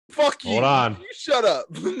Fuck you. Hold on. You shut up.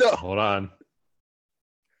 No. Hold on.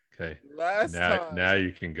 Okay. Now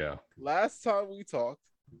you can go. Last time we talked,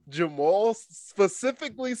 Jamal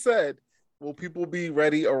specifically said, will people be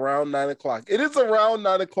ready around 9:00? It is around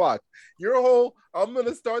 9:00. Your whole I'm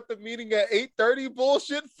gonna start the meeting at 8:30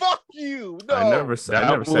 bullshit. Fuck you. No. I never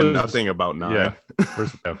said nothing about 9. Yeah.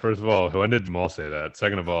 First of all, when did Jamal say that?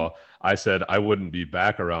 Second of all, I said I wouldn't be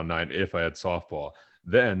back around 9 if I had softball.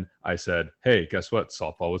 Then I said, hey, guess what?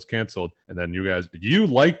 Softball was canceled. And then you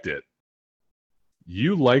liked it.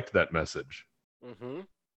 You liked that message. Mm-hmm.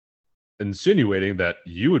 Insinuating that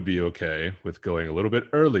you would be okay with going a little bit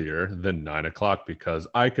earlier than 9:00 because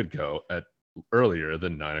I could go at earlier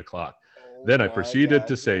than 9:00. Then I proceeded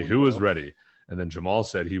to say who was ready. And then Jamal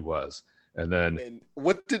said he was. And then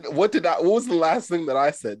what was the last thing that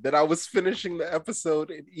I said? That I was finishing the episode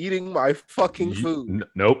and eating my fucking food.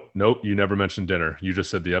 Nope. You never mentioned dinner. You just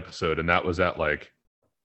said the episode, and that was at like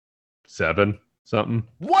 7 something.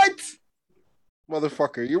 What?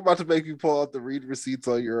 Motherfucker, you're about to make me pull out the read receipts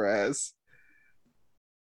on your ass.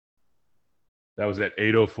 That was at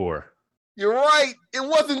 8:04. You're right. It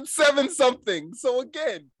wasn't 7 something. So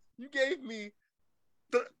again, you gave me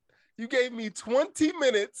 20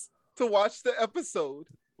 minutes to watch the episode.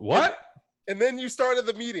 What? And then you started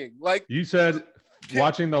the meeting. Like you said,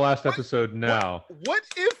 watching the last episode now. What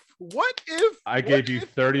if I gave you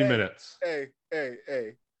 30 minutes? Hey.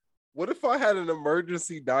 What if I had an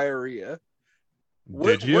emergency diarrhea?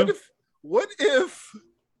 Did you? What if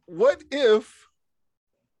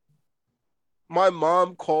my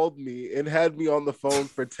mom called me and had me on the phone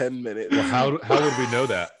for 10 minutes? Well, how would we know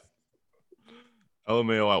that?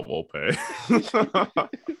 LMAO at Wolpe.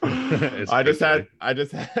 I just had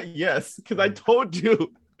yes, because I told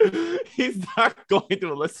you he's not going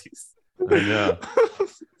to unless he's. I know.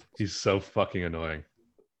 He's so fucking annoying.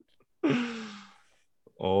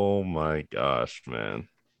 Oh my gosh, man.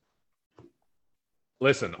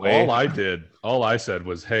 Listen, all I said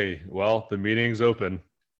was, hey, well, the meeting's open.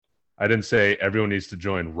 I didn't say everyone needs to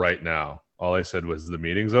join right now. All I said was the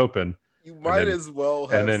meeting's open. You might as well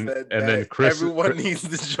have said that everyone needs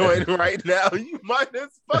to join right now. You might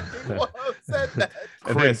as fucking well have said that.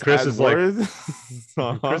 And then Chris is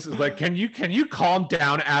like, can you calm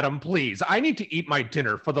down, Adam, please? I need to eat my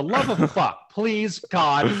dinner. For the love of fuck, please,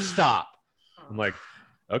 God, stop. I'm like,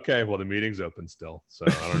 okay, well, the meeting's open still, so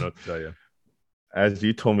I don't know what to tell you. As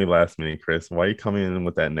you told me last minute, Chris, why are you coming in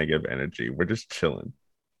with that negative energy? We're just chilling.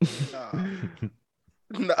 No.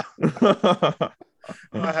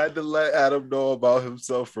 I had to let Adam know about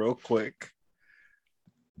himself real quick.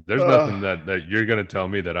 There's nothing that you're going to tell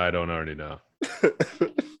me that I don't already know.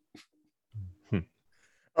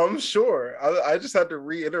 I'm sure. I just had to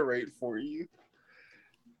reiterate for you.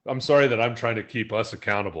 I'm sorry that I'm trying to keep us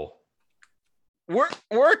accountable.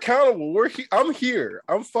 We're accountable. I'm here.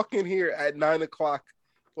 I'm fucking here at 9:00.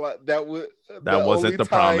 That wasn't the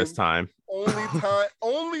promised time.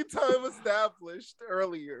 Only time established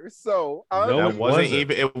earlier. So it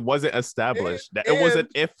wasn't established. It was an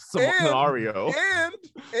if scenario.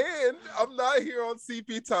 And I'm not here on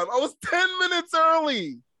CP time. I was 10 minutes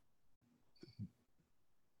early.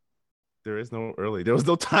 There is no early. There was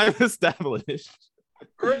no time established.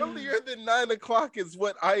 Earlier than 9:00 is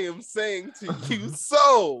what I am saying to you.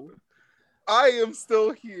 So I am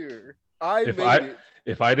still here.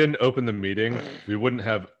 If I didn't open the meeting, we wouldn't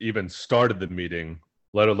have even started the meeting,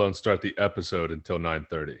 let alone start the episode until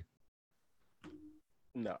 9:30.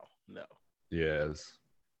 No. Yes.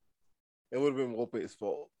 It would have been Wope's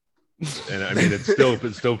fault. And I mean, it's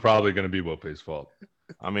still probably going to be Wope's fault.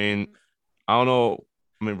 I mean, I don't know.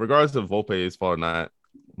 I mean, regardless of Wope's fault or not,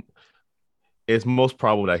 it's most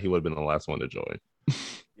probable that he would have been the last one to join.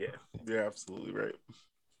 Yeah, you're absolutely right.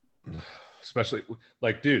 Especially,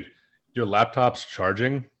 like, dude, your laptop's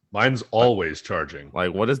charging. Mine's always charging.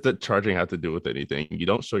 Like, what does the charging have to do with anything? You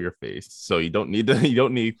don't show your face, so you don't need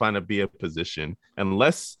to find a be a position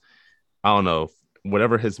unless, I don't know,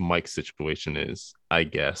 whatever his mic situation is, I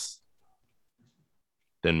guess.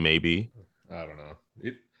 Then maybe. I don't know.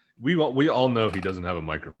 We all know he doesn't have a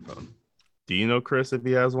microphone. Do you know, Chris, if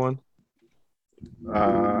he has one?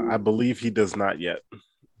 I believe he does not yet.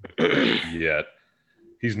 Yet.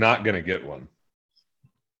 He's not going to get one.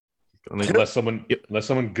 Unless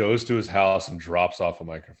someone goes to his house and drops off a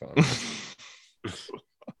microphone.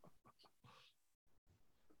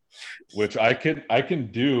 Which I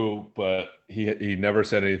can do, but he never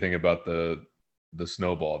said anything about the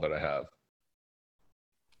snowball that I have.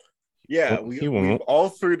 Yeah, we've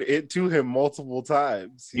offered it to him multiple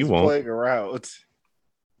times. He's playing around.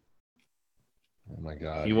 Oh my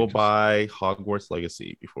god. He will buy Hogwarts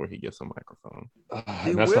Legacy before he gets a microphone.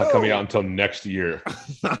 And that's not coming out until next year.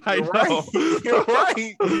 I You're know. right. You're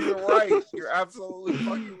right. You're right. You're absolutely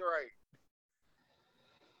fucking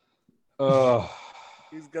right.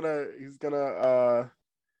 He's gonna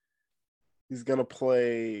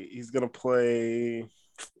play. He's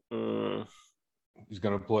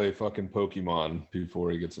gonna play fucking Pokemon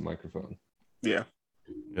before he gets a microphone. Yeah.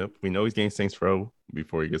 Yep. We know he's getting Saints Row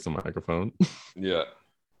before he gets a microphone. Yeah.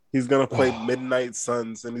 He's gonna play Midnight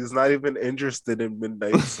Suns, and he's not even interested in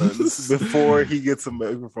Midnight Suns before he gets a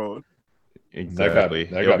microphone. Exactly.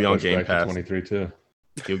 That He'll got be on pushed Game back to Pass. 23 too.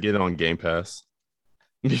 He'll get it on Game Pass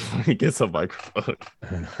before he gets a microphone.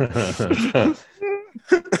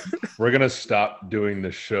 We're gonna stop doing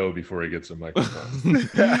the show before he gets a microphone.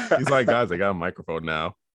 He's like, guys, I got a microphone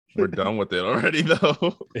now. We're done with it already,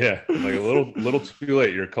 though. Yeah, like a little too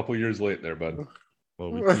late. You're a couple years late there, bud.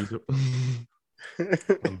 Well, I'm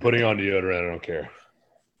putting on deodorant.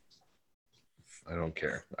 I don't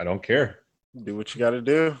care. Do what you got to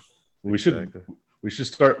do. We should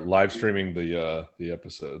start live streaming the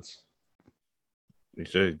episodes. We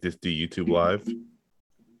should just do YouTube Live.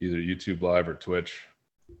 Either YouTube Live or Twitch.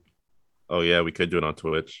 Oh yeah, we could do it on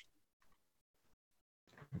Twitch.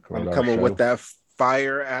 I'm coming with that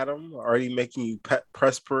fire, Adam. Already making you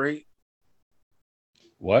perspirate.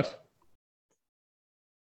 What?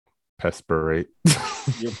 Perspirate.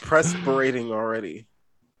 You're perspirating already.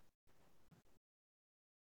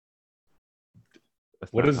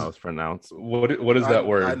 That's what not is how it's pronounced? What is that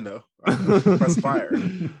word? I know. Perspire.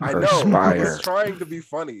 I know. I was trying to be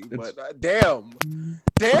funny, but damn, ruin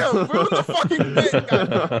the fucking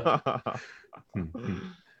bit.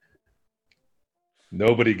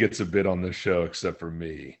 Nobody gets a bit on this show except for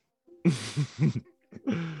me.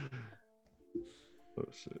 Oh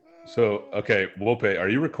shit. So, okay, Wope, are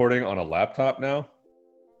you recording on a laptop now?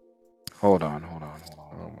 Hold on. Oh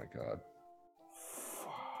my god.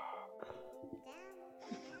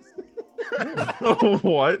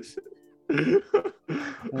 What?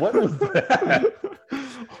 What was that?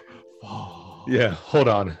 Yeah, hold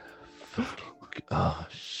on. Oh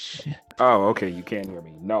shit. Oh, okay. You can't hear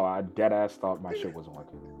me. No, I dead ass thought my shit wasn't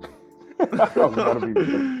working. I was about to be...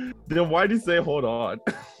 Then why did you say hold on?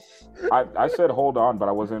 I said hold on, but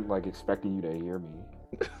I wasn't like expecting you to hear me.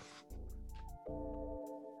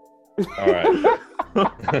 All right.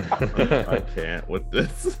 I can't with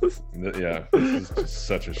this. Yeah, this is just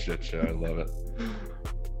such a shit show. I love it.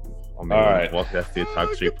 I mean, all right. Welcome to the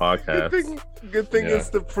Talk Street Podcast. Good thing Yeah. it's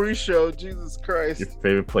the pre-show. Jesus Christ. Your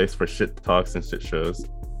favorite place for shit talks and shit shows.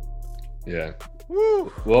 Yeah. Woo.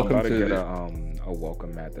 I'm Welcome about to to get a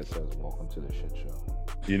welcome mat that says "Welcome to the shit show."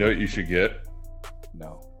 You know what you should get?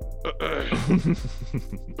 No.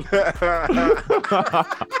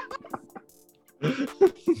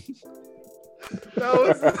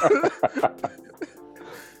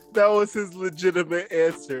 That was his legitimate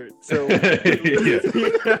answer. So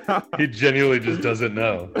Yeah. He genuinely just doesn't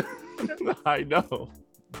know. I know.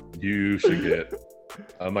 You should get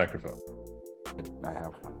a microphone. I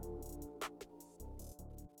have one.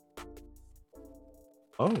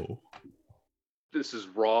 Oh. This is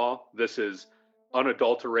raw. This is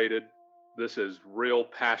unadulterated. This is real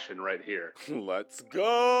passion right here. let's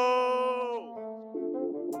go.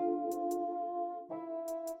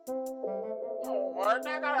 We're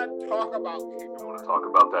not gonna talk about. I want to talk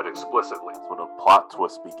about that explicitly. That's when a plot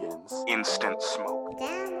twist begins. Instant smoke.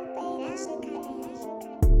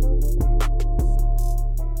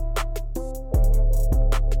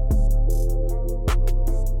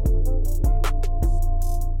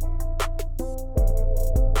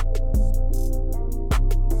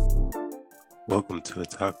 Welcome to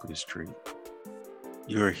Otaku Street.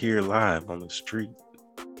 You're here live on the street.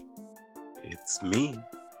 It's me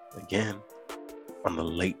again on the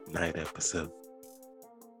late night episode.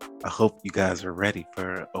 I hope you guys are ready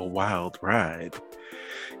for a wild ride.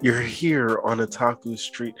 You're here on Otaku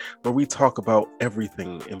Street where we talk about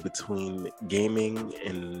everything in between gaming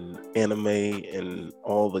and anime and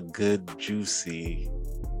all the good, juicy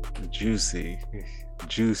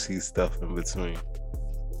stuff in between.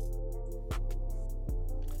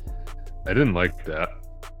 I didn't like that.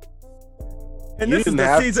 And You this is didn't the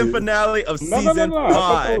have season to. finale of No. season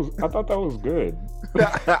 5. I thought that was good.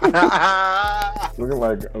 Looking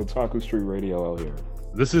like Otaku Street Radio out here.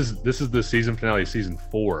 This is the season finale, season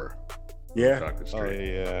 4. Yeah. Otaku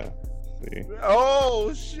Street. yeah. See,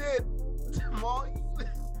 Oh shit. Jamal,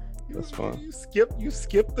 that's fun. You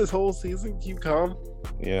skipped this whole season. Keep calm.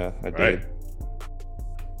 Yeah, I did. Right.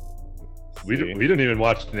 We See? didn't even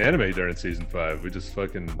watch an anime during season 5. We just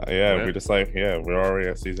fucking Yeah, went. we just we're already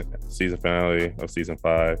at season finale of season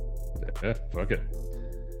 5. Yeah, fuck it.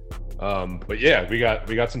 But yeah, we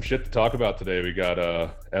got some shit to talk about today. We got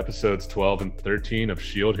episodes 12 and 13 of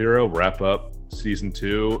Shield Hero wrap up season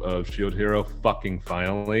 2 of Shield Hero fucking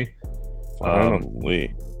finally.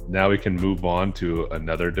 Finally. Now we can move on to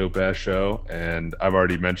another dope ass show, and I've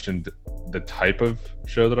already mentioned the type of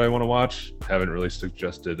show that I want to watch. Haven't really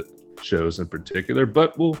suggested shows in particular,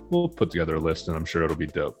 but we'll put together a list, and I'm sure it'll be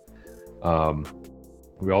dope.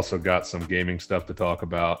 We also got some gaming stuff to talk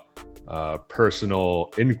about,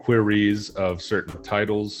 personal inquiries of certain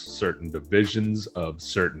titles, certain divisions of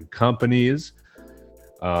certain companies,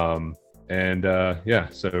 so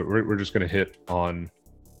we're just gonna hit on.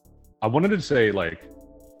 I wanted to say like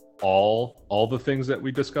all the things that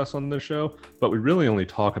we discuss on this show, but we really only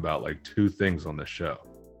talk about like 2 things on this show: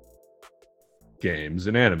 games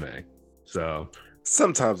and anime. So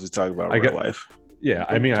Sometimes we talk about real life. Yeah,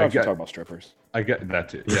 I mean, Sometimes we talk about strippers. I get that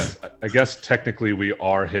too. Yes, I guess technically we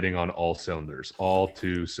are hitting on all cylinders, all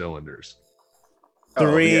 2 cylinders.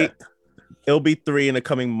 3. yeah. It'll be 3 in the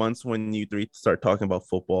coming months when you 3 start talking about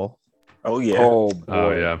football. Oh yeah. Oh boy.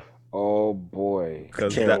 Oh yeah. Oh boy.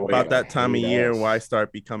 Because can't wait. about that time of Hate year ass. where I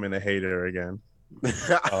start becoming a hater again.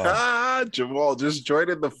 Jamal, just join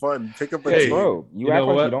in the fun. Pick up a Hey, team. Bro, you you act know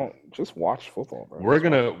like what? you don't just watch football, bro. We're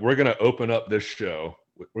gonna open up this show.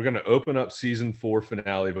 We're gonna open up season 4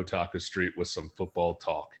 finale of Otaku Street with some football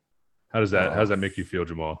talk. How does that make you feel,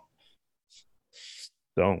 Jamal?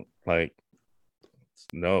 Don't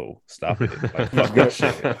no, stop it. Like, fuck that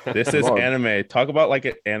shit. This is Lord. anime. Talk about like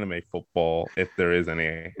an anime football if there is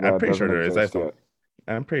any. No, I'm it pretty sure doesn't there is. exist yet.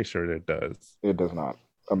 I'm pretty sure there does. It does not.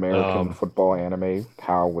 American football anime.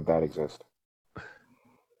 How would that exist?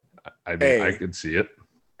 I mean, Hey. I could see it.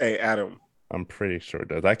 Hey, Adam. I'm pretty sure it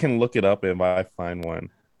does. I can look it up if I find one.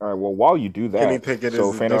 All right. Well, while you do that, Kenny Pickett so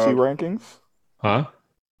is a fantasy dog. rankings? Huh?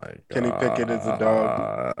 Kenny Pickett is a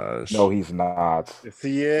dog. Gosh. No, he's not. Yes,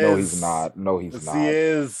 he is. No, he's not. No, he's Yes, not. he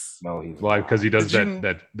is. No, he's Well, not. because he does Did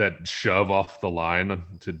that shove off the line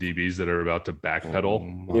to DBs that are about to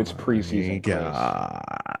backpedal. Oh It's preseason, Chris.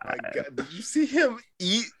 My God, did you see him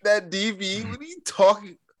eat that DB? What are you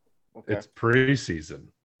talking? Okay. It's preseason.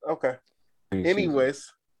 Okay. Preseason.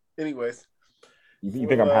 Anyways. You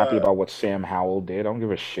think I'm happy about what Sam Howell did? I don't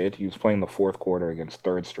give a shit. He was playing the 4th quarter against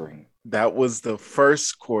 3rd string. That was the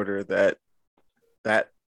first quarter that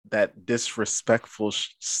disrespectful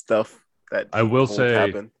stuff that I will won't say-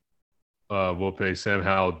 happen. We'll pay. Sam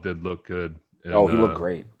Howell did look good. And, Oh, he looked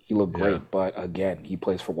great. He looked yeah. great. But again, he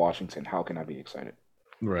plays for Washington. How can I be excited?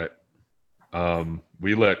 Right.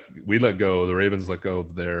 We let go. The Ravens let go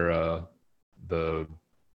of their the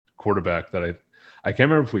quarterback that I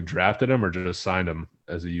can't remember if we drafted him or just signed him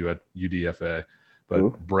as a UDFA. But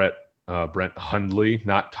Who? Brett Hundley,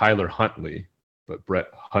 not Tyler Huntley, but Brett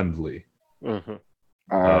Hundley. Mhm.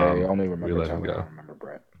 I only remember let him Tyler. I go. don't remember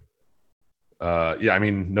Brett. Yeah, I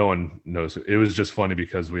mean, no one knows. It was just funny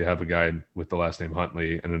because we have a guy with the last name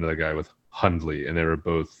Huntley and another guy with Hundley, and they were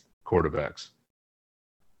both quarterbacks.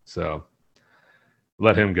 So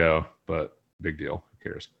let him go, but big deal. Who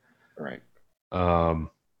cares? Right.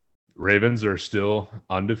 Ravens are still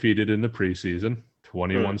undefeated in the preseason,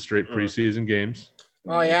 21 straight preseason games.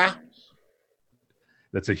 Oh, yeah?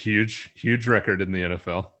 That's a huge record in the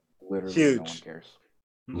NFL. Literally, Huge. no one cares.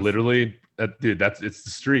 Literally, dude, it's the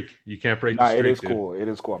streak. You can't break the Nah, streak. it is dude. cool. It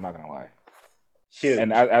is cool. I'm not gonna lie. Huge.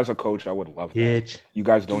 And as a coach, I would love that. Huge. You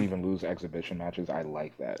guys don't even lose exhibition matches. I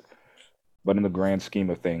like that. But in the grand scheme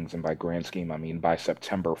of things, and by grand scheme, I mean by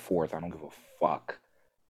September 4th, I don't give a fuck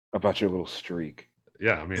about your little streak.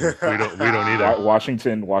 Yeah, I mean, we don't either.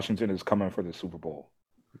 Washington is coming for the Super Bowl.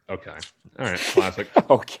 Okay, all right, classic.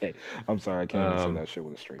 Okay, I'm sorry, I can't even say that shit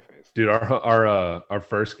with a straight face. Dude, our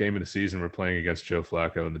first game of the season, we're playing against Joe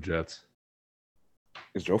Flacco and the Jets.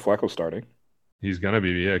 Is Joe Flacco starting? He's gonna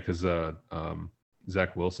be, yeah, because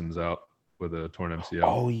Zach Wilson's out with a torn MCL.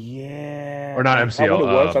 Oh yeah, Or not Is MCL. that what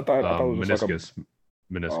it was? I thought it was meniscus. just like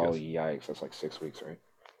Meniscus. Oh yikes, that's like 6 weeks, right?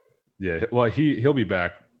 Yeah, well, he'll be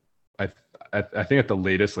back. I think at the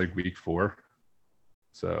latest, like week 4.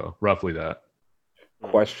 So roughly that.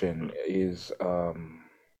 Question is,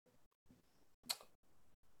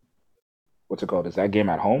 what's it called? Is that game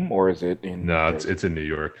at home or is it in? No, Jersey? it's in New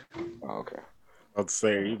York. Oh, okay. I'd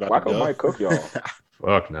say you about Flacco to go. might cook y'all.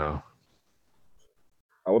 Fuck no.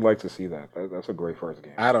 I would like to see that. That's a great first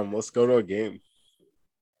game. Adam, let's go to a game.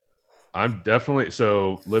 I'm definitely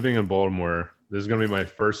living in Baltimore. This is gonna be my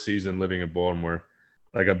first season living in Baltimore.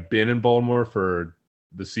 Like I've been in Baltimore for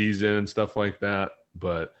the season and stuff like that,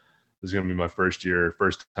 but This is gonna be my first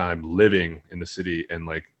time living in the city and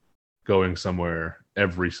like going somewhere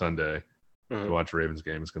every Sunday to watch a Ravens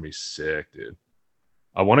game. It's gonna be sick, dude.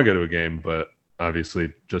 I want to go to a game, but obviously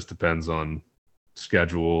it just depends on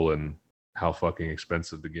schedule and how fucking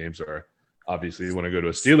expensive the games are. Obviously, you want to go to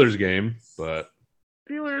a Steelers game, but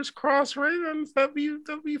Steelers cross Ravens. That'd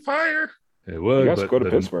be fire. it would. You guys but go to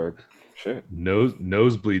the Pittsburgh. Shit.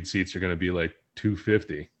 nosebleed seats are going to be like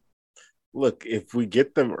 $250. Look, if we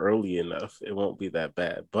get them early enough, it won't be that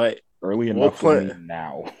bad. But Early We'll enough play- for me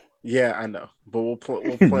now. yeah, I know. But we'll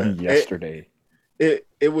plan. Yesterday. It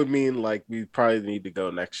would mean like we probably need to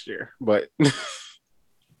go next year. But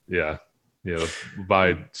Yeah,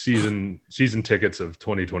 buy season tickets of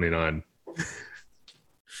 2029.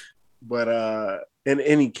 but in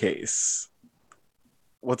any case,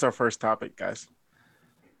 what's our first topic, guys?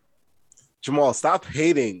 Jamal, stop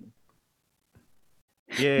hating.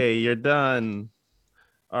 Yay, you're done.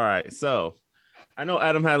 All right. So I know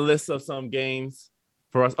Adam had a list of some games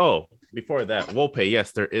for us. Oh, before that, Wolpe,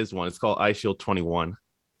 yes, there is one. It's called Ice Shield 21.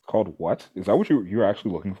 Called what? Is that what you're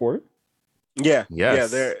actually looking for? It Yeah,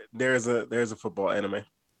 Yes. yeah. There's a football anime.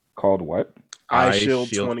 called what? Eye Eye Shield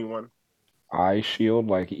Shield. 21. Eye Shield,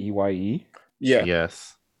 like EYE. Yeah,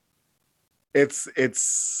 Yes.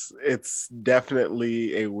 it's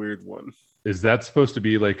definitely a weird one. Is that supposed to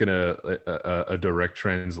be like a direct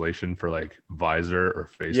translation for like visor or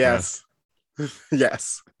face mask? Yes,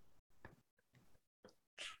 yes.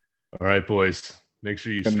 All right, boys. Make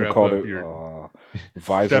sure you Couldn't have strap called up it, your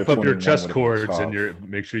Visor strap up your 21 chest would've been cords and soft. your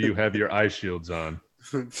make sure you have your eye shields on.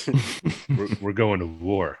 We're going to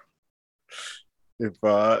war. If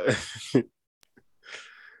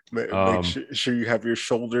make Um, sure you have your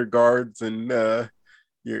shoulder guards and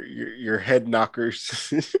your head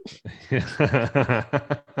knockers.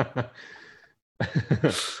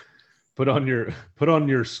 put on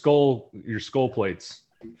your skull plates.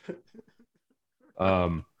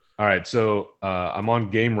 All right, so I'm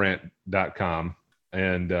on GameRant.com,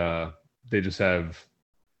 and they just have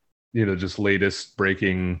just latest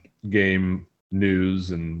breaking game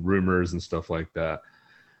news and rumors and stuff like that.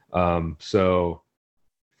 So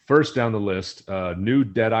first down the list, new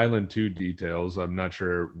Dead Island 2 details. I'm not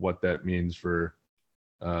sure what that means for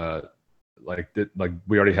like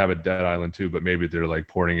we already have a Dead Island 2, but maybe they're like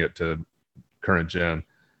porting it to current gen.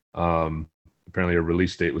 Apparently a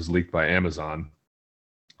release date was leaked by Amazon.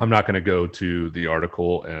 I'm not going to go to the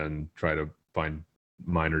article and try to find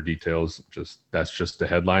minor details. That's just the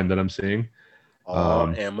headline that I'm seeing.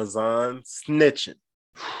 Amazon snitching.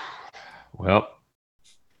 Well,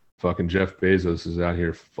 fucking Jeff Bezos is out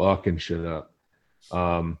here fucking shit up.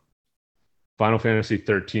 Final Fantasy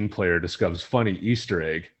 13 player discovers funny Easter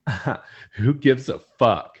egg. Who gives a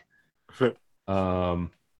fuck? Genshin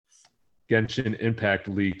Impact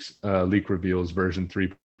leak reveals version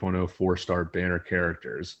 3.0 4-star banner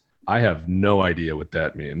characters. I have no idea what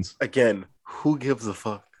that means. Again, who gives a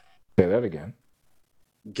fuck? Say that again.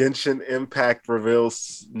 Genshin Impact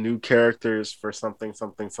reveals new characters for something.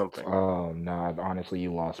 Oh, nah. Honestly,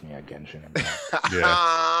 you lost me at Genshin.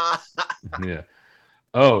 Yeah.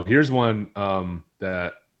 Oh, here's one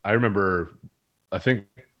that I remember. I think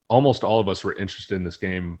almost all of us were interested in this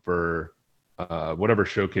game for whatever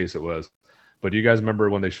showcase it was. But do you guys remember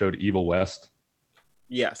when they showed Evil West?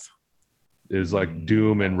 Yes. It was like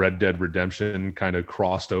Doom and Red Dead Redemption kind of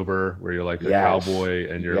crossed over, where you're like a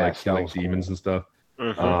cowboy and you're like Yes, that killing was demons cool. and stuff.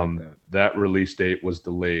 Mhm. That release date was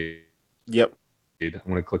delayed. Yep. I'm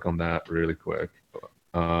going to click on that really quick.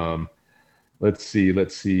 Let's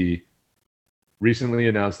see. Recently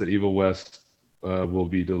announced that Evil West will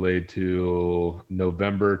be delayed to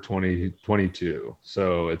November 2022.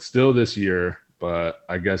 So it's still this year, but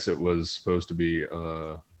I guess it was supposed to be,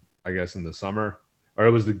 I guess in the summer, or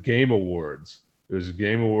it was the Game Awards. It was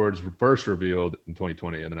Game Awards first revealed in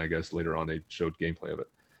 2020, and then I guess later on they showed gameplay of it.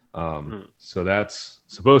 So that's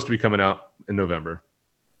supposed to be coming out in November.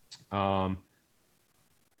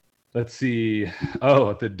 Let's see.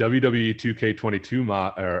 Oh, the WWE 2K22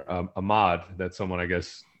 mod, or a mod that someone I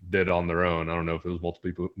guess did on their own. I don't know if it was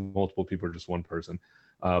multiple people or just one person.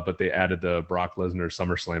 But they added the Brock Lesnar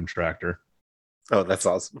SummerSlam tractor. Oh, that's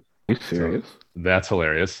awesome. Are you serious? That's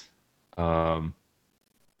hilarious. I'm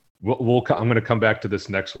going to come back to this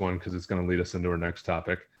next one because it's going to lead us into our next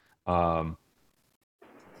topic.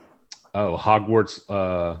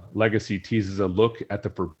 Hogwarts Legacy teases a look at the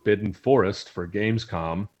Forbidden Forest for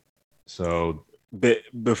Gamescom. So,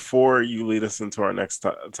 Before you lead us into our next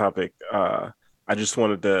topic, I just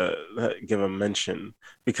wanted to give a mention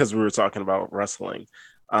because we were talking about wrestling.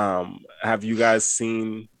 Have you guys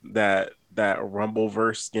seen that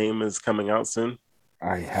Rumbleverse game is coming out soon?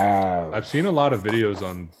 I have. I've seen a lot of videos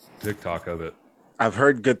on TikTok of it. I've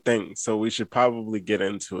heard good things, so we should probably get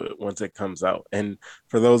into it once it comes out. And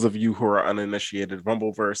for those of you who are uninitiated,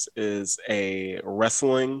 Rumbleverse is a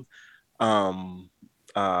wrestling battle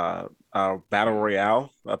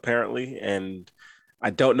royale, apparently. And I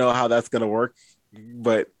don't know how that's gonna work,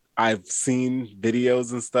 but I've seen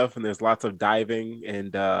videos and stuff, and there's lots of diving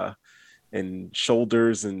and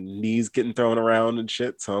shoulders and knees getting thrown around and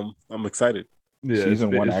shit. So I'm excied. Yeah,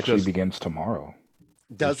 Season 1 it's actually just- begins tomorrow.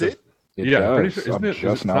 Does It's it? It yeah, I'm does. pretty sure. I'm Isn't it?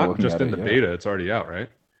 just It's now not looking just at in it, the yeah. beta; it's already out, right?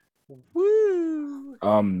 Woo!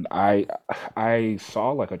 I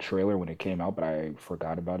saw like a trailer when it came out, but I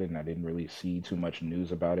forgot about it, and I didn't really see too much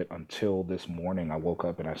news about it until this morning. I woke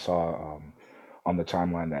up and I saw on the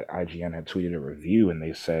timeline that IGN had tweeted a review, and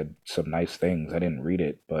they said some nice things. I didn't read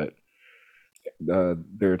it, but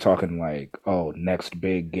they're talking like, "Oh, next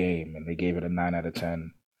big game," and they gave it a 9 out of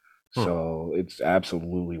 10. Huh. So it's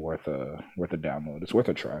absolutely worth a download. It's worth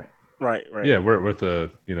a try. Right. Yeah, we're with a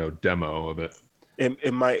demo of it.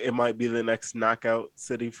 It might be the next knockout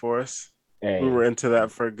city for us. Hey, We were into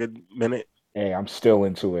that for a good minute. hey, I'm still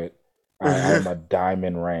into it. I'm a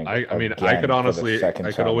diamond rank. I mean, I again could for the honestly, second I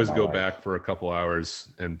could time in always my go life. back for a couple hours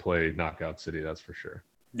and play Knockout City. That's for sure.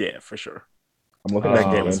 Yeah, for sure. I'm looking at That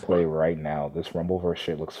some game is gameplay fun. right now. This Rumbleverse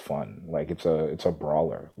shit looks fun. Like it's a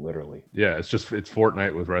brawler, literally. Yeah, it's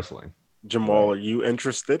Fortnite with wrestling. Jamal, are you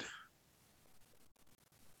interested?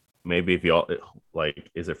 Maybe if y'all like,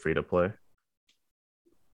 is it free to play?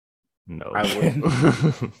 No. I would.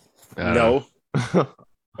 Uh, No,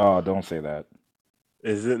 Oh, don't say that.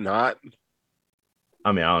 is it not?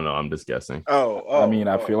 I mean, I don't know. I'm just guessing. Oh, I mean,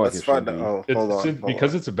 I feel like let's it find should out. be. Oh, It's, hold on. since- hold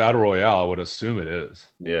because on. it's a battle royale, I would assume it is.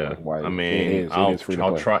 Yeah. Like, why- I it mean, is free to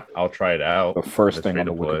I'll play. I'll try it out. The first It's thing free on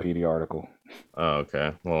the to play. Wikipedia article. Oh,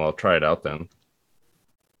 okay. Well, I'll try it out then. Is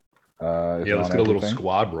Yeah, it let's on get a little everything?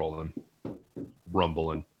 squad rolling,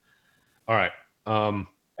 rumbling. All right.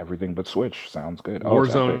 Everything but Switch sounds good. Oh,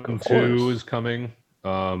 it's Epic, Warzone of 2 course. is coming.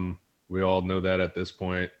 We all know that at this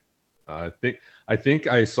point. I think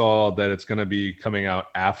I saw that it's going to be coming out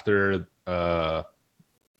after the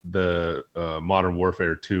Modern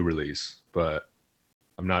Warfare 2 release, but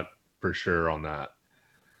I'm not for sure on that.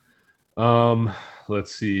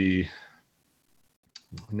 Let's see.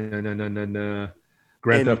 No.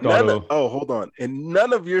 Grand And Theft Auto. hold on. And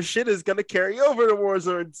none of your shit is gonna carry over to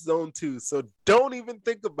Warzone Zone 2. So don't even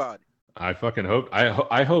think about it. I fucking hope.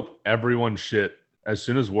 I hope everyone shit as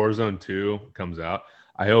soon as Warzone 2 comes out.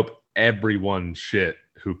 I hope everyone shit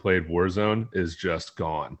who played Warzone is just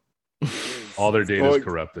gone. All their data is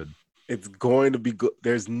corrupted. It's going to be good.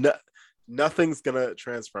 There's nothing's gonna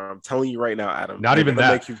transfer. I'm telling you right now, Adam. Not They're even gonna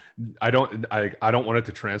that. make you- I don't want it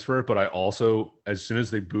to transfer, but I also, as soon as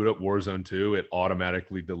they boot up Warzone 2, it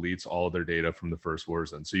automatically deletes all of their data from the first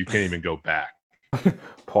Warzone, so you can't even go back.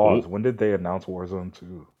 Pause. When did they announce Warzone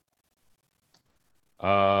 2?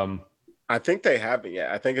 I think they haven't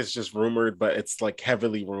yet. I think it's just rumored, but it's like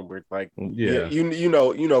heavily rumored. Like Yeah. you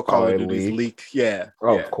know Call Oh, of it Duty's leaked? leak. Yeah.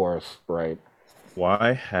 Oh, yeah. of course, right.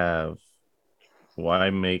 Why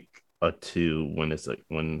make a 2 when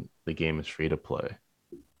when the game is free to play?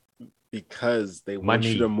 Because they want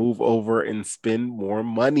Money. you to move over and spend more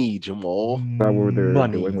money, Jamal. That what they're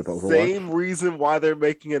Money. doing with Overwatch. Same reason why they're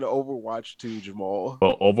making an Overwatch 2, Jamal.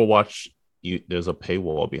 Well, Overwatch, there's a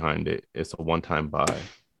paywall behind it. It's a one-time buy.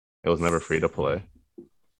 It was never free to play.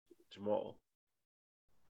 Jamal.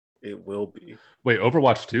 It will be. Wait,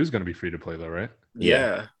 Overwatch 2 is going to be free to play, though, right?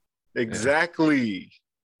 Yeah. Exactly.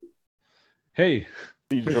 Hey,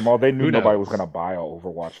 See, Jamal, they knew Who nobody knows? was gonna buy a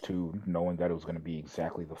Overwatch 2, knowing that it was gonna be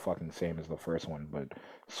exactly the fucking same as the first one, but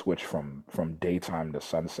switch from daytime to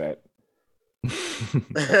sunset.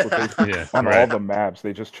 yeah, On all right. the maps,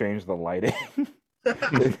 they just changed the lighting.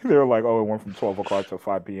 They're like, oh, it went from 12 o'clock to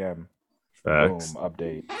 5 p.m. Facts. Boom,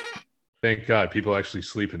 update. Thank God people actually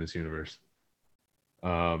sleep in this universe.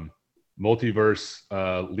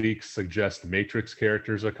 Multiverse leaks suggest Matrix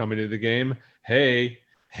characters are coming to the game. Hey,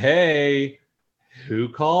 who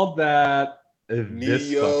called that? This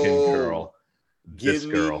Neo. fucking girl. This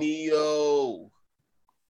Give girl. me Neo.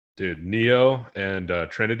 Dude, Neo and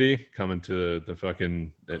Trinity coming to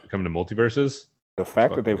multiverses. The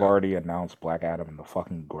fact Fuck that they've yeah. already announced Black Adam and the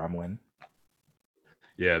fucking Gremlin.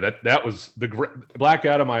 Yeah, that was Black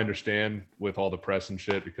Adam. I understand with all the press and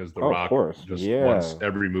shit because The Oh, of Rock course, just yeah. wants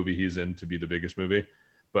every movie he's in to be the biggest movie.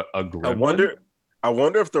 But a Gremlin, I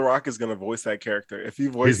wonder if The Rock is gonna voice that character. If he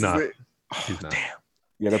voices not. it, He's not. damn.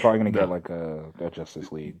 Yeah, they're probably gonna No. get like a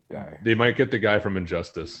Justice League guy. They might get the guy from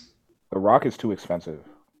Injustice. The Rock is too expensive.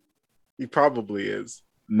 He probably is.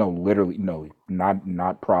 No, literally, no,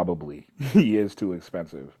 not probably. He is too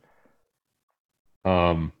expensive.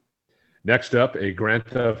 Next up, a Grand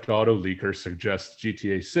Theft Auto leaker suggests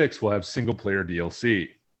GTA 6 will have single player DLC.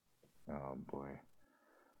 Oh boy.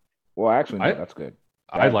 Well, actually, no, I that's good.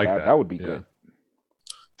 I like that. That would be Yeah. good.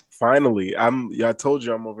 Finally, I told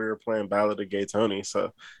you I'm over here playing Ballad of Gay Tony,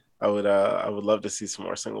 so I would love to see some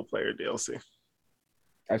more single player DLC.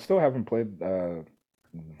 I still haven't played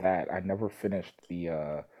that. I never finished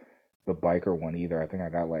the biker one either. I think I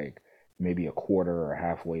got like maybe a quarter or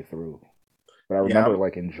halfway through. But I Yeah, remember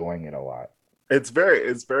like enjoying it a lot. it's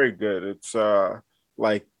very good. It's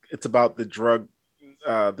like it's about the drug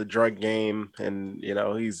game, and you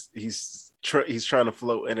know he's trying to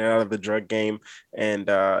float in and out of the drug game, and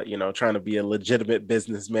you know, trying to be a legitimate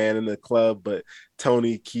businessman in the club, but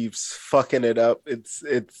Tony keeps fucking it up.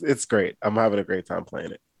 It's great. I'm having a great time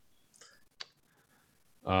playing it.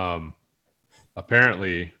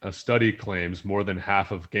 Apparently, a study claims more than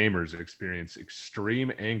half of gamers experience extreme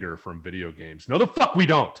anger from video games. No, the fuck we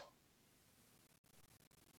don't.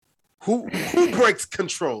 Who breaks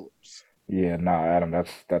controllers? Yeah, nah, Adam,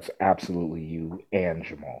 that's absolutely you and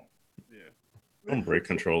Jamal. Don't break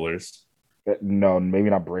controllers. No, maybe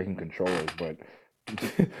not breaking controllers, but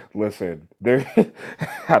listen, there.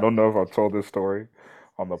 I don't know if I've told this story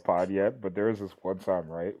on the pod yet, but there was this one time,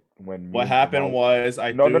 right, when me What and happened Jamal. was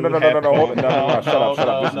I No, do no, have hold on, no, shut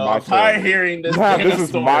up. This is my I'm tired of story. hearing this. Nah, damn this is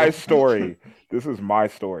story. my story. This is my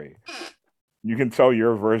story. You can tell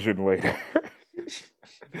your version later.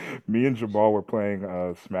 Me and Jamal were playing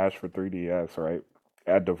Smash for 3DS, right?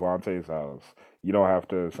 At Devontae's house. You don't have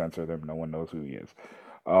to censor them. No one knows who he is.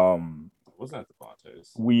 Wasn't that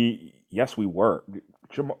Devontae's? Yes, we were.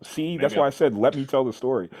 Jamal, see, that's Maybe why I said let me tell the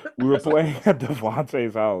story. We were playing at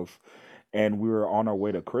Devontae's house, and we were on our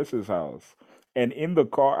way to Chris's house. And in the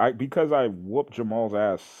car, because I whooped Jamal's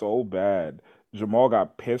ass so bad, Jamal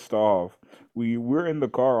got pissed off. We were in the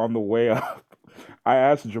car on the way up. I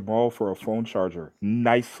asked Jamal for a phone charger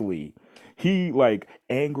nicely. He like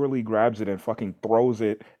angrily grabs it and fucking throws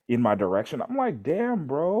it in my direction. I'm like, damn,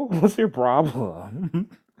 bro, what's your problem?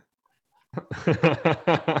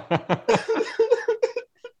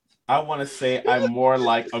 I want to say I more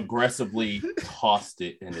like aggressively tossed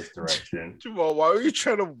it in this direction. Jamal, why are you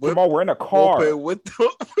trying to whip Jamal, we're in a car. it with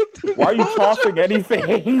the Why are you tossing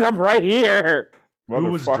anything? I'm right here. Who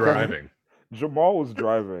was Motherfucker. driving? Jamal was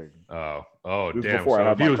driving. Oh, This is damn. before I So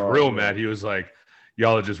had if he my was car, real yeah. mad, he was like,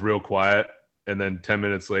 y'all are just real quiet. And then 10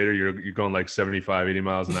 minutes later, you're going like 75, 80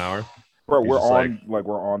 miles an hour. Bro, He's we're just on we're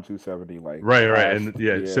on 270. Like Right. past- And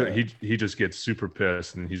yeah, so he just gets super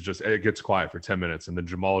pissed and it gets quiet for 10 minutes. And then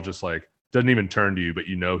Jamal just like doesn't even turn to you, but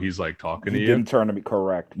you know he's like talking he to didn't you. turn to me.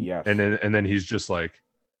 Correct. Yes. And then he's just like,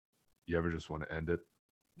 you ever just want to end it?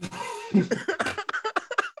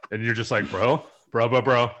 And you're just like, bro.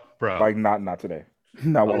 like not today.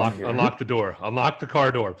 Not while I'm here. Unlock the door. Unlock the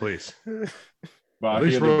car door, please. But At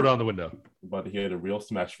least roll it on the window. About to hear the real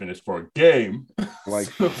Smash finish for a game. Like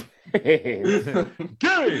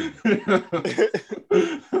Game.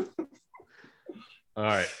 All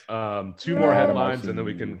right. Two more Adam, headlines, I and then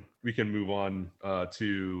see we can move on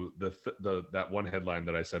to that one headline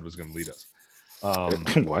that I said was going to lead us.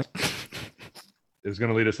 what? Is going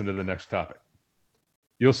to lead us into the next topic.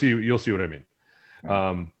 You'll see what I mean.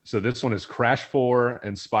 So this one is Crash 4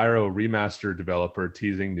 and Spyro remaster developer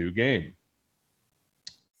teasing new game.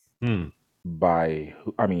 By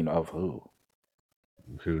who? I mean, of who?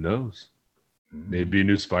 Who knows? Maybe a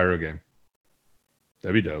new Spyro game.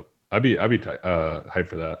 That'd be dope. I'd be hyped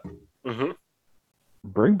for that. Mm-hmm.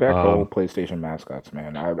 Bring back the old PlayStation mascots,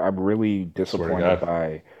 man. I'm really disappointed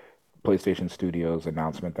by PlayStation Studios'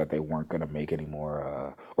 announcement that they weren't going to make any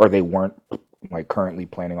more, or they weren't like currently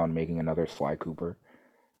planning on making another Sly Cooper.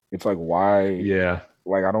 It's like, why? Yeah.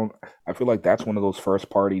 Like, I feel like that's one of those first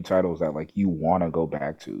party titles that like you want to go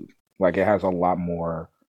back to. Like, it has a lot more,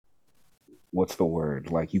 what's the word?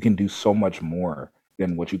 Like, you can do so much more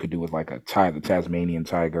than what you could do with like the Tasmanian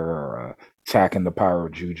Tiger or Tak and the Power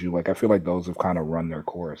of Juju. Like, I feel like those have kind of run their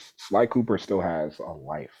course. Sly Cooper still has a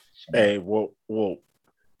life. Hey, well,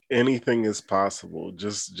 anything is possible.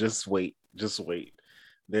 Just wait.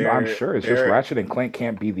 No, I'm sure it's just Ratchet and Clank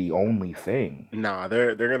can't be the only thing. Nah,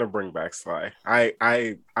 they're gonna bring back Sly.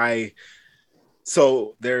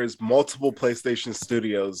 So there's multiple PlayStation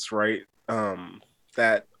studios, right?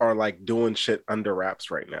 That are like doing shit under wraps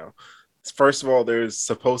right now. First of all, there's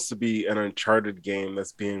supposed to be an Uncharted game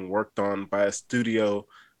that's being worked on by a studio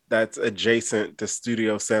that's adjacent to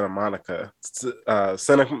Studio Santa Monica.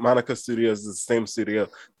 Santa Monica Studios is the same studio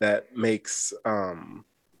that makes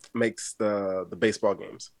the baseball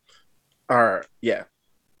games. Yeah.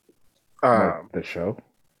 Um, the show.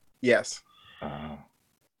 yes. Uh,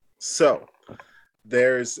 So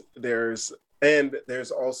there's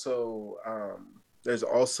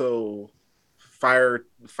also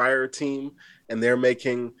fire team, and they're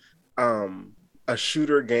making a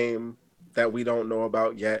shooter game that we don't know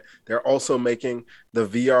about yet. They're also making the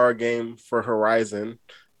VR game for Horizon.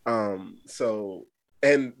 So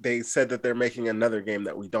and they said that they're making another game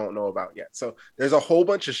that we don't know about yet. So there's a whole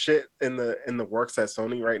bunch of shit in the works at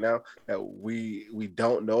Sony right now that we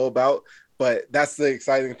don't know about. But that's the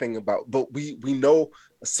exciting thing about. But we know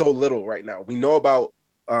so little right now. We know about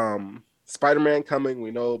Spider-Man coming. We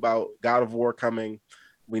know about God of War coming.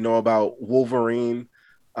 We know about Wolverine.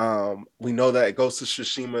 We know that Ghost of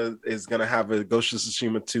Tsushima is gonna have a Ghost of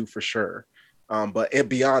Tsushima 2 for sure. But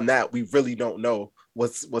beyond that, we really don't know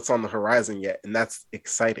what's on the horizon yet, and that's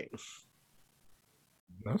exciting.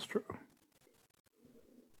 that's true.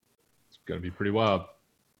 It's gonna be pretty wild.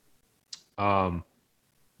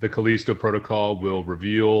 The Callisto Protocol will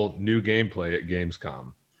reveal new gameplay at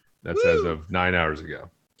Gamescom. That's as of 9 hours ago.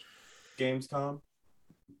 Gamescom.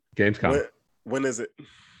 Gamescom. When is it?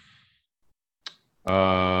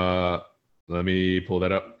 Let me pull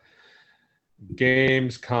that up.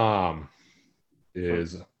 Gamescom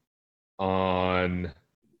is on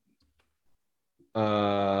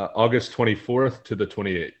August 24th to the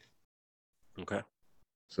 28th. Okay.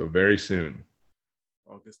 So very soon.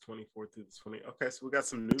 August 24th through the 20th. Okay, so we got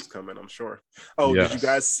some news coming, I'm sure. Oh, Yes. Did you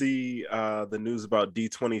guys see the news about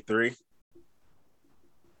D23?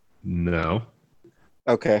 No.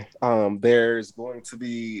 Okay. There's going to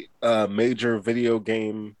be a major video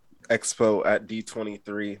game expo at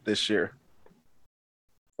D23 this year.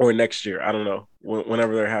 Or next year. I don't know.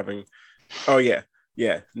 Whenever they're having. Oh, yeah.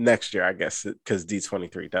 Yeah, next year, I guess, because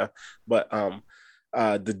D23 does. But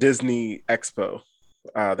the Disney Expo,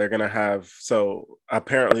 they're going to have. So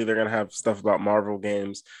apparently, they're going to have stuff about Marvel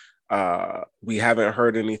games. We haven't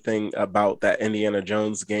heard anything about that Indiana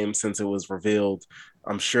Jones game since it was revealed.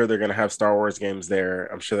 I'm sure they're going to have Star Wars games there.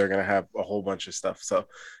 I'm sure they're going to have a whole bunch of stuff. So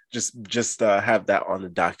just have that on the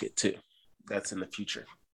docket too. That's in the future.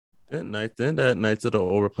 Didn't that Knights of the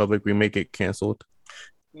Old Republic remake get canceled?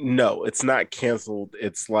 No, it's not canceled.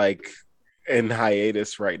 It's like in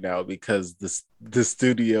hiatus right now because the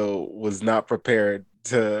studio was not prepared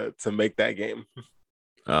to make that game.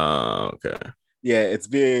 Okay. Yeah,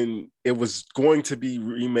 it was going to be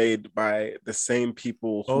remade by the same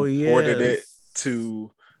people who ported it to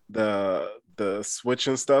the Switch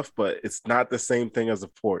and stuff, but it's not the same thing as a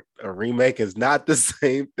port. A remake is not the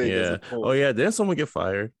same thing as a port. Oh yeah, didn't someone get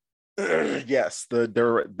fired? Yes,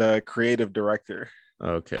 the creative director.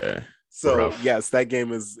 Okay. So Rough. yes, that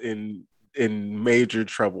game is in major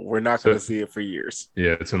trouble. We're not going to see it for years.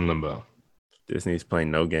 Yeah, it's in limbo. Disney's playing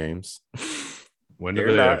no games. When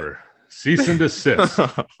do they ever? Cease and desist.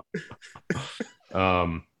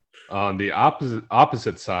 On the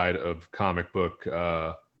opposite side of comic book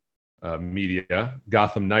media,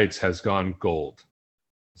 Gotham Knights has gone gold.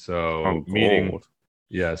 So meaning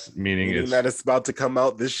that it's about to come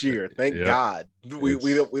out this year. Thank God. We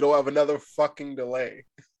don't have another fucking delay.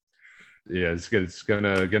 Yeah, it's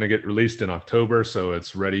gonna get released in October, so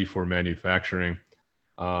it's ready for manufacturing.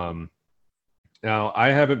 Now I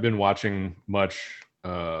haven't been watching much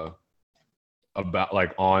about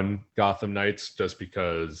like on Gotham Knights just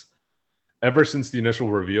because ever since the initial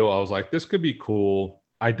reveal, I was like, this could be cool.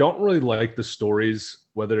 I don't really like the stories,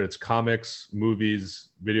 whether it's comics, movies,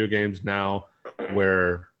 video games now,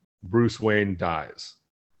 where Bruce Wayne dies,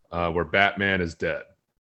 where Batman is dead.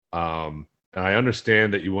 And I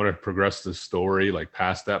understand that you want to progress the story like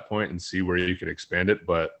past that point and see where you can expand it,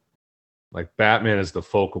 but like Batman is the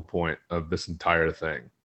focal point of this entire thing.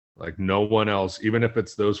 Like no one else, even if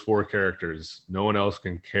it's those four characters, no one else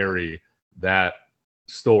can carry that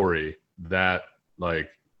story, that like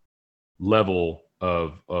level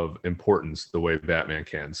of importance the way Batman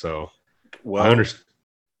can. So I understand.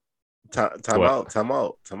 Time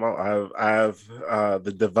out. I have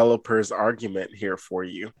the developer's argument here for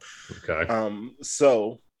you. Okay.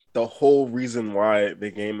 So the whole reason why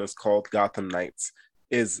the game is called Gotham Knights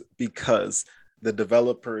is because the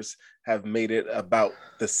developers have made it about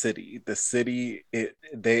the city. The city,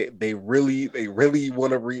 they really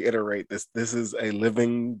want to reiterate this. This is a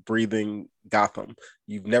living, breathing Gotham.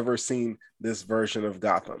 You've never seen this version of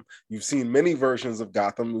Gotham. You've seen many versions of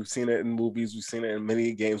Gotham. We've seen it in movies. We've seen it in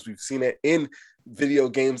many games. We've seen it in video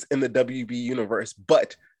games in the WB universe.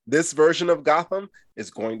 But this version of Gotham is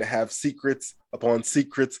going to have secrets upon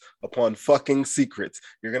secrets upon fucking secrets.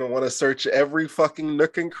 You're going to want to search every fucking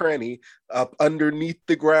nook and cranny up underneath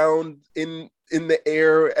the ground in in the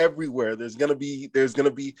air everywhere. There's gonna be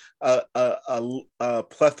a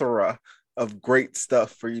plethora of great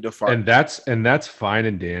stuff for you to find. And that's fine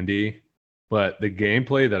and dandy, but the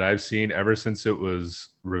gameplay that I've seen ever since it was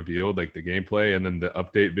revealed, like the gameplay and then the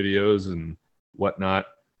update videos and whatnot,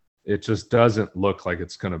 it just doesn't look like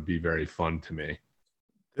it's gonna be very fun to me.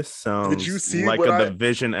 This sounds you see like what a I-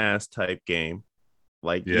 Division ass type game.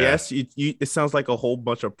 Like, Yeah. yes, it sounds like a whole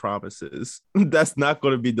bunch of promises that's not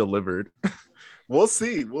going to be delivered. We'll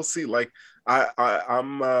see. Like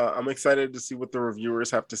I'm excited to see what the reviewers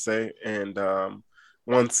have to say, and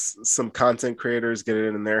once some content creators get it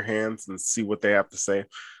in their hands and see what they have to say.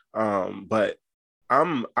 But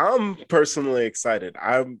I'm personally excited.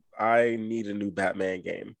 I need a new Batman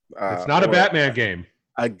game. It's not a or Batman game.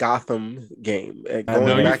 a Gotham game. No,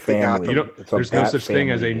 Going you- back to Gotham. You don't, It's a there's no Bat such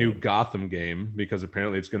thing as a family new game. Gotham game because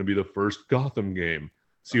apparently it's going to be the first Gotham game.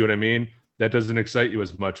 See what I mean? That doesn't excite you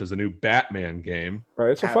as much as a new Batman game.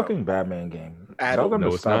 Bro, it's a Adam. fucking Batman game. Adam. Tell them No,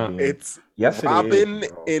 to it's stop not. being. It's Yes, it is, Robin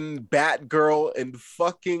bro. and Batgirl and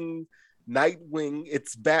fucking Nightwing.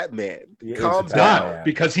 It's Batman. Yeah, Calm it's It's down. Batman. not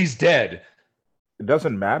because he's dead. It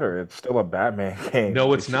doesn't matter. It's still a Batman game.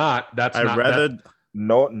 No, it's not. That's I'd not. rather that-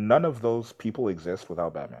 No, none of those people exist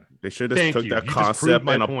without Batman. they should have Thank took you. that You just proved concept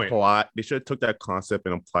my and point. applied. They should have took that concept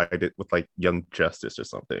and applied it with like Young Justice or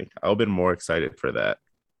something. I would have been more excited for that.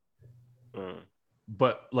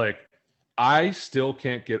 but like, I still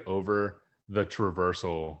can't get over the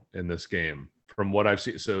traversal in this game from what I've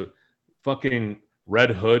seen. So, fucking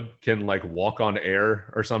Red Hood can like walk on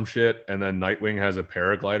air or some shit, and then Nightwing has a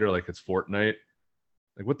paraglider like it's Fortnite.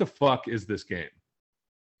 Like, what the fuck is this game?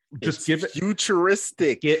 Just It's give it.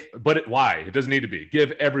 futuristic. Why? It doesn't need to be.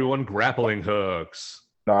 Give everyone grappling hooks.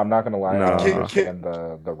 No, I'm not gonna lie. No. I don't Can- understand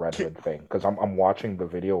the Red Hood thing because I'm watching the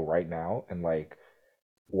video right now and like,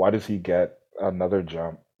 why does he get another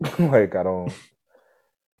jump? Like I don't.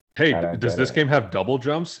 Hey, I don't does get this it. game have double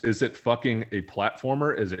jumps? Is it fucking a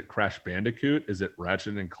platformer? Is it Crash Bandicoot? Is it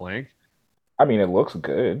Ratchet and Clank? I mean, it looks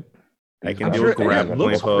good. I can I'm do sure- a yeah, it grappling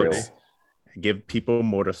looks hooks. real. Give people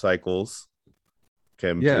motorcycles.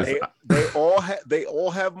 Okay, Yeah. They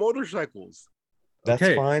all have motorcycles. that's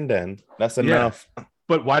Okay. fine then. That's Yeah. enough.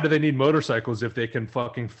 But why do they need motorcycles if they can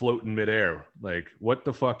fucking float in midair? Like, what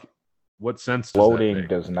the fuck? What sense does that Floating make?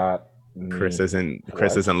 does not. Chris mean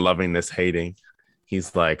Chris what? isn't loving this hating.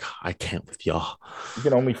 He's like, I can't with y'all. You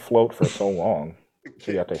can only float for so long.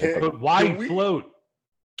 So you have to hit the- But why Can we- float?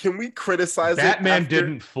 Can we criticize Batman it after,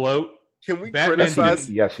 didn't float. Can we Batman criticize?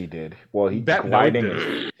 Yes, he did. Well, he Batman gliding. did.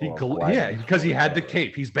 is- He well, gl- gliding yeah, is because he had the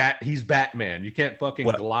floating. cape. He's Batman. You can't fucking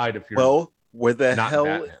Well- glide if you're Well, where the not hell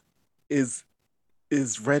Batman.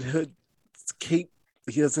 is Red Hood's cape?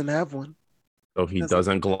 He doesn't have one. So he Doesn't-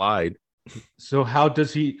 doesn't glide. So how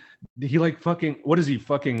does he like fucking what is he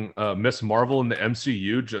fucking Miss Marvel in the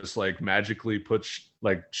MCU just like magically puts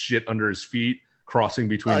like shit under his feet crossing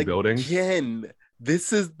between buildings? Again,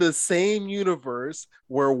 this is the same universe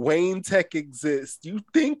where Wayne Tech exists. You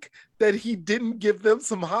think that he didn't give them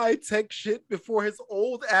some high tech shit before his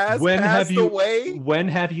old ass passed away? When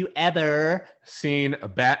have you ever seen a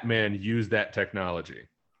Batman use that technology?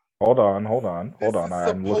 Hold on. This is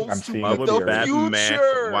I'm supposed to seeing Why be a would the theory.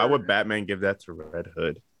 future. Why would Batman give that to Red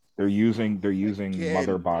Hood? They're using Again.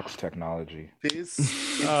 mother box technology. This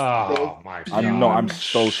is Oh the my I'm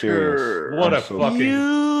so serious. future. What I'm a so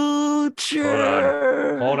fucking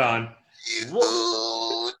Future. hold on.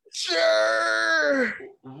 Future.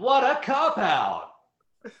 What a cop out.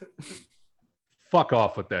 Fuck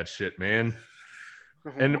off with that shit, man.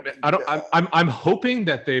 And I'm hoping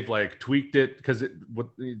that they've like tweaked it because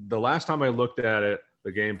the last time I looked at it,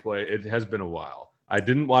 the gameplay, it has been a while. I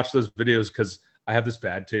didn't watch those videos because I have this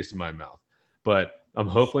bad taste in my mouth. But I'm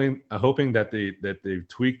hoping that they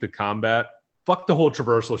tweak the combat. Fuck the whole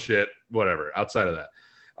traversal shit, whatever. Outside of that,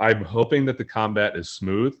 I'm hoping that the combat is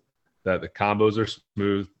smooth, that the combos are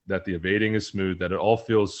smooth, that the evading is smooth, that it all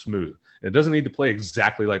feels smooth. It doesn't need to play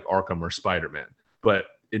exactly like Arkham or Spider-Man, but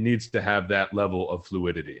it needs to have that level of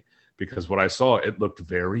fluidity because what I saw, it looked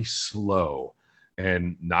very slow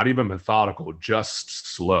and not even methodical, just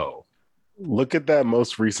slow. Look at that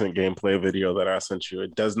most recent gameplay video that I sent you.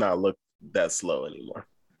 It does not look that slow anymore.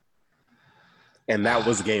 And that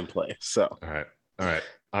was gameplay. So All right.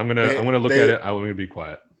 I'm gonna look at it. I'm gonna be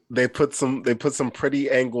quiet. they put some pretty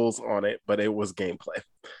angles on it, but it was gameplay.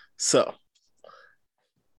 So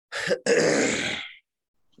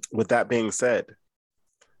with that being said,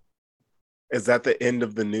 is that the end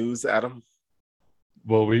of the news, Adam?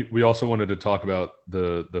 Well, we also wanted to talk about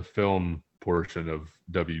the film portion of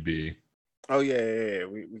WB Oh yeah.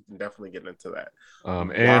 We can definitely get into that. and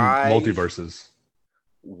Why- multiverses.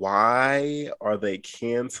 why are they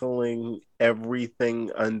canceling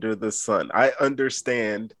everything under the sun? I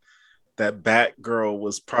understand that Batgirl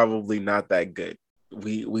was probably not that good.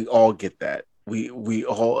 We all get that. We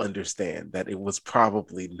all understand that it was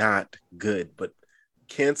probably not good, but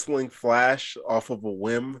canceling Flash off of a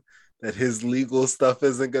whim that his legal stuff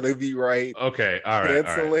isn't going to be right. Okay, all right.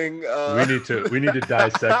 Canceling. We need to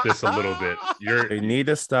dissect this a little bit. They need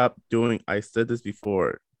to stop doing. I said this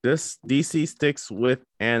before. This DC sticks with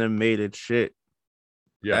animated shit.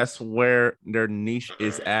 Yes. That's where their niche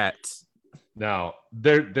is at. Now,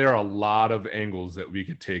 there are a lot of angles that we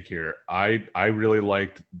could take here. I really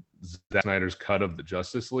liked Zack Snyder's cut of the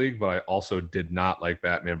Justice League, but I also did not like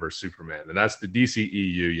Batman vs Superman, and that's the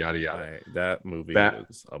DCEU yada yada. Right, that movie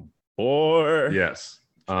was a bore. Yes.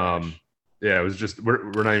 Yeah, it was just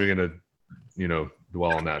we're not even gonna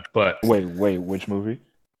dwell on that. But Wait, which movie?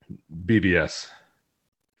 BBS.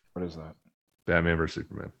 What is that? Batman vs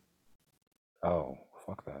Superman. Oh,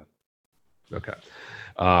 fuck that. Okay.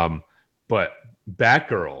 But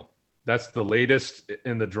Batgirl, that's the latest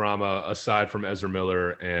in the drama aside from Ezra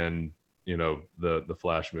Miller and the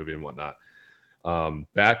Flash movie and whatnot.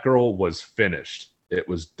 Batgirl was finished. It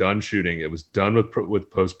was done shooting. It was done with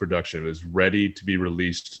post-production. It was ready to be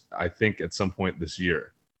released, I think, at some point this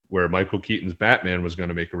year, where Michael Keaton's Batman was going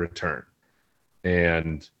to make a return.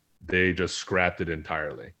 And they just scrapped it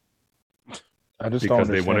entirely. I just don't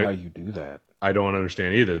understand how you do that. I don't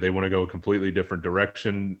understand either. They want to go a completely different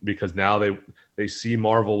direction because now they see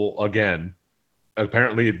Marvel again.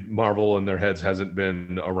 Apparently, Marvel in their heads hasn't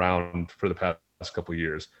been around for the past couple of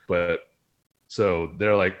years. But so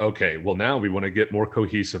they're like, okay, well, now we want to get more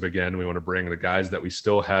cohesive again. We want to bring the guys that we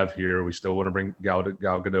still have here. We still want to bring Gal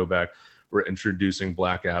Gadot back. We're introducing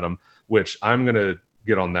Black Adam, which I'm going to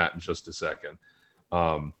get on that in just a second.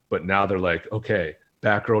 But now they're like, okay,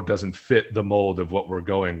 Batgirl doesn't fit the mold of what we're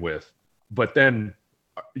going with. But then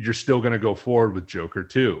you're still going to go forward with Joker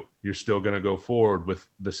 2. You're still going to go forward with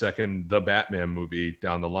the Batman movie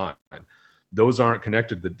down the line. Those aren't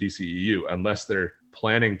connected to the DCEU unless they're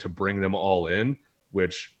planning to bring them all in,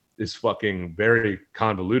 which is fucking very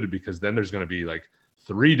convoluted because then there's going to be like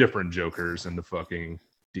 3 different Jokers in the fucking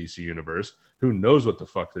DC universe. Who knows what the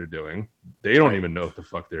fuck they're doing? They don't even know what the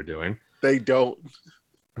fuck they're doing. They don't.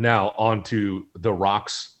 Now on to The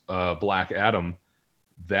Rock's Black Adam.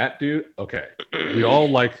 That dude, okay. We all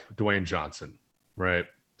like Dwayne Johnson, right?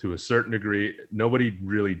 To a certain degree. Nobody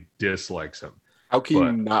really dislikes him. How can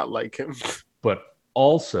you not like him? But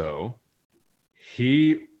also,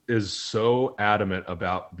 he is so adamant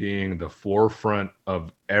about being the forefront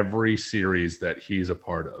of every series that he's a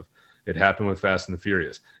part of. It happened with Fast and the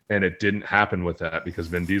Furious. And it didn't happen with that because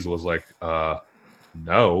Vin Diesel was like,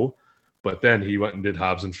 no. But then he went and did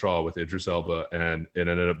Hobbs and Shaw with Idris Elba, and it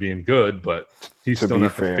ended up being good, but he's still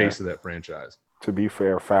not the face of that franchise. To be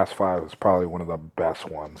fair, Fast 5 is probably one of the best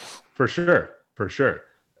ones. For sure.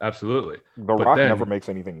 Absolutely. The Rock never makes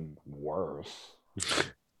anything worse.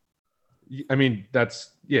 I mean,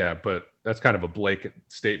 but that's kind of a blanket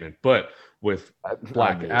statement. But with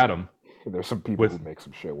Black Adam... There's some people who make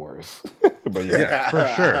some shit worse. But yeah,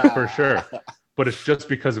 for sure. But it's just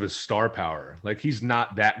because of his star power. Like, he's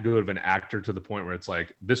not that good of an actor to the point where it's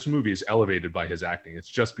like, this movie is elevated by his acting. It's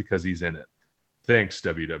just because he's in it. Thanks,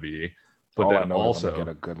 WWE. But then also get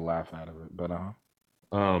a good laugh out of it.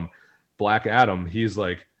 But Black Adam, he's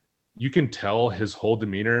like, you can tell his whole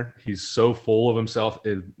demeanor. He's so full of himself,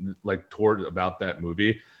 about that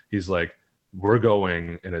movie. He's like, we're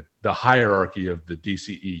going in the hierarchy of the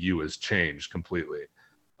DCEU has changed completely.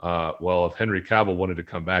 Well, if Henry Cavill wanted to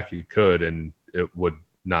come back, he could, and it would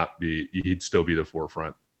not be, he'd still be the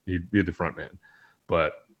forefront. He'd be the front man.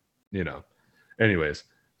 But, anyways,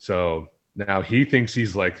 so now he thinks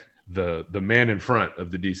he's like the man in front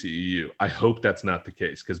of the DCEU. I hope that's not the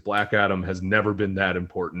case because Black Adam has never been that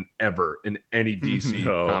important ever in any DC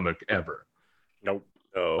comic ever. Nope.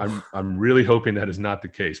 No. I'm really hoping that is not the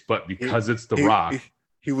case, but because it's The Rock.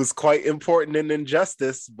 He was quite important in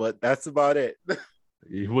Injustice, but that's about it.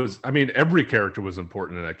 He was, every character was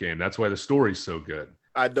important in that game. That's why the story's so good.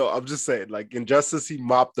 I know. I'm just saying, like, Injustice, he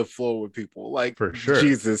mopped the floor with people. Like, for sure.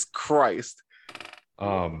 Jesus Christ.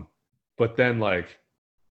 But then, like,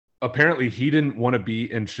 apparently he didn't want to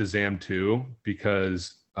be in Shazam 2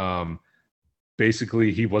 because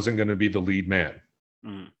basically he wasn't going to be the lead man.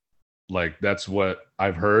 Like, that's what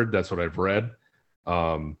I've heard. That's what I've read.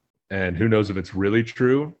 And who knows if it's really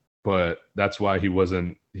true, but that's why he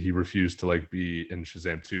refused to like be in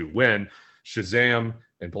Shazam 2 when Shazam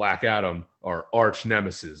and Black Adam are arch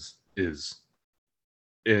nemesis is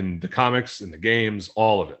in the comics, in the games,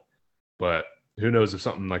 all of it. But who knows if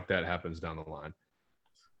something like that happens down the line.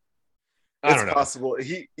 I It's don't know. possible.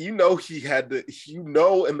 He had to.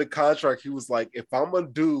 In the contract, he was like, if I'm gonna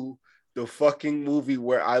do the fucking movie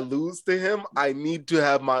where I lose to him, I need to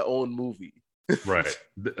have my own movie. Right.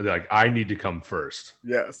 Like, I need to come first.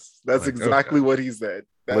 Yes, that's Like, exactly okay. what he said.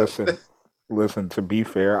 Listen. To be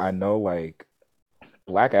fair, I know like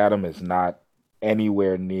Black Adam is not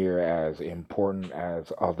anywhere near as important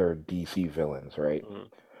as other DC villains, right? Mhm.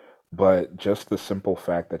 But just the simple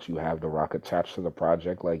fact that you have The Rock attached to the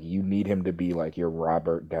project, like you need him to be like your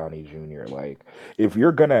Robert Downey Jr. Like, if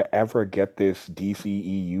you're gonna ever get this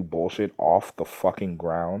DCEU bullshit off the fucking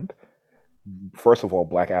ground, first of all,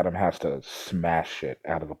 Black Adam has to smash shit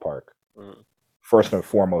out of the park. Mhm. First and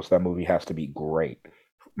foremost, that movie has to be great.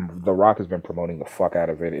 The Rock has been promoting the fuck out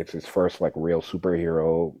of it. It's his first like real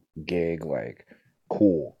superhero gig. Like,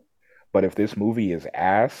 cool. But if this movie is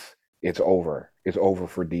ass, it's over. It's over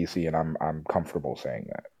for DC, and I'm comfortable saying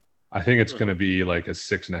that. I think it's going to be like a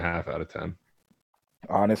 6.5 out of 10.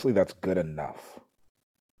 Honestly, that's good enough.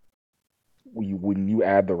 When you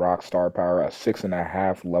add the Rock star power, a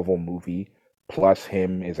 6.5 level movie plus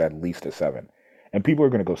him is at least a 7, and people are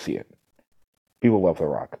gonna go see it. People love the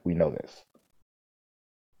Rock. We know this.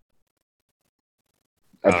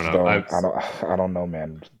 I don't know,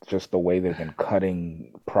 man. Just the way they've been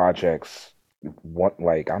cutting projects. I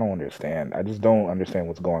don't understand. I just don't understand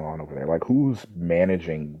what's going on over there. Like, who's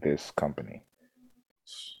managing this company?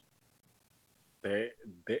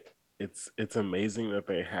 It's amazing that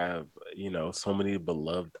they have so many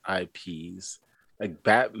beloved IPs. Like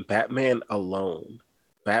Batman alone.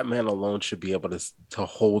 Batman alone should be able to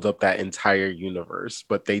hold up that entire universe,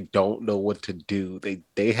 but they don't know what to do.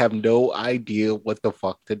 They have no idea what the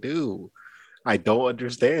fuck to do. I don't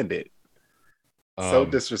understand it. So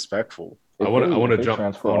disrespectful. I want to jump.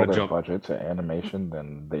 Transfer all their budget to animation,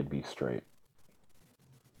 then they'd be straight.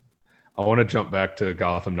 I want to jump back to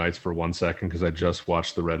Gotham Knights for 1 second because I just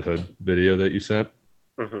watched the Red Hood video that you sent.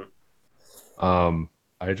 Mm-hmm.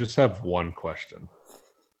 I just have one question.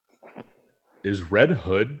 Is Red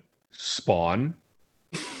Hood Spawn?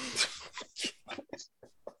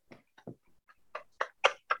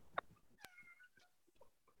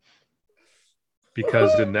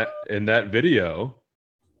 Because in that video,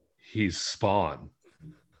 he's Spawn.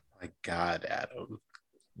 My God, Adam.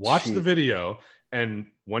 Watch the video, and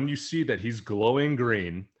when you see that he's glowing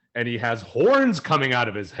green and he has horns coming out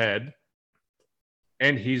of his head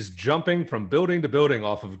and he's jumping from building to building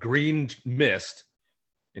off of green mist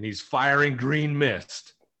and he's firing green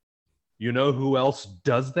mist, you know who else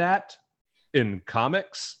does that in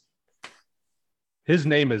comics? His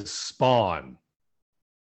name is Spawn,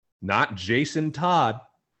 not Jason Todd.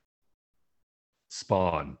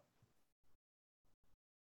 Spawn.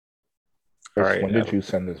 All right, when did you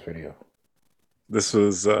send this video? This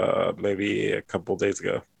was maybe a couple days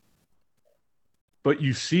ago. But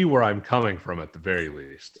you see where I'm coming from at the very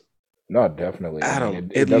least. No, definitely.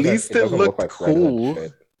 Adam, at least it looked cool.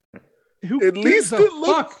 At least it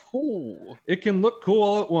looked cool. It can look cool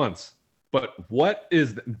all at once. But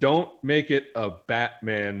don't make it a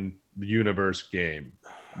Batman universe game.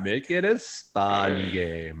 Make it a Spawn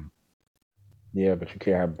game. Yeah, but you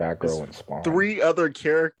can't have Batgirl and Spawn. 3 other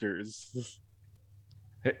characters.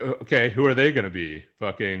 Hey, okay, who are they going to be?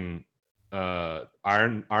 Fucking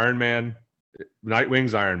Iron Man,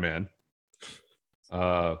 Nightwing's Iron Man.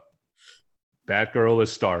 Batgirl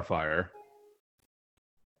is Starfire.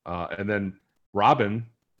 And then Robin,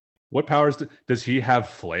 what powers does he have?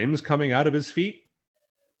 Flames coming out of his feet?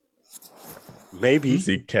 Maybe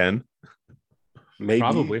he can. Maybe.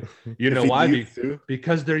 Probably. You know why?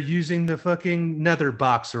 Because they're using the fucking nether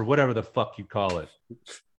box or whatever the fuck you call it.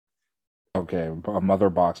 Okay, a mother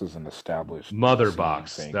box is an established mother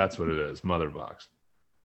box thing. That's what it is. Mother box.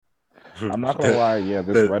 I'm not gonna lie. Yeah,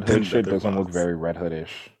 this Red Hood shit doesn't look very Red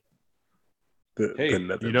Hood-ish.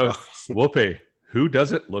 Whoopi, who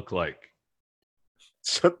does it look like?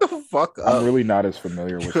 Shut the fuck up. I'm really not as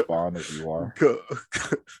familiar with Spawn as you are.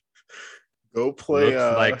 Go play.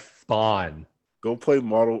 Looks like Spawn. Go play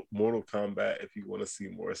Mortal Kombat if you want to see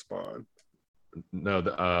more Spawn.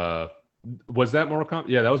 No, was that Mortal Kombat?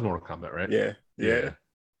 Yeah, that was Mortal Kombat, right? Yeah.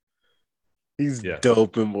 He's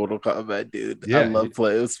dope in Mortal Kombat, dude. Yeah, I love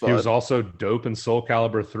playing Spawn. He was also dope in Soul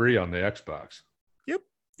Calibur 3 on the Xbox. Yep.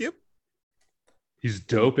 He's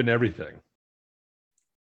dope in everything.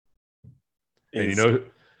 And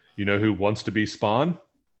you know who wants to be Spawn?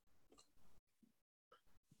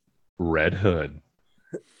 Red Hood.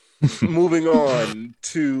 Moving on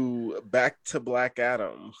back to Black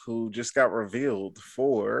Adam, who just got revealed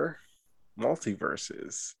for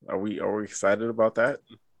Multiverses. Are we Excited about that?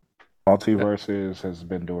 Multiverses has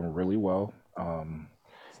been doing really well.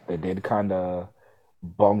 They did kind of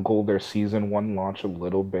bungle their season one launch a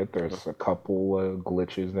little bit. There's a couple of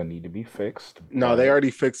glitches that need to be fixed. No, they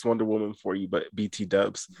already fixed Wonder Woman for you, but BT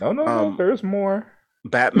dubs. No, there's more.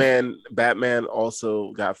 Batman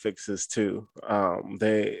also got fixes too.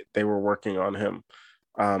 They were working on him.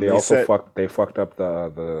 They also fucked up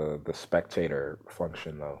the spectator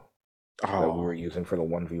function though that we were using for the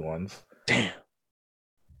 1v1s. Damn.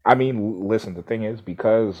 I mean, listen, the thing is,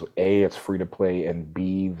 because A, it's free to play, and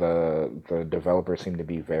B, the developers seem to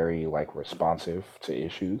be very like responsive to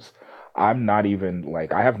issues. I'm not even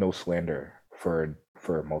like, I have no slander for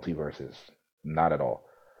multiverses, not at all.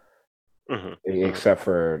 Except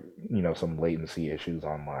for, some latency issues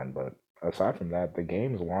online, but aside from that, the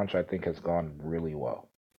game's launch I think has gone really well.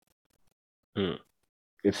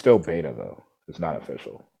 It's still beta though. It's not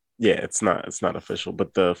official. Yeah, it's not official,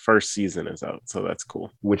 but the first season is out, so that's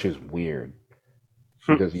cool. Which is weird.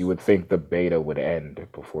 Because you would think the beta would end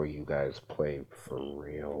before you guys play for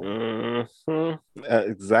real.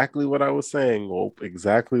 Exactly what I was saying, Wolp.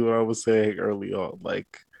 Exactly what I was saying early on.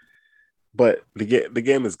 But the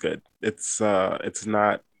game is good. It's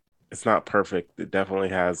not perfect. It definitely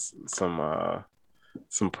has some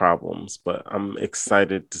problems, but I'm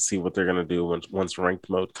excited to see what they're gonna do once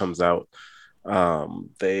ranked mode comes out.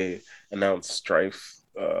 They announced Strife.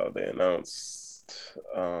 They announced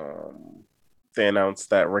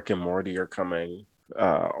that Rick and Morty are coming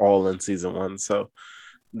all in season 1. So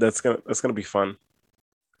that's gonna be fun.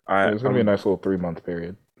 It's gonna be a nice little 3-month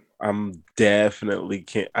period. I definitely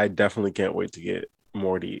can't wait to get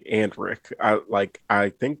Morty and Rick.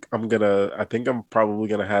 I think I'm probably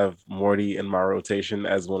gonna have Morty in my rotation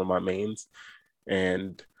as one of my mains,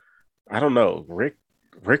 and I don't know.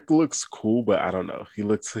 Rick looks cool, but I don't know. He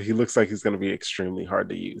looks like he's gonna be extremely hard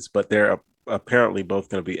to use. But they're apparently both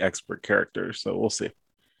gonna be expert characters, so we'll see.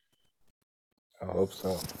 I hope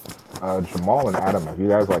so. Jamal and Adam, have you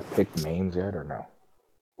guys picked mains yet or no?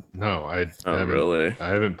 No, I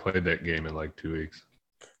haven't played that game in 2 weeks.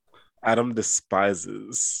 Adam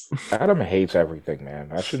despises. Adam hates everything,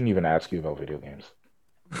 man. I shouldn't even ask you about video games.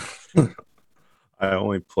 I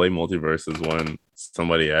only play multiverses when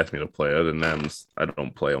somebody asks me to play. Other than that, I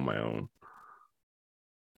don't play on my own.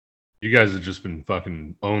 You guys have just been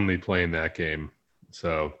fucking only playing that game.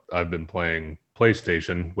 So I've been playing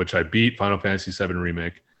PlayStation, which I beat Final Fantasy VII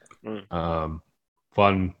Remake.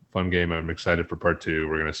 Fun game. I'm excited for part 2.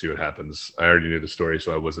 We're gonna see what happens. I already knew the story,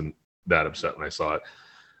 so I wasn't that upset when I saw it.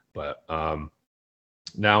 But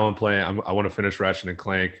now I'm playing. I want to finish Ratchet and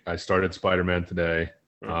Clank. I started Spider-Man today.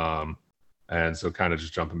 And so kind of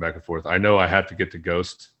just jumping back and forth. I know I have to get to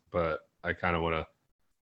Ghost, but I kind of want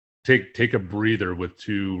to take a breather with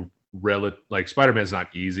two Spider-Man's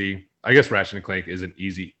not easy. I guess Ratchet and Clank isn't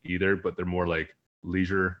easy either, but they're more like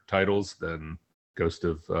leisure titles than Ghost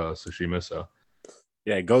of Tsushima. So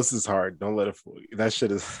yeah, Ghost is hard. Don't let it fool you. That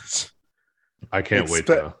shit is. I can't wait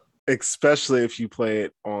though. Especially if you play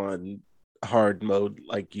it on hard mode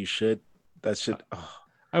like you should. That should.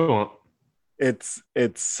 I won't. It's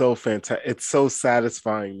so fantastic. It's so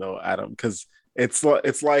satisfying though, Adam, because it's like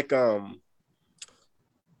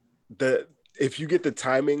if you get the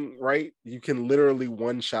timing right, you can literally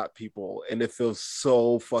one-shot people and it feels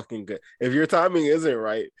so fucking good. If your timing isn't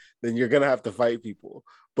right, then you're gonna have to fight people.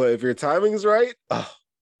 But if your timing is right,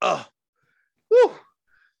 woo.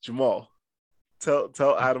 Jamal,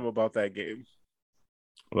 tell Adam about that game.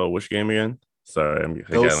 Well, which game again? Sorry,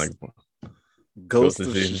 Ghost of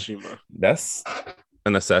Tsushima. That's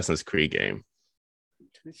an Assassin's Creed game.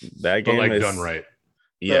 That game is done right.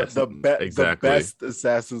 Yes, exactly. The best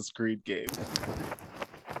Assassin's Creed game.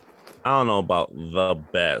 I don't know about the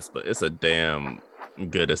best, but it's a damn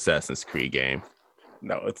good Assassin's Creed game.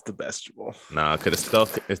 No, it's the best, Jamal. Nah, because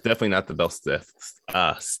it's definitely not the best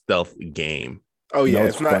stealth game. Oh yeah,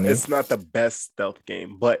 it's not the best stealth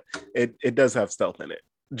game, but it does have stealth in it.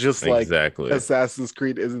 Just like Assassin's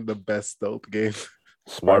Creed isn't the best stealth game.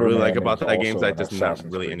 What I really like about that game is that there's not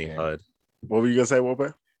really any HUD. What were you gonna say,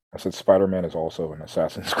 Wope? I said Spider-Man is also an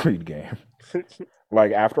Assassin's Creed game.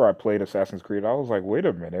 Like after I played Assassin's Creed, I was like, wait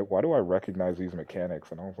a minute, why do I recognize these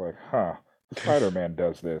mechanics? And I was like, Spider-Man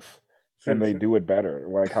does this. And they do it better.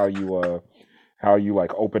 Like how you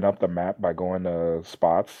like open up the map by going to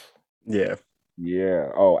spots. Yeah. Yeah.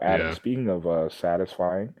 Oh, Adam, speaking of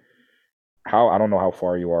satisfying, I don't know how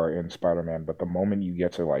far you are in Spider-Man, but the moment you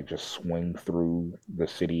get to like just swing through the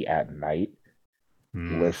city at night,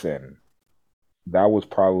 listen, that was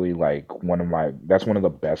probably like that's one of the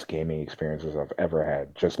best gaming experiences I've ever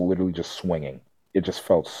had. Just literally just swinging. It just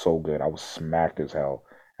felt so good. I was smacked as hell.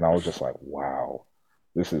 And I was just like, wow,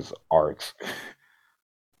 this is art.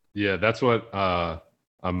 Yeah, that's what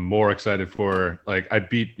I'm more excited for. Like I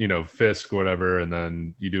beat, Fisk or whatever, and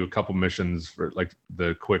then you do a couple missions for like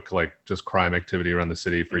the quick like just crime activity around the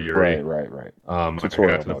city for Yuri. Right. I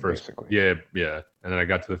Tutorial got to the mode, first, basically. yeah, and then I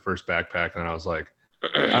got to the first backpack, and I was like,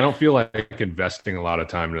 I don't feel like investing a lot of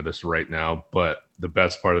time into this right now, but the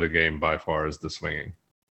best part of the game by far is the swinging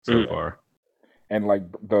so far. And like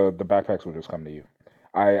the backpacks will just come to you.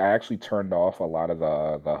 I actually turned off a lot of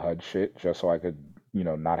the HUD shit just so I could,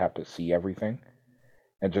 not have to see everything.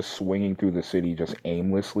 And just swinging through the city just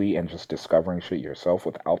aimlessly and just discovering shit yourself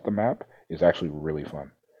without the map is actually really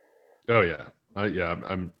fun. Oh yeah, yeah.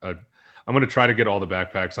 I'm gonna try to get all the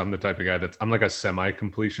backpacks. I'm the type of guy I'm like a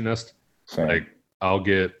semi-completionist. Same. Like I'll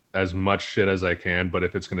get as much shit as I can, but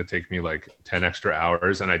if it's gonna take me like 10 extra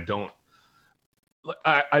hours, and I don't,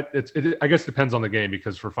 I guess it depends on the game,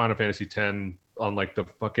 because for Final Fantasy X, on like the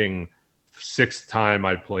fucking 6th time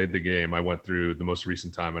I played the game, I went through the most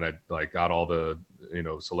recent time and I like got all the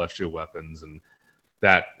celestial weapons, and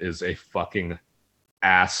that is a fucking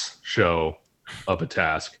ass show of a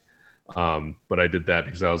task. But I did that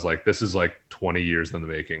because I was like, this is like 20 years in the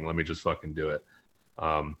making. Let me just fucking do it.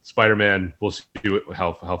 Spider-Man, we'll see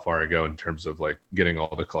how far I go in terms of like getting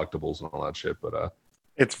all the collectibles and all that shit. But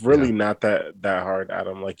it's really not that hard,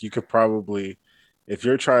 Adam. Like you could probably, if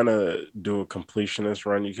you're trying to do a completionist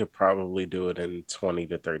run, you could probably do it in 20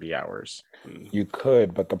 to 30 hours. You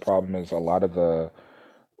could, but the problem is a lot of the,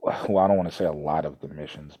 well, I don't want to say a lot of the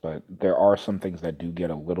missions, but there are some things that do get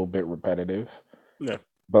a little bit repetitive. Yeah.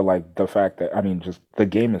 But like the fact that, I mean, just the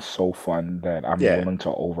game is so fun that I'm willing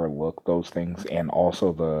to overlook those things, and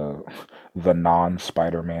also the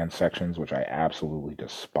non-Spider-Man sections, which I absolutely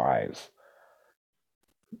despise.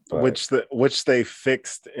 But, which they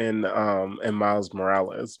fixed in Miles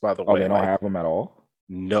Morales, by the way. Oh, they don't have them at all?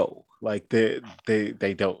 No, like they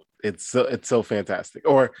don't. It's so fantastic.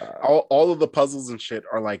 Or all of the puzzles and shit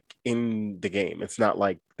are like in the game. It's not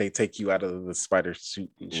like they take you out of the spider suit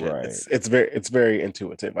and shit. Right. It's very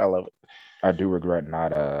intuitive. I love it. I do regret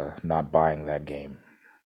not buying that game.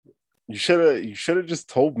 You should have just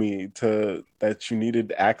told me that you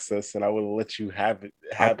needed access, and I would have let you have it.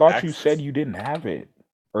 I thought you said you didn't have it,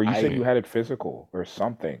 or you said you had it physical or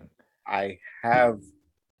something. I have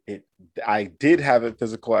it. I did have it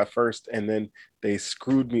physical at first, and then they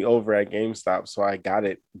screwed me over at GameStop, so I got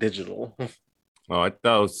it digital. Oh, I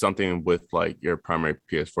thought it was something with like your primary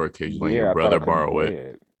PS4 occasionally your brother borrow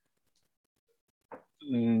it.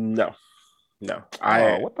 No.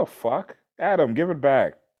 What the fuck? Adam, give it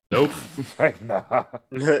back. Nope. Like, nah.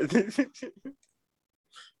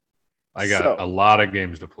 I got a lot of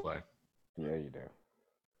games to play. Yeah, you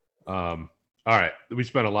do. All right, we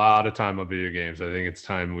spent a lot of time on video games. I think it's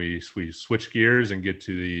time we switch gears and get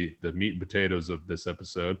to the meat and potatoes of this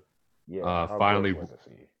episode. Yeah, finally,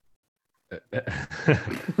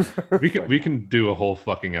 we can do a whole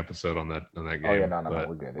fucking episode on that game. Oh yeah, no,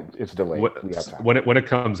 we're good. It's delayed. We have time. When it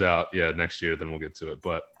comes out, next year, then we'll get to it.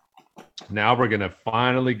 But now we're gonna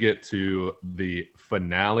finally get to the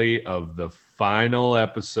finale of the final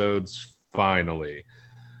episodes. Finally,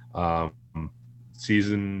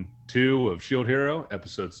 season 2 of Shield Hero,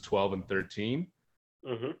 episodes 12 and 13.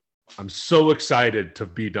 Mm-hmm. I'm so excited to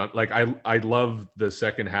be done. Like I love the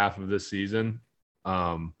second half of this season,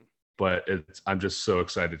 but I'm just so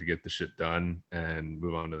excited to get the shit done and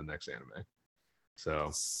move on to the next anime. So,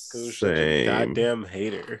 same. Goddamn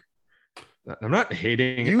hater. I'm not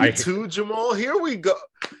hating. You too, Jamal. Here we go.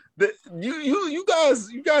 You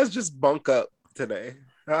guys just bunk up today.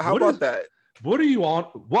 How about that? What are you on?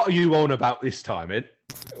 What are you on about this time, Ed?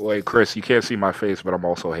 Wait, Chris, you can't see my face, but I'm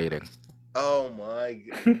also hating. Oh my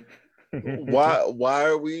god. Why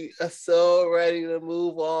are we so ready to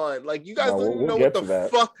move on? Like you guys don't even know what the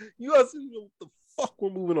fuck. You guys don't know what the fuck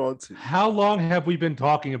we're moving on to. How long have we been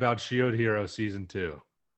talking about Shield Hero season 2?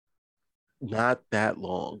 Not that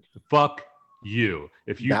long. Fuck you.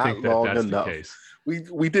 If you not think that that's enough. The case.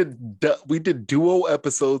 We did duo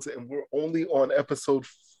episodes, and we're only on episode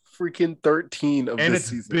freaking 13 of this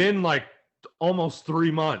season. And it's been like almost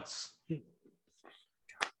 3 months.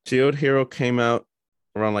 Shield Hero came out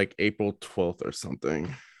around like April 12th or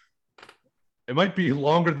something. It might be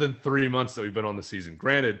longer than 3 months that we've been on the season.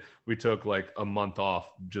 Granted, we took like a month off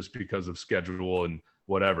just because of schedule and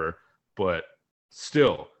whatever, but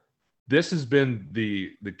still, this has been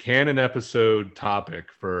the canon episode topic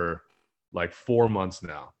for like 4 months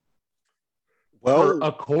now. Well, for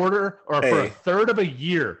a quarter or for a third of a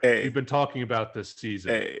year, we've been talking about this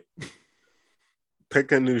season.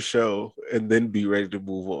 Pick a new show and then be ready to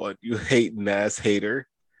move on. You hating ass hater.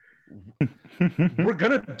 We're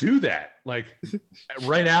gonna do that like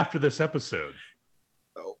right after this episode.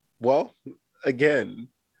 Well, again.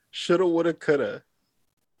 Shoulda, woulda, coulda.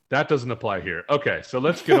 That doesn't apply here. Okay, so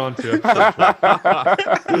let's get on to episode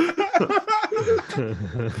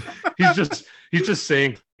 12. he's just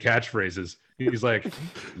saying catchphrases. He's like,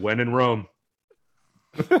 when in Rome.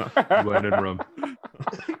 When in Rome.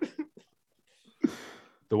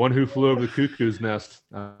 The one who flew over the cuckoo's nest.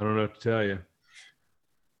 I don't know what to tell you.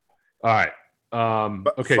 All right.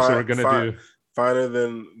 Okay, so we're gonna do finer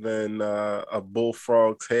than a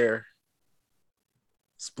bullfrog's hair.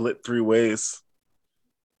 Split 3 ways.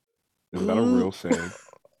 Is that a real saying?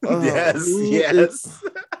 Yes.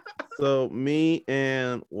 So me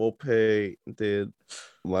and Wolpay did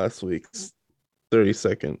last week's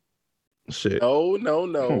 30-second shit. No.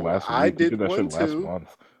 Last week, I you did that one shit last too.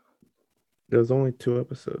 month. There was only 2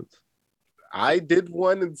 episodes. I did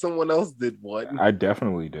one and someone else did one. I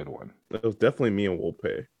definitely did one. It was definitely me and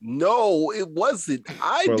Wolpay No, it wasn't.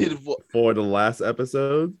 I did one. for the last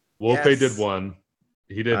episode, Wolpay Yes. did 1.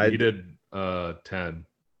 He did 10.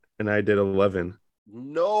 and I did 11.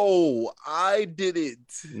 No, I did it.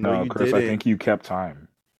 No, you Chris, didn't. I think you kept time.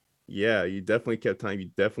 Yeah, you definitely kept time. You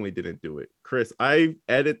definitely didn't do it. Chris, I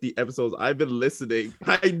edit the episodes. I've been listening.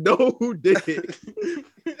 I know who did it.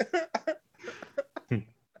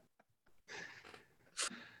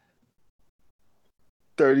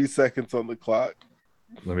 30 seconds on the clock.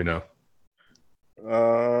 Let me know.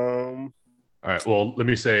 Um. All right. Well, let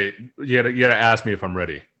me say you gotta ask me if I'm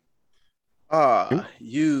ready. Are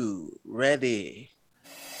you ready?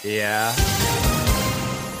 Yeah.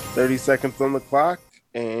 30 seconds on the clock.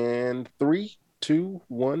 And 3, 2,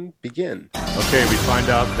 1, begin. Okay, we find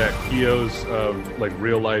out that Kyo's like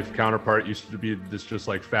real life counterpart used to be this just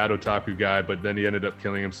like fat otaku guy, but then he ended up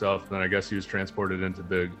killing himself. And then I guess he was transported into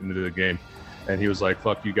the game, and he was like,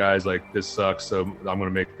 "Fuck you guys! Like this sucks. So I'm gonna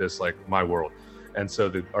make this like my world." And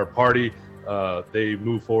so our party, they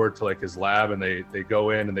move forward to like his lab, and they go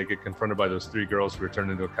in and they get confronted by those 3 girls who are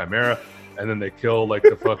turned into a chimera, and then they kill like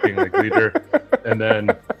the fucking like leader, and then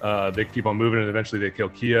they keep on moving, and eventually they kill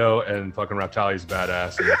Kyo, and fucking Raptali's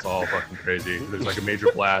badass, and it's all fucking crazy. There's like a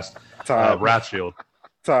major blast, Time. rat shield.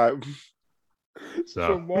 Time. So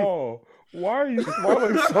Jamal, why are you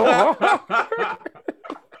smiling so hard?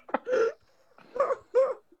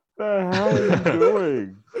 The hell are you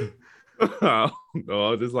doing? No, I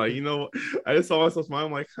was just like, you know what? I just saw myself smile.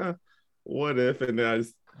 I'm like, huh, what if? And then I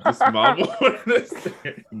just smiled more than this.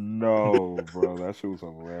 No, bro, that shit was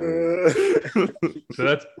hilarious.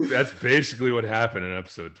 so that's basically what happened in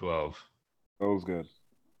episode 12. That was good.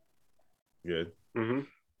 Good. Mm-hmm.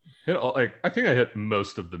 I think I hit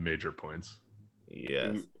most of the major points.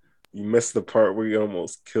 Yes. You missed the part where you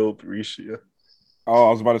almost killed Risha. Oh,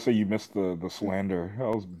 I was about to say you missed the slander. I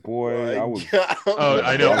was Oh,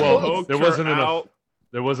 I know. Well, Poked there her wasn't enough. out.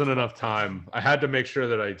 There wasn't enough time. I had to make sure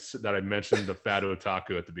that I mentioned the fat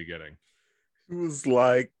otaku at the beginning. It was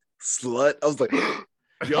like slut. I was like,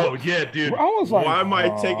 Oh yeah, dude. I was like, Why am I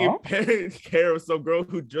huh? taking care of some girl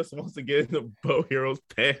who just wants to get into Bow Hero's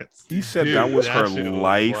pants? He said Dude, that was that her shit was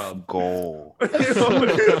life wild. goal.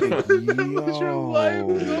 that was your life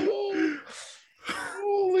goal.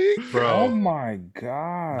 Holy Bro. Oh my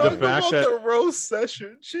god. The Talk fact about that the roast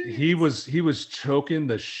session. Jeez. he was choking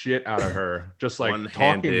the shit out of her, just like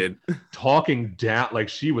One-handed. talking down like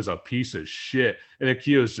she was a piece of shit, and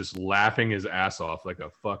Akio's just laughing his ass off like a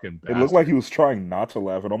fucking bastard. It looked like he was trying not to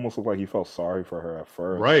laugh. It almost looked like he felt sorry for her at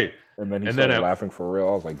first. right, And then he And then started I- laughing for real.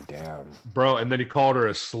 I was like, damn. bro. And then he called her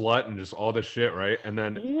a slut and just all this shit, right? And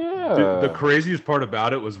then Yeah. the craziest part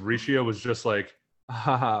about it was Rishio was just like,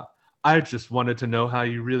 haha, I just wanted to know how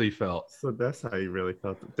you really felt. So that's how you really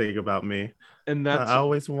felt to think about me. And I that's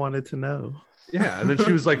always wanted to know. yeah. And then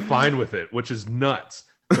she was like fine with it, which is nuts.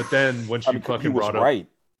 But then when she He fucking was brought up, right.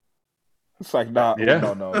 It's like, nah, Yeah.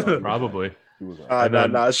 no. probably. He was right.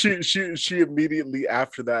 And then- She immediately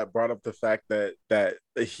after that brought up the fact that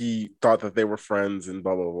he thought that they were friends and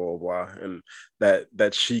blah blah blah blah, and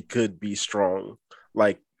that she could be strong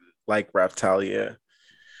like Raptalia.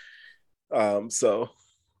 So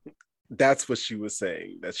that's what she was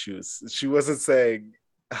saying. That she wasn't saying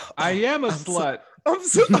I am a I'm so- slut. I'm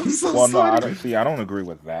so Well, no, sorry. I don't agree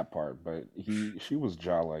with that part, but she was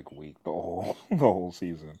jaw like weak the whole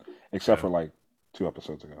season, except for like 2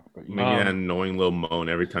 episodes ago. But Making an annoying little moan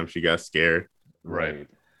every time she got scared. Right.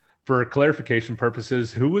 For clarification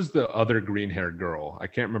purposes, who was the other green-haired girl? I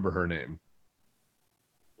can't remember her name.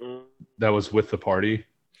 That was with the party.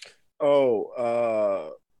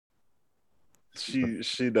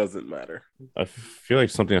 She doesn't matter. I feel like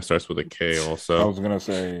something that starts with a K I also. was gonna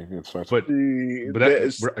say it starts. But She, but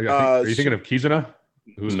that, are you thinking of Kizuna?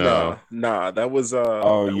 Who's No. Nah, that was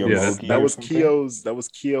Oh, that yeah, was, Yomogi that or was something?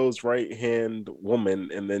 Kyo's right hand woman,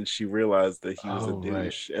 and then she realized that he was a Oh, right.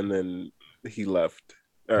 douche, and then he left.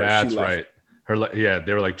 Or she That's left. right. Yeah,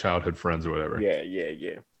 they were like childhood friends or whatever. Yeah,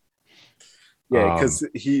 because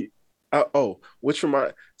he. Which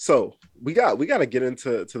remind. So we got to get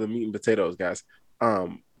into the meat and potatoes, guys.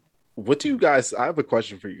 What do you guys? I have a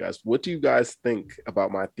question for you guys. What do you guys think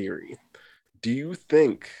about my theory? Do you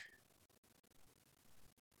think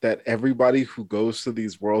that everybody who goes to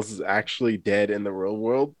these worlds is actually dead in the real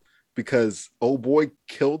world? Because old boy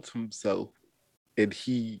killed himself and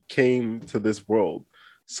he came to this world.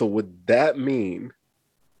 So would that mean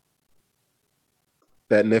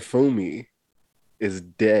that Nefumi is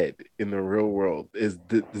dead in the real world?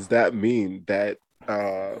 Does that mean that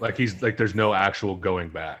Like he's like there's no actual going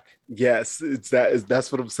back. yes,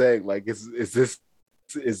 that's what I'm saying. Like is this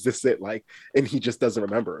it? Like, and he just doesn't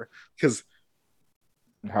remember. Because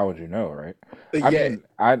How would you know, right? yeah, I mean,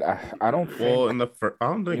 I don't Well, think I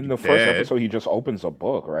don't think in the he's first dead. episode he just opens a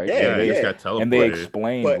book, right? Yeah, Yeah, and he they just got teleported. and they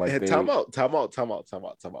explain but like they time out.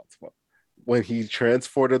 When he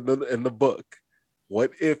transported in the book,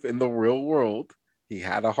 what if in the real world he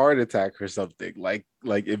had a heart attack or something? Like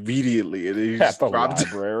immediately, and he at just the dropped.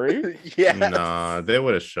 library. Yeah. Nah, they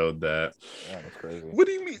would have showed that. Yeah, that's crazy. What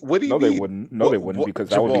do you mean? What do you No, they mean? wouldn't. No, they wouldn't because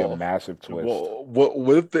that would be a Jamal, massive twist. Well,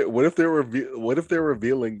 what if they're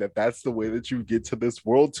revealing that that's the way that you get to this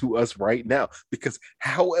world to us right now? Because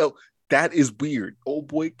how else? That is weird. Old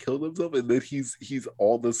boy killed himself, and then he's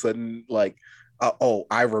all of a sudden like, oh,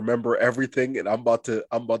 I remember everything, and I'm about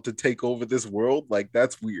to take over this world. Like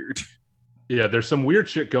that's weird. Yeah, there's some weird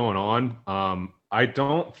shit going on. I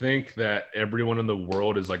don't think that everyone in the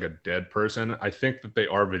world is like a dead person. I think that they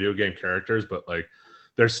are video game characters, but like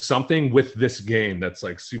there's something with this game that's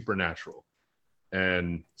like supernatural.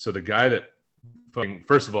 And so the guy that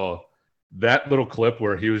first of all, that little clip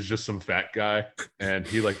where he was just some fat guy and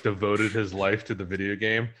he like devoted his life to the video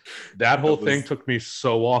game, that whole thing took me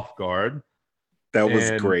so off guard. That was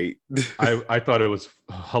And great. I thought it was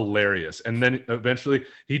hilarious. And then eventually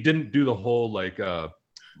he didn't do the whole what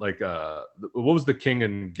was the king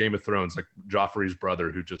in Game of Thrones, like Joffrey's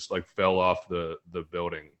brother who just like fell off the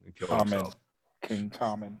building and killed himself. King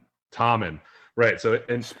Tommen. Tommen. Right. So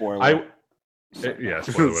and Spoiler. yeah,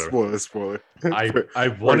 spoiler. Spoiler. I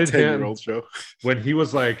wanted him show. when he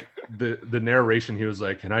was like the narration, he was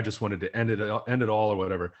like, and I just wanted to end it all or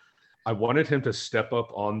whatever. I wanted him to step up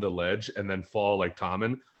on the ledge and then fall like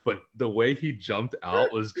Tommen, but the way he jumped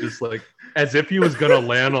out was just like as if he was gonna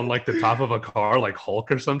land on like the top of a car like Hulk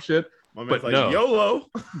or some shit. My But man's like, no. YOLO.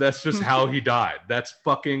 That's just how he died. That's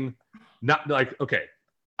fucking not like okay.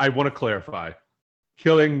 I want to clarify.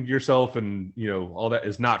 Killing yourself and all that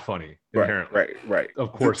is not funny inherently. Right.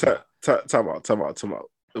 Of course not. Time out.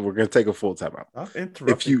 We're gonna take a full time out. Stop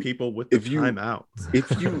interrupting people with the timeout.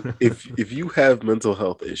 If you have mental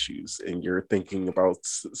health issues and you're thinking about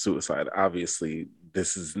suicide, obviously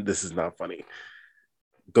this is not funny.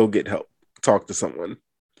 Go get help. Talk to someone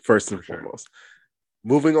first and foremost.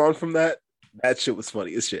 Moving on from that shit was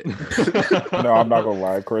funny as shit. No, I'm not gonna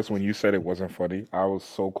lie, Chris. When you said it wasn't funny, I was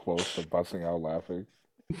so close to busting out laughing.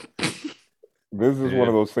 This is one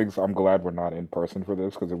of those things. I'm glad we're not in person for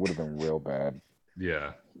this because it would have been real bad.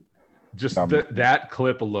 Yeah. Just that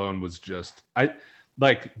clip alone was just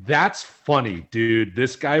that's funny, dude.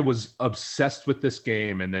 This guy was obsessed with this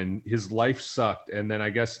game and then his life sucked. And then I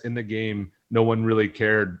guess in the game, no one really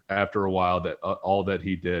cared after a while that all that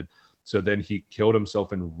he did. So then he killed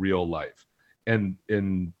himself in real life and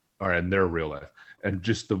in their real life. And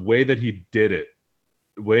just the way that he did it,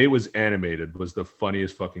 the way it was animated was the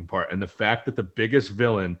funniest fucking part. And the fact that the biggest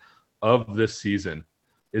villain of this season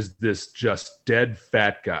is this just dead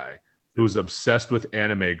fat guy who's obsessed with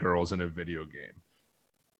anime girls in a video game.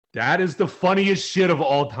 That is the funniest shit of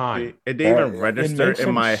all time. It didn't even register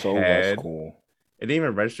in my head. Cool. It didn't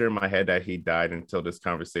even register in my head that he died until this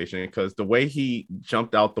conversation because the way he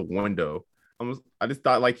jumped out the window, I just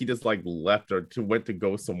thought like he just like left or went to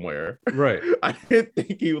go somewhere. Right. I didn't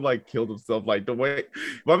think he like killed himself. Like the way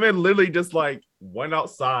my man literally just like went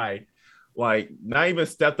outside, like not even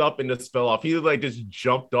stepped up and just fell off. He like just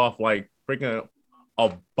jumped off like freaking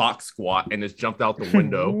a box squat and just jumped out the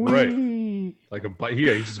window. Right. Like he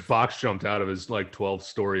just box jumped out of his like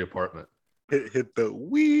 12-story apartment. Hit the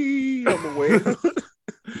wee on the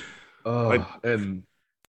way. And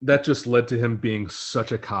that just led to him being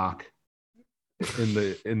such a cock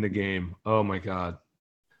in the game. Oh my god.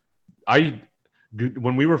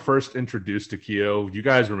 When we were first introduced to Kyo, you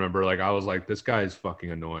guys remember, like I was like, this guy is fucking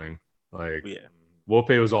annoying. Like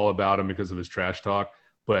Wolpe was all about him because of his trash talk.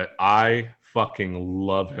 but I fucking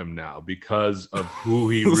love him now because of who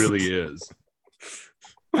he really is.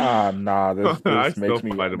 Nah, I this still makes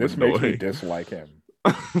me find him this makes me annoying. dislike him.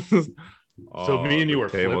 So me and you the were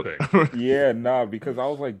table- flipping. Yeah, nah, because I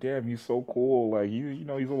was like, damn, he's so cool. Like he's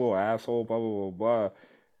a little asshole, blah blah blah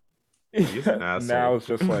He's an blah. asshole. Now it's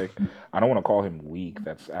just like I don't want to call him weak.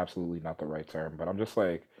 That's absolutely not the right term. But I'm just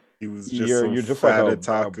like He was just some you're just like fat a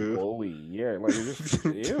otaku. bully. Yeah, like you're just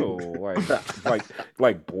ew.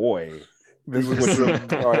 Like boy. This is what you.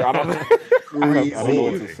 I don't know. I don't know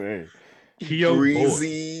what to say. Kyo boy.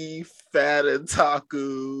 Greasy fat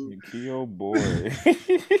otaku. Kyo boy.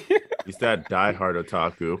 He's that diehard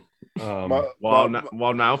otaku. My-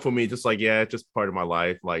 While now for me, just like it's just part of my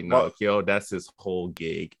life. Like no, Kyo, that's his whole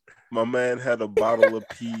gig. My man had a bottle of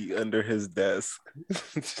pee under his desk.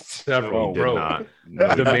 Several, He did bro. not. No,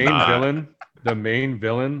 he The did main not. villain, the main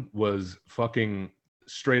villain was fucking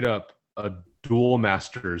straight up a Duel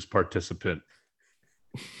Masters participant.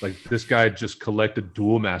 Like this guy just collected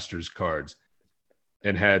Duel Masters cards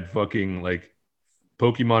and had fucking like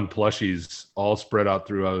Pokemon plushies all spread out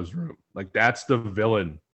throughout his room. Like that's the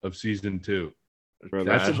villain of season 2. Bro,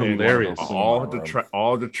 That's that shit hilarious. was All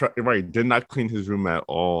awesome. the right, did not clean his room at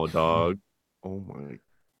all, dog. Oh my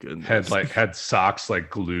goodness. Had socks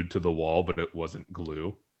like glued to the wall, but it wasn't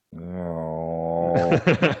glue. Oh.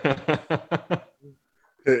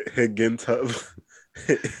 Higintub.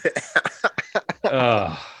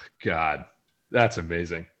 Oh God, that's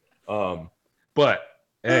amazing. But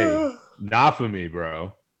hey, Nafumi,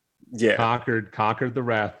 bro, Yeah. conquered the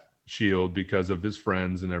Wrath Shield because of his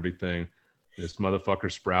friends and everything. This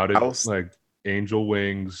motherfucker sprouted like angel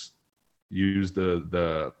wings, used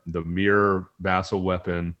the mirror vassal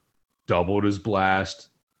weapon, doubled his blast,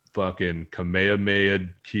 fucking Kamehameha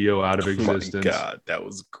Kyo out of existence. Oh my God, that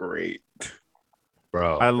was great.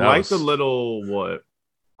 Bro. I like the little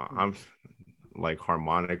I'm like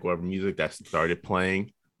harmonic whatever music that started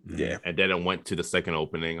playing. Yeah. And then it went to the second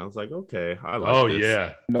opening. I was like, okay, I like this.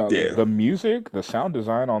 Yeah. No, Yeah. the music, the sound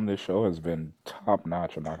design on this show has been top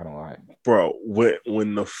notch. I'm not gonna lie. Bro,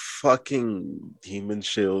 when the fucking Demon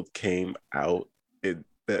Shield came out, it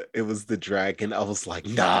was the dragon. I was like,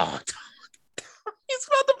 nah, he's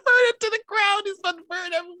about to burn it to the ground. He's about to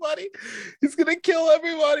burn everybody. He's gonna kill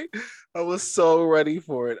everybody. I was so ready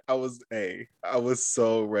for it. I was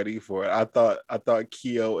so ready for it. I thought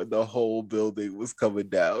Kyo and the whole building was coming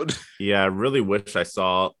down. Yeah, I really wish I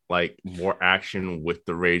saw like more action with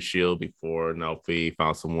the Raid Shield before Nelfi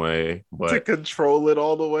found some way. To But control it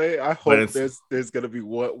all the way. I hope it's- there's gonna be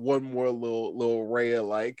one more little ray of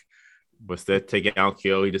like instead of taking out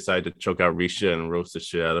Kyo, he decided to choke out Risha and roast the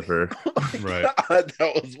shit out of her. Right. God,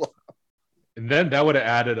 that was wild. And then that would have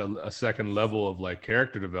added a second level of like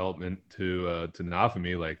character development to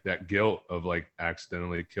Nafumi, like that guilt of like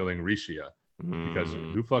accidentally killing Rishia. Because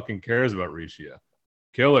who fucking cares about Rishia?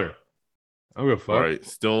 Kill her. I don't give a fuck. Right.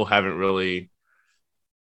 Still haven't really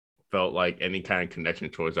felt like any kind of connection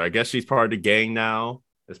towards her. I guess she's part of the gang now,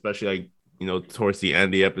 especially like, towards the end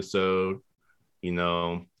of the episode,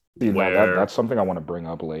 where That's something I want to bring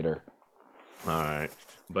up later. all right.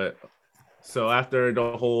 But so after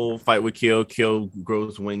the whole fight with Kyo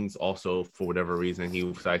grows wings also for whatever reason. He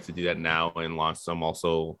decides to do that now and launch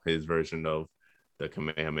his version of the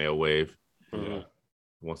Kamehameha wave. Yeah.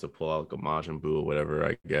 Wants to pull out like a Majin Buu or whatever,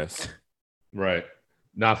 I guess. Right.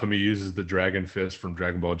 Nafumi uses the Dragon Fist from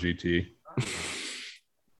Dragon Ball GT.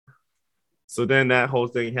 So then that whole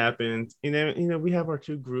thing happens. And then, we have our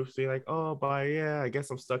two groups. They're like, oh, I guess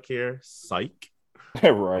I'm stuck here. Psych.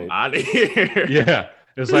 Right. Out of here. Yeah.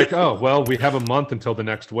 It's like, oh, well, we have a month until the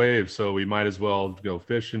next wave, so we might as well go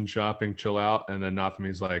fishing, shopping, chill out. And then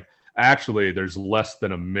Nafumi's like, actually, there's less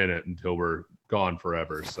than a minute until we're gone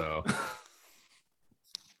forever. So,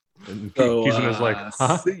 and Kizuna's like,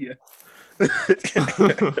 huh? See ya.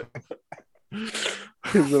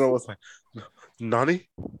 Kizuna was like, Nani?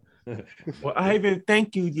 Well, I haven't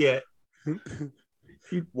thanked you yet.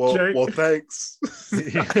 You jerk. Well, thanks.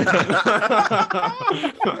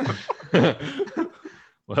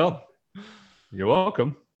 Well, you're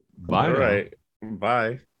welcome. Bye. All now. right.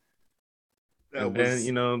 Bye. And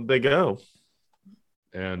then, they go.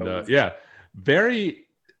 And yeah, very.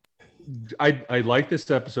 I like this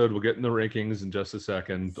episode. We'll get in the rankings in just a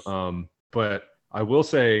second. But I will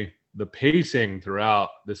say the pacing throughout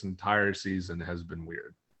this entire season has been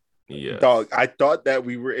weird. Yeah. Dog, I thought that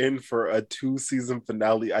we were in for a 2-season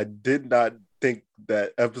finale. I did not think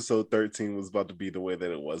that episode 13 was about to be the way that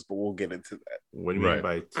it was, but we'll get into that. What do you mean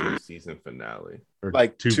Right. by 2-season finale? Or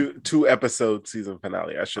Like two episode season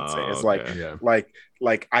finale, I should say. Oh, It's okay. Yeah.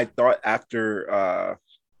 like I thought after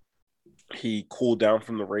he cooled down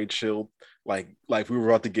from the raid shield. Like we were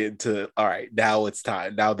about to get into, all right, now it's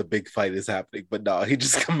time. Now the big fight is happening. But no, he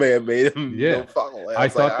just command made him Yeah. follow. I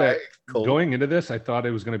was thought like, that all right, cool. going into this, I thought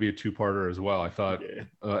it was going to be a two-parter as well. I thought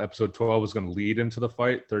episode 12 was going to lead into the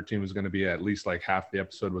fight. 13 was going to be at least like half the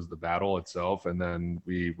episode was the battle itself, and then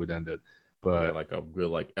we would end it. But like a real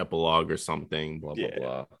like epilogue or something. Blah blah Yeah.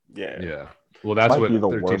 blah. yeah. Well, that's Might what be the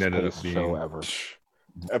 13 worst ended up paced being. show ever.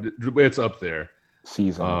 It's up there.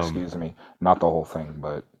 Season, excuse me, not the whole thing,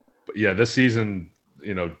 but But yeah, this season,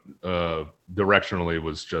 directionally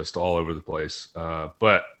was just all over the place.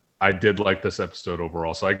 But I did like this episode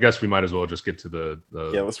overall. So I guess we might as well just get to the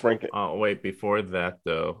let's rank it. Oh wait, before that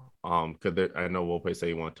though, I know Wolpe say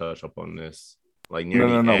you want to touch up on this, like near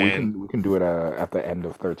the no. end. We can do it at the end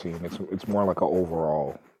of 13. It's more like an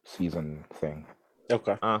overall season thing.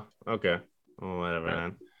 Okay. Okay. Well, whatever,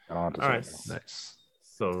 man. I don't have to All say right. anything. nice.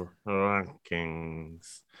 So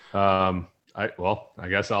rankings. I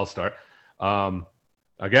guess I'll start.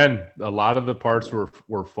 Again, a lot of the parts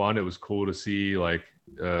were fun. It was cool to see like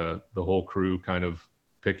the whole crew kind of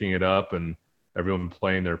picking it up and everyone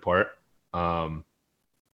playing their part.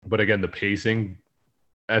 But again, the pacing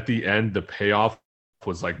at the end, the payoff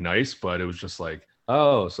was like nice, but it was just like,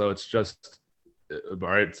 oh, so it's just all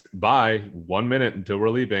right, bye. 1 minute until we're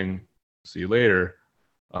leaving. See you later.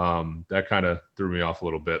 That kind of threw me off a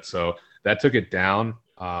little bit. So that took it down.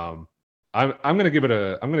 I'm gonna give it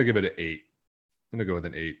an 8. I'm gonna go with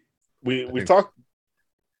an 8. We talked.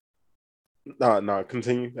 No,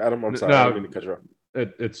 continue, Adam. I'm sorry, I didn't mean to cut you off.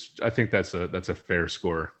 I think that's a fair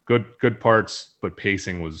score. Good parts, but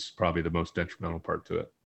pacing was probably the most detrimental part to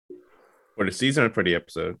it. For the season or for the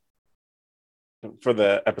episode? For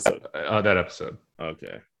the episode. That episode.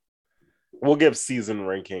 Okay. We'll give season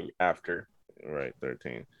ranking after. Right,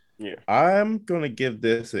 13. Yeah. I'm gonna give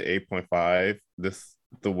this an 8.5.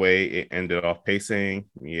 The way it ended off pacing,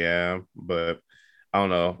 yeah, but I don't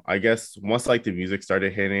know. I guess once like the music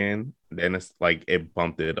started hitting, then it's like it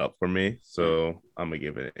bumped it up for me. So I'm gonna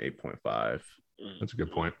give it an 8.5. That's a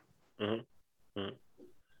good point. Mm-hmm.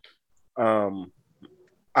 Mm-hmm.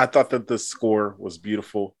 I thought that the score was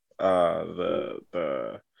beautiful. The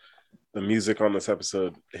music on this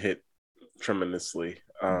episode hit tremendously.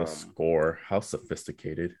 The score, how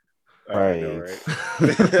sophisticated. I know, right?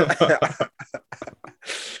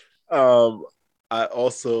 I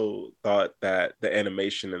also thought that the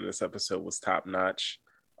animation in this episode was top notch.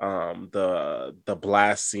 The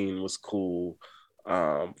blast scene was cool.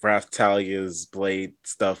 Raphtalia's blade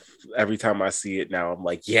stuff. Every time I see it now, I'm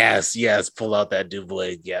like, yes, pull out that new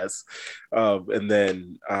blade, yes. And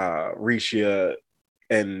then Risha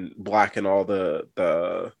and Black and all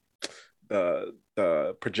the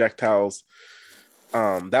projectiles.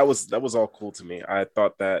 That was all cool to me. I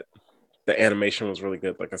thought that the animation was really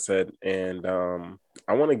good, like I said, and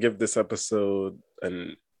I want to give this episode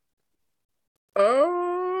an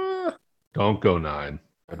Don't go 9.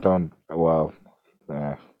 I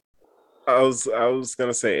was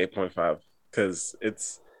gonna say 8.5 because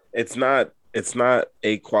it's not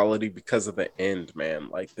a quality because of the end, man.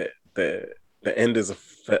 Like the end is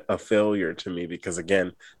a failure to me because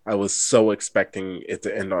again, I was so expecting it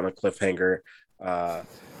to end on a cliffhanger.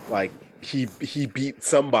 Like he beat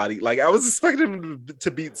somebody. Like I was expecting him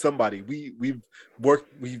to beat somebody. We've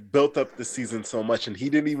built up the season so much, and he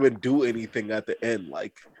didn't even do anything at the end.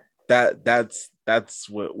 Like that's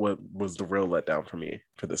what was the real letdown for me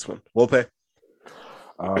for this one. Wolpe?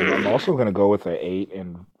 I'm also gonna go with an 8,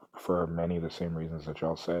 and for many of the same reasons that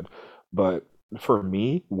y'all said. But for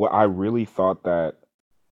me, what I really thought that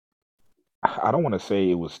I don't want to say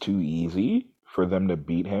it was too easy for them to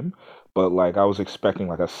beat him, but like I was expecting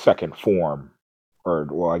like a second form, or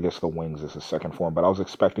well, I guess the wings is a second form, but I was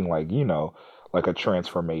expecting like like a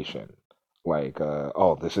transformation, like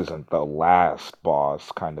oh, this isn't the last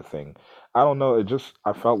boss kind of thing. I don't know.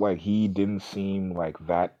 I felt like he didn't seem like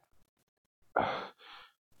that.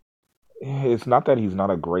 It's not that he's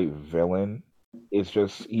not a great villain. It's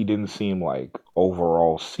just he didn't seem like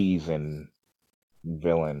overall season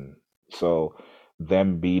villain. So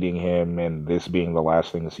them beating him and this being the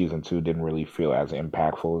last thing of season 2 didn't really feel as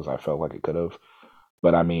impactful as I felt like it could have.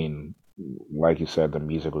 But I mean, like you said, the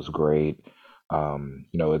music was great.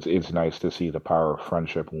 It's nice to see the power of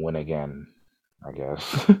friendship win again, I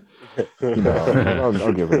guess.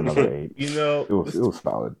 I'll give it another 8. It was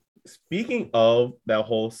solid. Speaking of that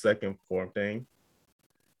whole second form thing,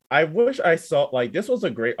 I wish I saw like this was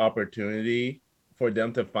a great opportunity for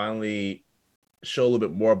them to finally show a little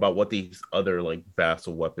bit more about what these other like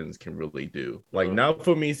vassal weapons can really do. Like now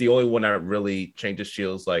for me, it's the only one that really changes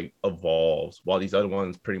shields, like evolves, while these other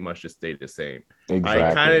ones pretty much just stay the same. Exactly.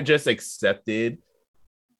 I kind of just accepted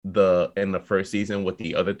in the first season with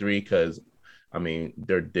the other three because I mean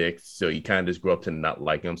they're dicks, so you kind of just grow up to not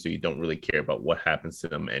like them, so you don't really care about what happens to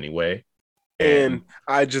them anyway. And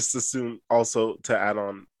I just assume also to add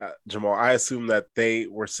on, Jamal, I assume that they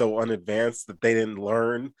were so unadvanced that they didn't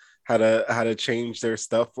learn how to change their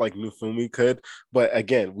stuff like Nufumi could. But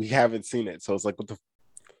again, we haven't seen it, so it's like, what the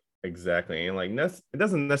exactly, and like it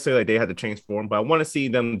doesn't necessarily like they had to change form, but I want to see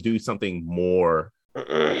them do something more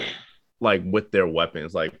like with their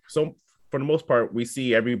weapons. Like so, for the most part, we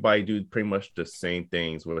see everybody do pretty much the same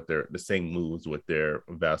things with the same moves with their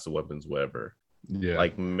vassal weapons, whatever. Yeah,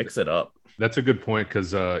 like mix it up. That's a good point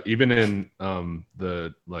because even in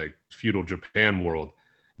the like feudal Japan world,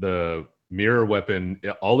 the mirror weapon,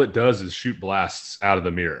 all it does is shoot blasts out of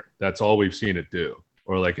the mirror. That's all we've seen it do,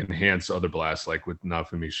 or like enhance other blasts, like with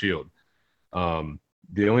Nafumi's shield.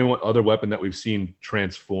 The only other weapon that we've seen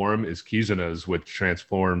transform is Kizuna's, which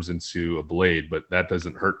transforms into a blade, but that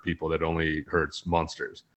doesn't hurt people. That only hurts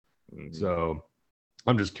monsters. Mm-hmm. So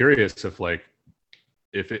I'm just curious if like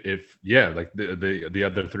if like the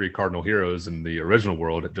other three cardinal heroes in the original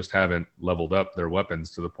world just haven't leveled up their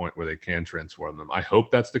weapons to the point where they can transform them. I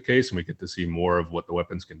hope that's the case and we get to see more of what the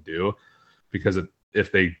weapons can do, because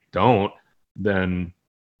if they don't, then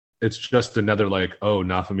it's just another like, oh,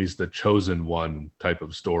 Nafumi's the chosen one type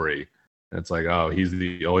of story. And it's like, oh, he's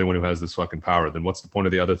the only one who has this fucking power. Then what's the point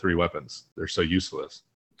of the other three weapons? They're so useless.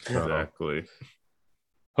 Exactly.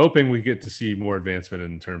 Hoping we get to see more advancement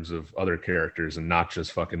in terms of other characters and not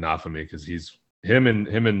just fucking Nafumi, because him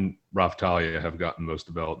and Raphtalia have gotten most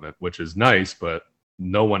development, which is nice, but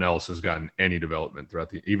no one else has gotten any development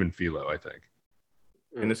throughout even Philo, I think.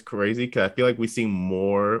 And it's crazy because I feel like we see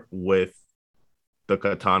more with the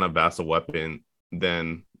katana vassal weapon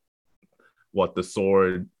than what the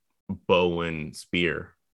sword, bow, and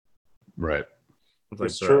spear. Right.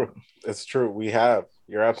 It's true. It's true. We have.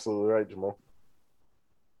 You're absolutely right, Jamal.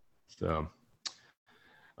 So,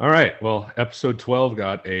 all right. Well, episode 12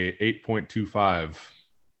 got a 8.25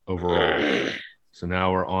 overall. So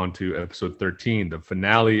now we're on to episode 13, the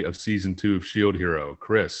finale of season 2 of Shield Hero.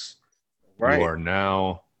 Chris, right. You are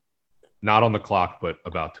now not on the clock, but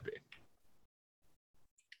about to be.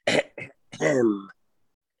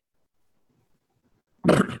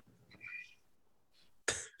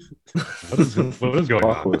 What is going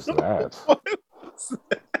on? What was that?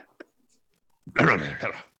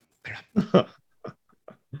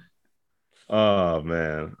 Oh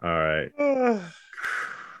man. All right.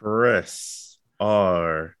 Chris,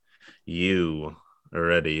 are you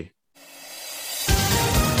ready?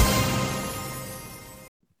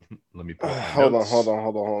 Let me hold on.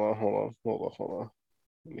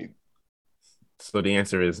 So the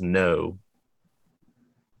answer is no.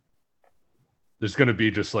 There's gonna be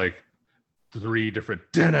just like 3 different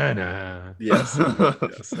da-na-na. Yes.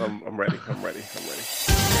 Yes. I'm ready. All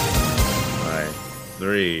right.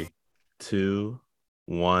 3, 2,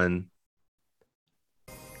 1,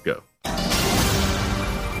 go.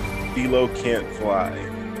 Philo can't fly.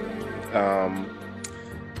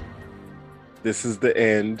 This is the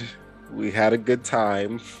end. We had a good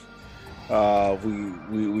time.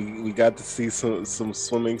 We got to see some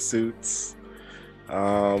swimming suits.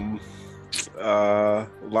 Lots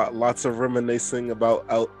of reminiscing about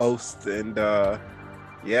Ost, and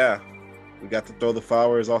yeah, we got to throw the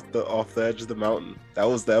flowers off the edge of the mountain. That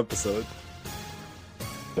was the episode.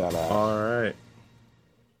 All right.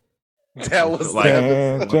 That was like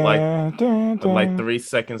 3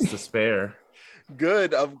 seconds to spare.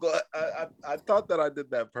 Good. I'm glad. I thought that I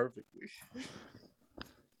did that perfectly.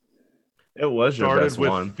 It was your started best with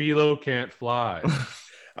one. Philo can't fly.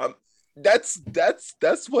 That's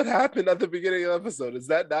what happened at the beginning of the episode. Is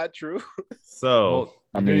that not true? So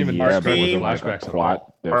I mean, yeah, but was it like a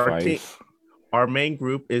plot device? Our main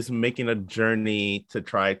group is making a journey to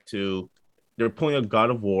try to. They're pulling a God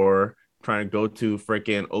of War, trying to go to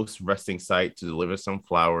freaking Ost's resting site to deliver some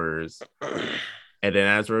flowers. And then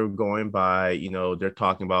as we're going by, they're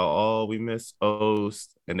talking about, oh, we miss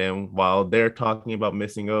Ost. And then while they're talking about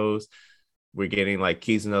missing Ost, we're getting like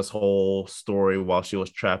Kizuna's whole story while she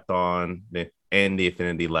was trapped on the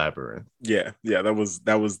Infinity Labyrinth. Yeah, that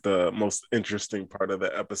was the most interesting part of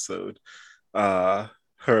the episode.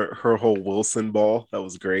 Her whole Wilson ball, that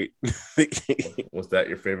was great. Was that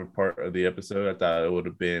your favorite part of the episode? I thought it would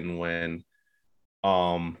have been when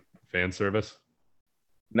fan service.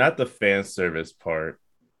 Not the fan service part.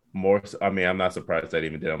 More, I mean, I'm not surprised that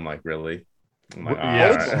even did. I'm like, really? I'm like,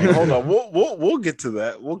 yeah. Hold on. We'll get to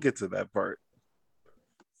that. We'll get to that part.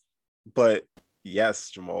 But yes,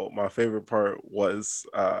 Jamal, my favorite part was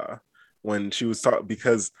when she was talking,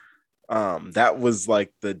 because that was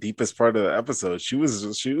like the deepest part of the episode. She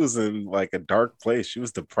was in like a dark place. She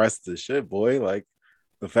was depressed as shit, boy. Like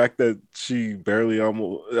the fact that she barely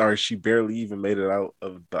even made it out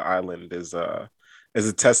of the island is a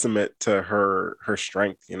testament to her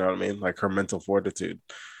strength. You know what I mean? Like her mental fortitude.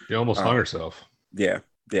 She almost hung herself. Yeah,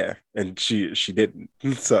 and she didn't.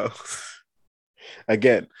 So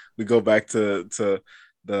again, we go back to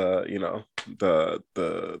the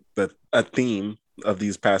a theme of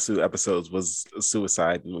these past two episodes was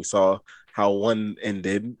suicide, and we saw how one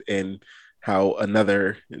ended and how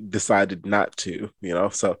another decided not to.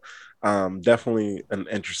 So definitely an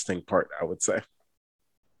interesting part, I would say.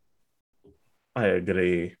 I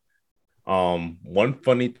agree. One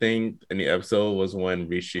funny thing in the episode was when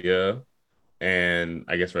Rishia and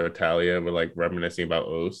I guess Raphtalia were like reminiscing about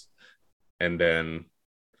Os, and then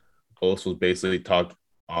Os was basically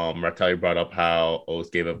Raphtalia brought up how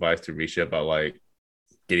Os gave advice to Rishia about like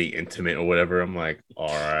getting intimate or whatever. I'm like, all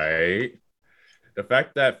right. The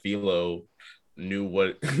fact that Philo knew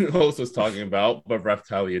what Os was talking about, but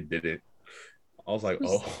Raphtalia didn't. I was like,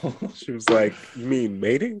 oh. She was like, you mean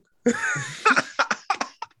mating?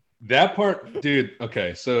 That part, dude.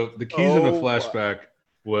 Okay, so the keys in the flashback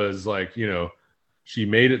was like, she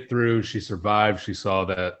made it through. She survived. She saw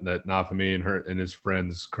that Naofumi and his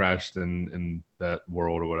friends crashed in that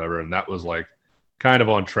world or whatever, and that was like kind of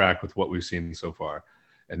on track with what we've seen so far.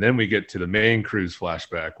 And then we get to the main cruise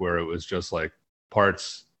flashback where it was just like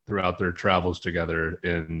parts throughout their travels together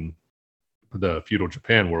in the feudal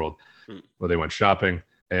Japan world, where they went shopping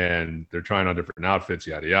and they're trying on different outfits,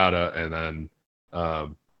 yada yada, and then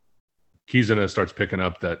Kizuna starts picking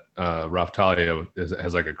up that Raphtalia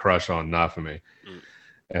has like a crush on Naofumi.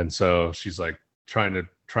 And so she's like trying to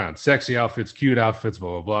try on sexy outfits, cute outfits,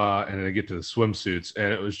 blah, blah, blah. And then they get to the swimsuits.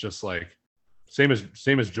 And it was just like, same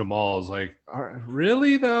as Jamal's like,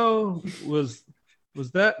 really though? Was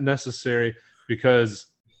that necessary? Because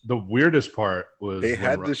the weirdest part was they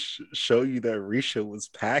had to show you that Risha was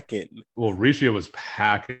packing. Well, Risha was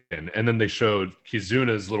packing, and then they showed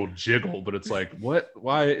Kizuna's little jiggle, but it's like, what?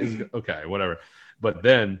 Why is okay? Whatever. But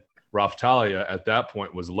then Raphtalia at that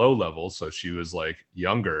point was low level, so she was like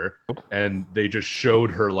younger, and they just showed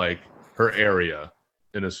her like her area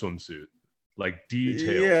in a swimsuit, like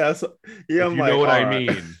detailed. Yeah, yeah. You know what I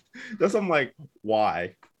mean? That's I'm like,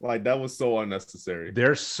 why? Like that was so unnecessary.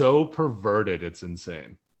 They're so perverted, it's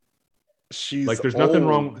insane. She's like there's nothing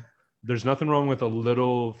wrong. There's nothing wrong with a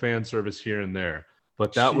little fan service here and there,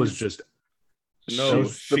 but that was just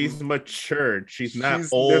she's matured. She's not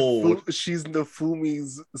old. She's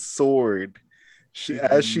Nafumi's sword. She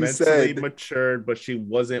mentally said, matured, but she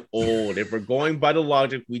wasn't old. If we're going by the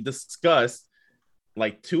logic we discussed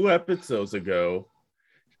like 2 episodes ago,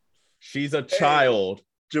 she's a child.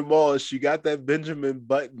 Jamal, she got that Benjamin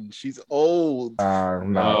Button. She's old.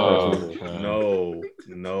 No.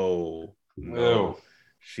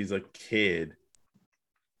 She's a kid.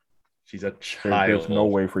 She's a child. There's no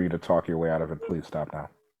way for you to talk your way out of it. Please stop now.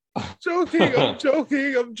 I'm joking.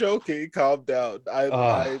 Calm down.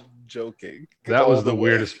 I'm joking. That was the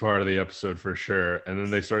weirdest part of the episode for sure. And then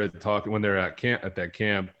they started talking when they're at that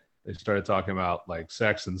camp. They started talking about like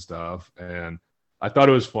sex and stuff, and I thought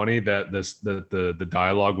it was funny that the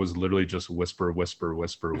dialogue was literally just whisper, whisper,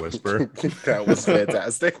 whisper, whisper. That was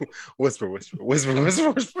fantastic. Whisper, whisper, whisper,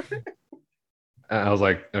 whisper, whisper. And I was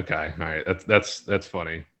like, okay, all right, that's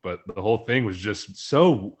funny. But the whole thing was just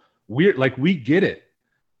so weird. Like we get it.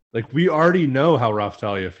 Like we already know how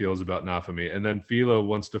Raphtalia feels about Naofumi, and then Philo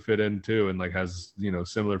wants to fit in too, and like has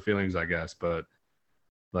similar feelings, I guess. But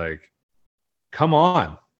like, come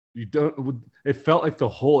on. You don't. It felt like the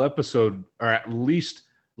whole episode, or at least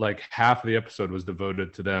like half of the episode, was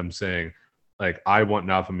devoted to them saying, like, "I want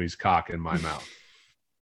Naofumi's cock in my mouth."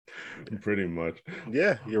 Pretty much.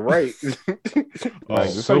 Yeah, you're right.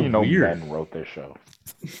 Just so you know, weird. Ben wrote this show.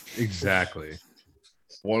 Exactly.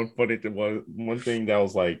 One thing that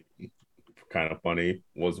was like kind of funny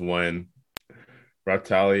was when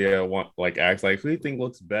Raphtalia asked like, "Who do you think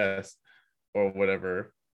looks best?" or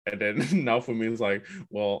whatever. And then Naofumi was like,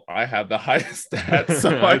 "Well, I have the highest stats, so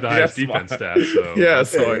I have the highest defense stats." So yeah,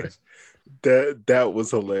 so that was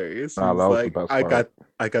hilarious. He was like,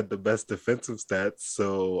 I got the best defensive stats,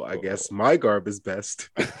 so I guess my garb is best.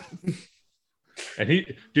 And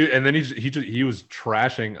then he was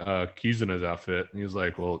trashing Kizuna's outfit, and he was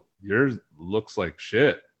like, "Well, yours looks like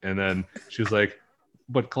shit." And then she was like,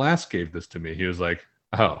 "But Glass gave this to me." He was like,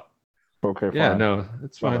 "Oh, okay, fine. Yeah, no,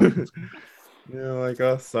 it's fine." Yeah, like,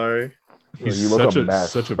 oh, sorry. He's you such look a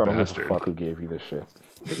mess. such a bastard. Fuck who gave you this shit?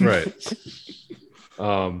 Right.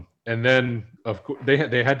 And then of course they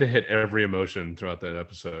had to hit every emotion throughout that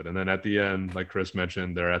episode. And then at the end, like Chris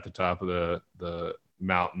mentioned, they're at the top of the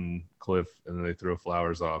mountain cliff, and then they throw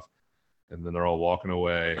flowers off, and then they're all walking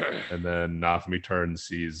away. And then Nafumi turns,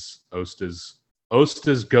 sees Osta's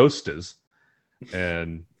ghostas,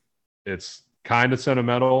 and it's kind of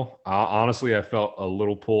sentimental. Honestly, I felt a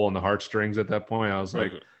little pull on the heartstrings at that point. I was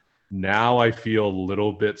like, now I feel a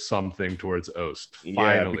little bit something towards Ost. Finally.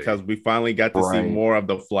 Yeah, because we finally got to see more of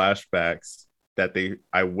the flashbacks that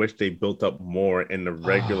I wish they built up more in the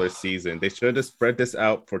regular season. They should have spread this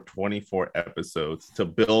out for 24 episodes to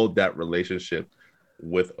build that relationship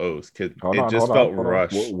with Ost. It just felt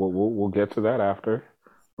rushed. We'll get to that after.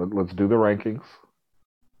 Let's do the rankings.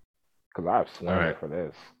 Because I have slander for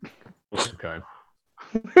this. Okay.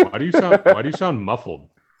 Why do you sound muffled?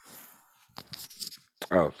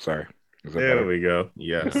 Oh, sorry. There we go.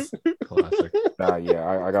 Yes. Classic.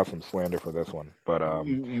 Yeah, I got some slander for this one, but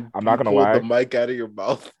I'm not gonna lie. The mic out of your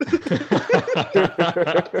mouth.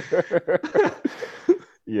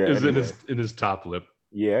 Yeah, is in his top lip.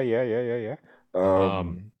 Yeah.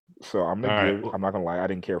 So I'm not gonna lie. I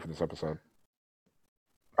didn't care for this episode.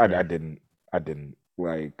 I didn't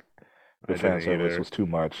like the fan service was too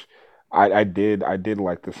much. I did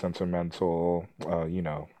like the sentimental,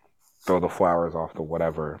 throw the flowers off the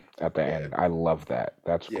whatever at the end. I love that.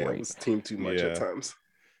 That's great. It was team too much at times.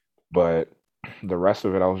 But the rest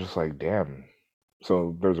of it, I was just like, damn.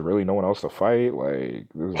 So there's really no one else to fight. Like,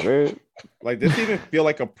 this is it. Like, this didn't even feel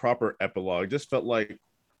like a proper epilogue. It just felt like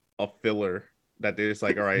a filler that they're just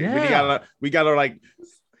like, all right, we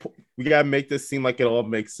gotta make this seem like it all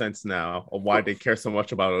makes sense now of why they care so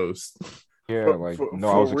much about Ost. Yeah, I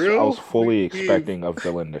was fully expecting a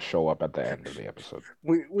villain to show up at the end of the episode.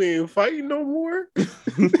 We ain't fighting no more.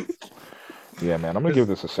 Yeah, man, I'm gonna give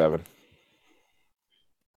this a 7.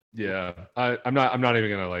 Yeah, I'm not even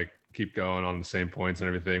gonna like keep going on the same points and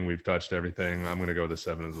everything. We've touched everything. I'm gonna go with a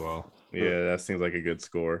 7 as well. Yeah, that seems like a good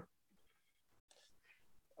score.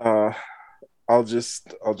 I'll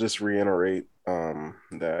just reiterate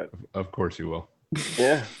that. Of course you will.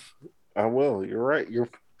 Yeah, I will. You're right. You're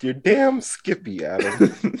damn Skippy,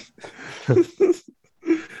 Adam.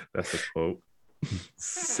 That's a quote.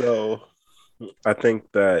 So I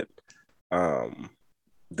think that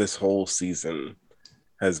this whole season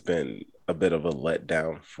has been a bit of a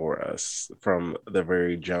letdown for us. From the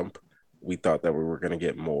very jump, we thought that we were going to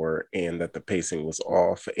get more and that the pacing was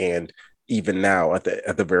off. And even now at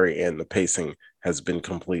the very end, the pacing has been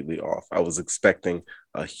completely off. I was expecting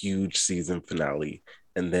a huge season finale.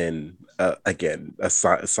 And then again, a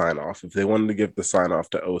sign off. If they wanted to give the sign off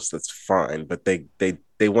to Ost, that's fine. But they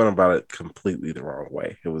went about it completely the wrong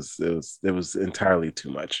way. It was entirely too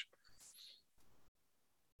much.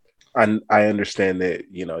 I understand that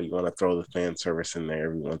you want to throw the fan service in there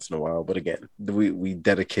every once in a while, but again, we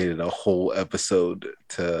dedicated a whole episode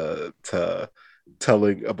to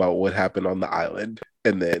telling about what happened on the island,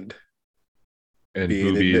 and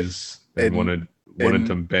movies and wanted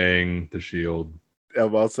to bang the shield. I'm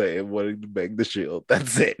about to say, wanting to bang the shield.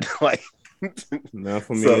 That's it. Like, now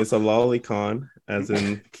for me, it's a lolicon, as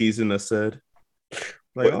in Kizuna said.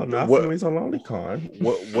 Like, now for me, it's a lolicon.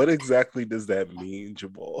 What exactly does that mean,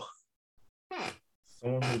 Jamal?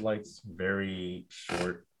 Someone who likes very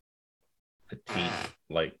short, petite,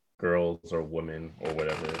 like girls or women or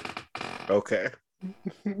whatever. Okay.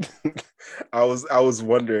 I was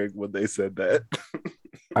wondering when they said that.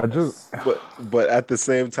 but at the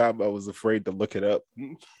same time I was afraid to look it up.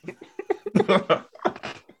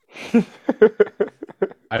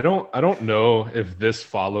 I don't know if this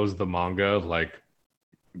follows the manga like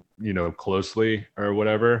closely or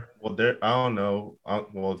whatever. Well, I don't know.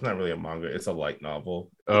 Well, it's not really a manga, it's a light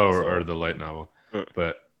novel. Or the light novel.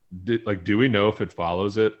 But do we know if it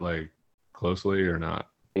follows it like closely or not?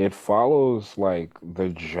 It follows like the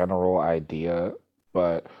general idea,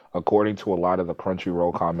 but according to a lot of the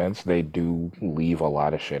Crunchyroll comments, they do leave a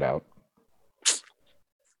lot of shit out.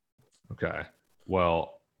 Okay.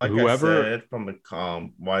 Well, like whoever I said from the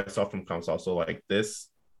what I saw from comments also, like this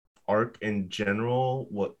arc in general,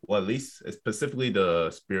 at least specifically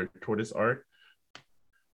the Spirit Tortoise arc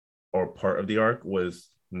or part of the arc was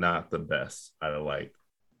not the best out of like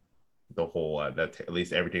the whole at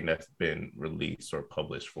least everything that's been released or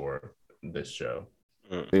published for this show.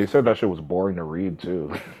 They said that shit was boring to read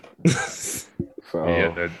too. So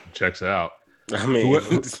yeah, that checks out. I mean,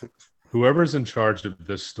 whoever's in charge of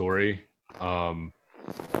this story,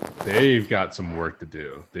 they've got some work to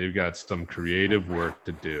do. They've got some creative work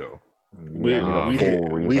to do.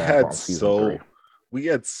 We had so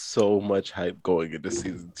much hype going into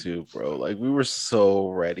season 2, bro. Like we were so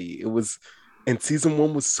ready. It was And season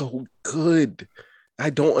 1 was so good. I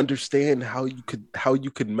don't understand how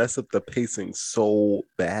you could mess up the pacing so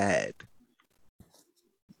bad.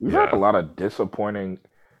 We've Yeah. had a lot of disappointing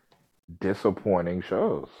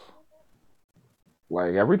shows.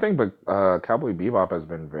 Like everything but Cowboy Bebop has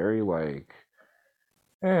been very like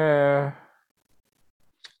you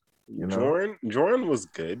know. Jordan was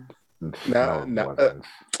good. No, Now, it now wasn't.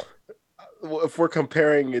 if we're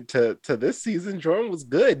comparing it to this season, Jordan was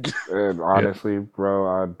good. And honestly,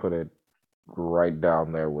 bro, I'd put it right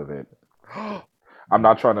down there with it. I'm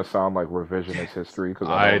not trying to sound like revisionist history because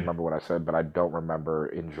I don't remember what I said, but I don't remember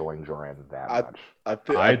enjoying Joran that much.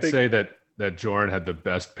 I'd say that Joran had the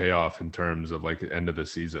best payoff in terms of like the end of the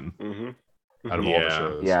season out of all the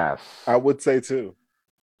shows. Yes, I would say too.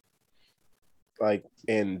 Like,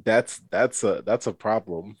 and that's a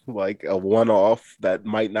problem. Like a one-off that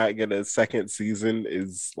might not get a second season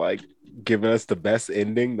is like giving us the best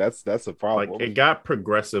ending. That's a problem. Like it got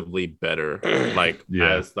progressively better, like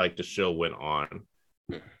as like the show went on.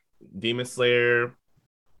 Demon Slayer,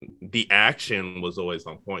 the action was always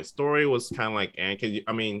on point. Story was kind of like, and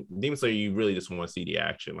I mean, Demon Slayer, you really just want to see the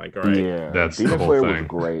action. Like, all right, yeah, that's Demon the whole Slayer thing. was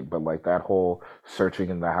great, but like that whole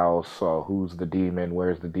searching in the house, who's the demon,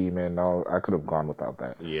 where's the demon? No, I could have gone without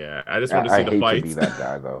that. Yeah, I just want to see the fights. I hate fights. to be that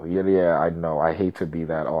guy though. Yeah, I know. I hate to be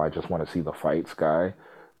that. Oh, I just want to see the fights guy.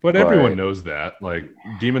 But everyone knows that. Like,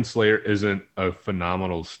 Demon Slayer isn't a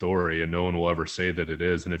phenomenal story, and no one will ever say that it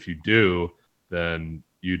is. And if you do, then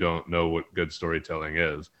you don't know what good storytelling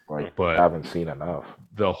is. Like, but I haven't seen enough.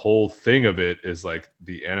 The whole thing of it is like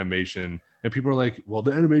the animation, and people are like, "Well,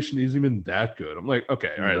 the animation isn't even that good." I'm like,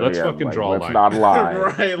 "Okay, all right, let's fucking draw a line." Let's not lie.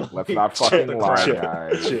 Right, let's not fucking lie,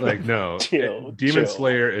 guys. Like, no, Demon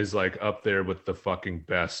Slayer is like up there with the fucking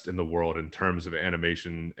best in the world in terms of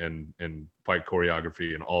animation and fight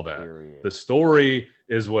choreography and all that. Period. The story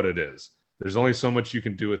is what it is. There's only so much you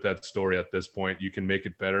can do with that story at this point. You can make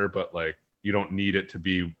it better, but like, you don't need it to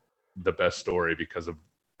be the best story because of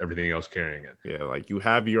everything else carrying it. Yeah, like you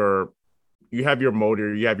have your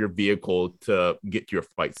motor, you have your vehicle to get your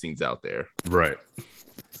fight scenes out there. Right.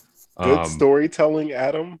 Good storytelling,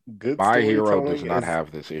 Adam. Good My storytelling hero does not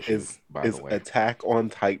have this issue, is by the way. Attack on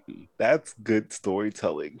Titan. That's good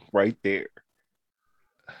storytelling right there.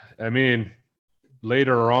 I mean,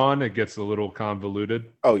 later on it gets a little convoluted.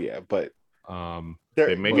 Oh yeah, but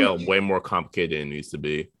they make it way more complicated than it needs to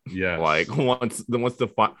be. Yeah, like once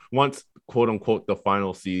quote unquote the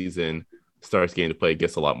final season starts getting to play, it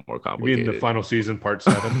gets a lot more complicated. You mean the final season, part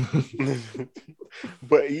 7?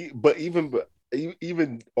 but even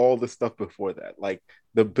all the stuff before that, like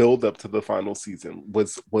the build up to the final season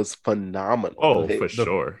was phenomenal. Oh, for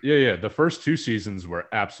sure. Yeah. The first 2 seasons were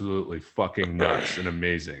absolutely fucking nuts and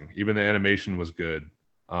amazing. Even the animation was good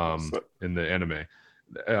in the anime.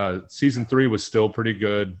 Season 3 was still pretty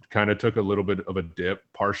good. Kind of took a little bit of a dip,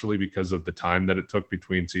 partially because of the time that it took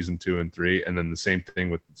between season 2 and 3, and then the same thing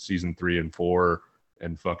with season 3 and 4,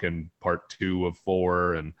 and fucking part 2 of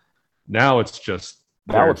 4, and now it's just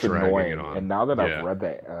now it's annoying. And now that I've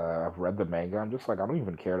read the manga, I'm just like, I don't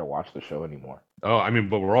even care to watch the show anymore. Oh, I mean,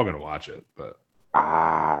 but we're all gonna watch it. But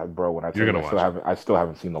bro, when I tell you, I still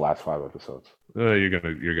haven't seen the last 5 episodes. You're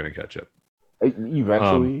gonna catch it.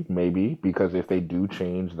 Eventually, maybe, because if they do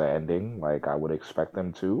change the ending, like I would expect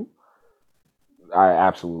them to, I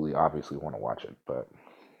absolutely, obviously want to watch it, but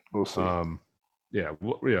we'll see.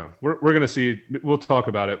 We're gonna see. We'll talk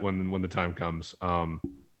about it when the time comes.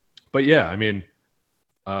 But yeah, I mean,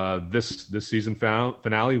 this season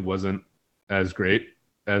finale wasn't as great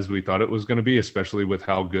as we thought it was going to be, especially with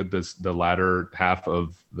how good the latter half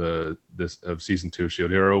of season 2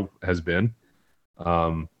 Shield Hero has been.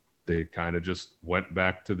 They kind of just went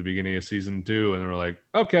back to the beginning of season 2 and they were like,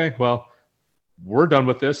 okay, well, we're done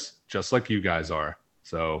with this, just like you guys are.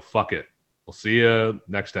 So fuck it. We'll see you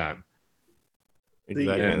next time.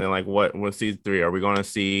 Exactly. And then like what season 3? Are we going to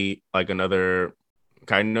see like another?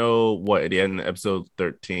 I know what at the end of episode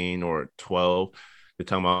 13 or 12, they're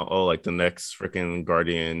talking about like the next freaking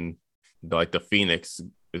Guardian, like the Phoenix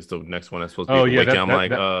is the next one that's supposed to be.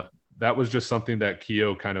 That was just something that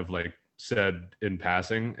Kyo kind of like said in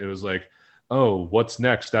passing. It was like, oh, what's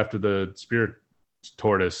next after the spirit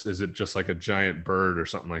tortoise? Is it just like a giant bird or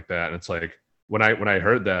something like that? And it's like when I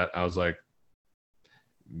heard that, I was like,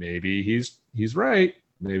 maybe he's right.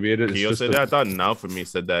 Maybe it is. Kyo said that. I thought Naofumi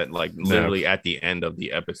said that like literally at the end of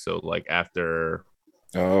the episode, like after.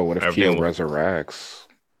 Oh, what if Kyo resurrects?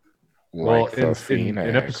 Well, in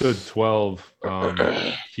episode 12,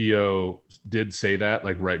 Kyo did say that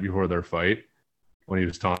like right before their fight when he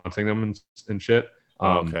was taunting them and shit.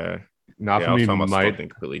 Okay. I was Nafumi talking about might something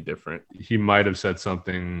completely different. he might have said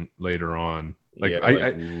something later on. Like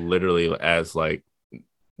Literally as like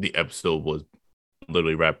the episode was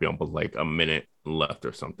literally wrapping up with like a minute left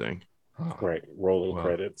or something. Right, rolling Well,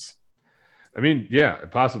 credits. I mean, yeah,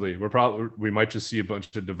 possibly. We might just see a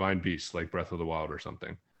bunch of divine beasts like Breath of the Wild or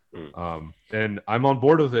something. And I'm on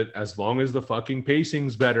board with it as long as the fucking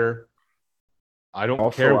pacing's better. I don't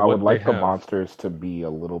care Also, I what would like they the have. monsters to be a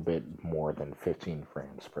little bit more than 15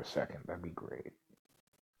 frames per second. That'd be great.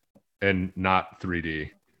 And not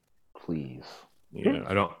 3D. Please. Yeah.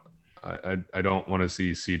 I don't want to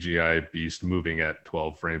see CGI beast moving at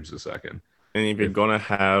 12 frames a second. And if you're gonna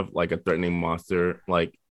have like a threatening monster,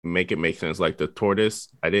 like make it make sense. Like the tortoise,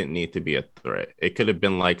 I didn't need to be a threat. It could have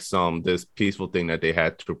been like this peaceful thing that they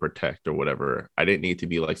had to protect or whatever. I didn't need to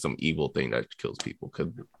be like some evil thing that kills people.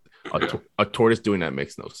 Because a tortoise doing that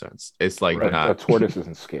makes no sense. It's like a tortoise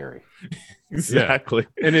isn't scary. Exactly.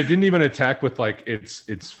 Yeah. And it didn't even attack with like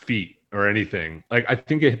its feet or anything. Like I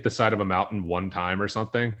think it hit the side of a mountain one time or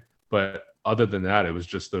something, but other than that, it was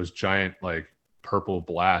just those giant like purple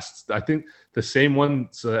blasts. I think the same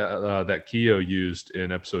ones that Kyo used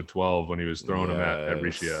in episode 12 when he was throwing them at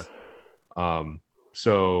Rishia.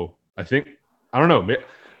 So I think, I don't know,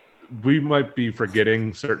 we might be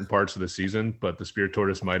forgetting certain parts of the season, but the Spirit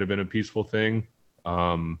Tortoise might have been a peaceful thing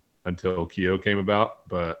until Kyo came about,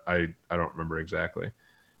 but I don't remember exactly.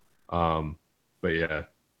 But yeah,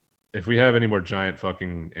 if we have any more giant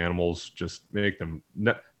fucking animals, just make them,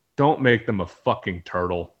 don't make them a fucking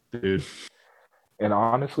turtle, dude. And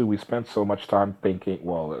honestly, we spent so much time thinking,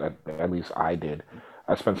 well, at least I did.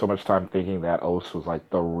 I spent so much time thinking that Ost was like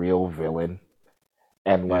the real villain.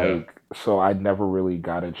 And like, so I never really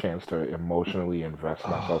got a chance to emotionally invest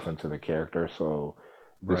myself into the character. So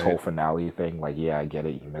this whole finale thing, like, yeah, I get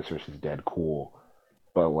it. You miss her. She's dead. Cool.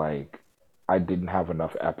 But like, I didn't have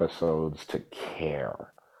enough episodes to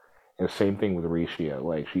care. And same thing with Rishia.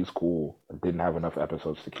 Like, she's cool. I didn't have enough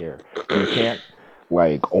episodes to care. You can't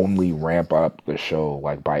like only ramp up the show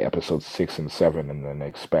like by episode 6 and 7 and then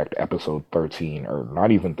expect episode 13 or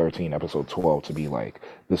not even 13, episode 12 to be like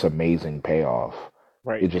this amazing payoff.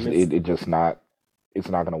 Right. It's not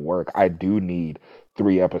gonna work. I do need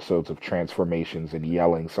 3 episodes of transformations and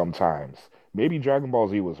yelling sometimes. Maybe Dragon Ball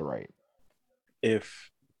Z was right. If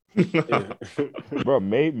Bro,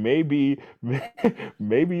 maybe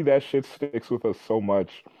that shit sticks with us so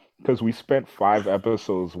much because we spent 5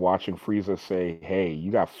 episodes watching Frieza say, "Hey,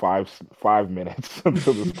 you got five minutes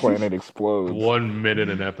until this planet explodes." 1 minute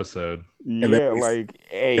an episode. Yeah,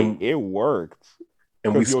 it worked.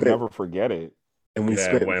 And you'll never forget it. And when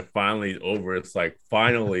it finally over, it's like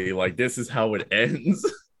finally, like this is how it ends.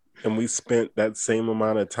 And we spent that same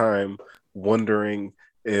amount of time wondering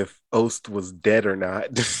if Ost was dead or not.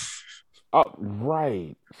 Oh,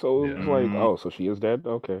 right. So it was like, oh, so she is dead?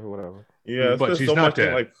 Okay, whatever. Yeah, but she's not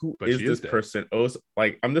dead. Like, who is this person? Ost,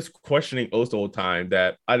 like, I'm just questioning Ost the whole time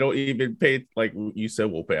that I don't even pay, like you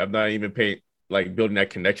said, we'll pay. I'm not even paying, like, building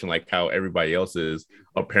that connection like how everybody else is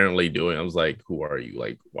apparently doing. I was like, who are you?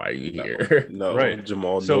 Like, why are you here? No, right.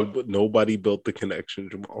 Jamal. So, nobody built the connection,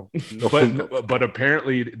 Jamal. But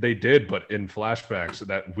apparently they did, but in flashbacks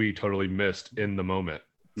that we totally missed in the moment.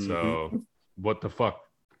 So what the fuck?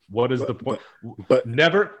 What is the point? But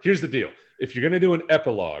never. Here's the deal. If you're going to do an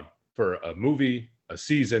epilogue for a movie, a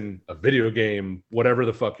season, a video game, whatever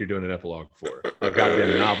the fuck you're doing an epilogue for, a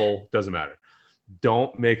goddamn novel, doesn't matter.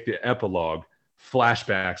 Don't make the epilogue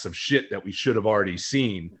flashbacks of shit that we should have already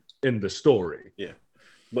seen in the story. Yeah.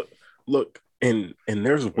 But look, and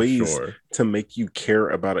there's ways to make you care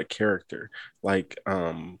about a character. Like,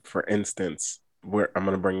 for instance, where I'm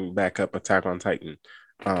going to bring back up Attack on Titan.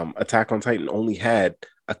 Attack on Titan only had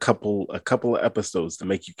a couple of episodes to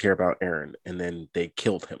make you care about Eren, and then they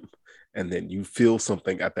killed him, and then you feel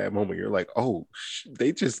something at that moment. You're like, oh,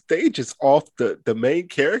 they just off the main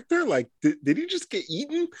character. Like, did he just get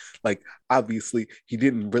eaten? Like, obviously he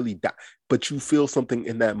didn't really die, but you feel something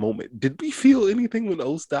in that moment. Did we feel anything when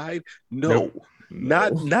Ost died? No. Nope.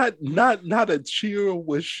 Not a cheer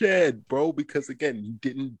was shed, bro, because again, you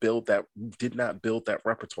did not build that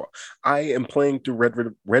repertoire. I am playing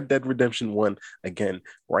through Red Dead Redemption 1 again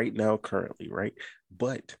right now, currently, right?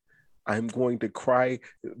 But I'm going to cry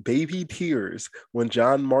baby tears when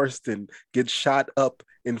John Marston gets shot up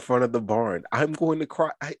in front of the barn. I'm going to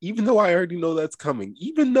cry, even though I already know that's coming.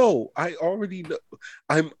 Even though I already know,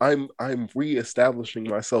 I'm reestablishing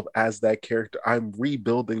myself as that character. I'm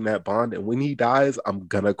rebuilding that bond, and when he dies, I'm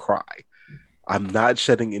gonna cry. I'm not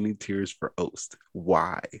shedding any tears for Ost.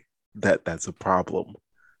 Why? That's a problem.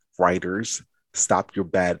 Writers, stop your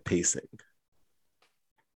bad pacing.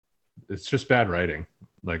 It's just bad writing.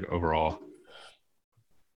 like overall.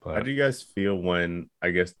 How But do you guys feel when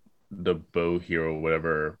I guess the bow hero,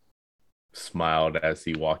 whatever, smiled as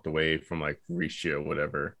he walked away from like Risha or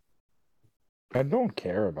whatever? I don't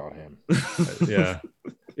care about him. yeah,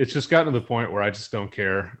 it's just gotten to the point where I just don't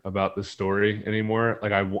care about the story anymore.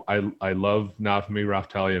 Like I love Nafumi,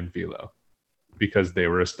 Raftalia, and Philo because they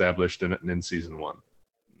were established in season 1,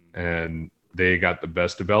 and they got the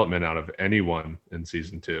best development out of anyone in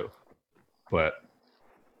season 2. But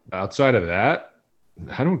outside of that,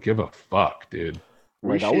 I don't give a fuck, dude.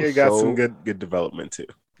 Like, I Rishiya was got some so good development too.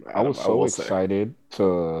 I was so will say. excited to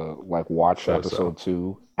like watch So. episode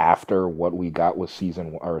 2 after what we got with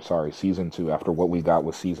season 2 after what we got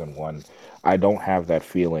with season 1. I don't have that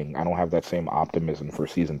feeling. I don't have that same optimism for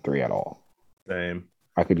season 3 at all. Same.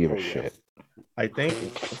 I could give Oh, a yeah. shit. I think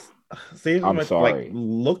season I'm one, sorry. like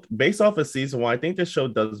look based off of season 1, I think the show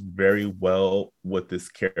does very well with this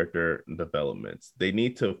character developments. They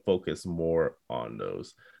need to focus more on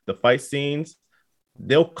those. The fight scenes,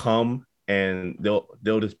 they'll come and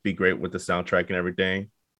they'll just be great with the soundtrack and everything.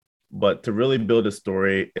 But to really build a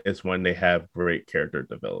story is when they have great character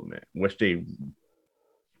development, which they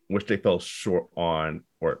fell short on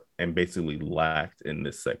and basically lacked in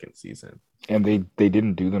this second season. And they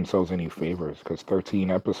didn't do themselves any favors because 13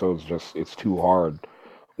 episodes it's too hard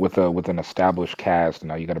with an established cast.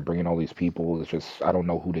 Now you got to bring in all these people. It's just I don't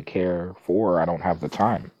know who to care for. I don't have the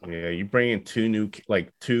time. Yeah, you bring in 2,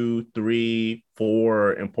 3,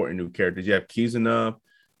 4 important new characters. You have Kizuna,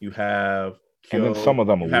 you have Kyo, And then some of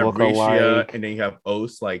them you have look Rishiya, alike. and then you have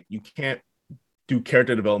Os. Like you can't do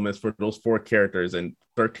character developments for those 4 characters in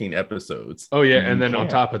 13 episodes. Oh yeah, You and then on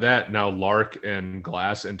can't. top of that, now Lark and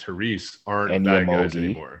Glass and Therese aren't And bad guys Yomogi.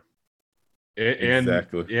 anymore. And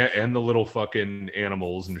Exactly. yeah, and the little fucking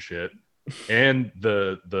animals and shit, and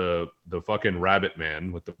the fucking rabbit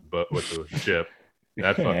man with the ship.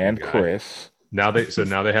 That fucking And guy. Chris. Now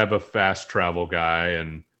they have a fast travel guy,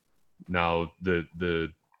 and now the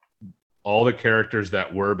all the characters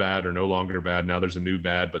that were bad are no longer bad. Now there's a new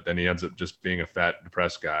bad, but then he ends up just being a fat,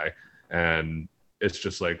 depressed guy, and it's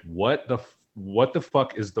just like what the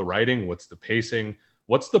fuck is the writing? What's the pacing?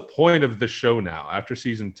 What's the point of the show now after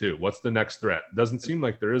season 2? What's the next threat? Doesn't seem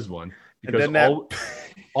like there is one because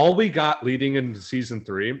all we got leading into season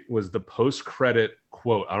 3 was the post-credit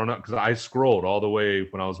quote. I don't know because I scrolled all the way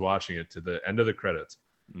when I was watching it to the end of the credits,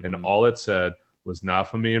 and all it said was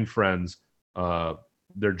Nafumi and friends.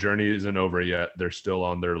 Their journey isn't over yet. They're still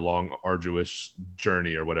on their long, arduous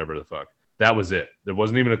journey or whatever the fuck. That was it. There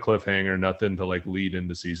wasn't even a cliffhanger, nothing to like lead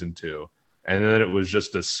into season 2. And then it was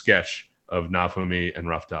just a sketch of Nafumi and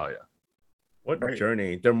Raftalia. What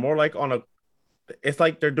journey? They're more like on a. It's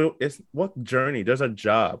like it's what journey? There's a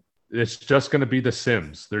job. It's just going to be The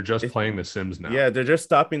Sims. They're just playing The Sims now. Yeah, they're just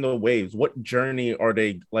stopping the waves. What journey are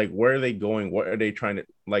they like? Where are they going? What are they trying to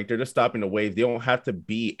like? They're just stopping the waves. They don't have to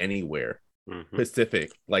be anywhere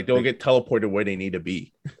specific. Like they'll get teleported where they need to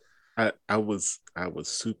be. I was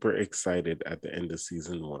super excited at the end of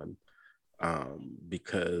season 1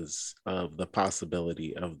 because of the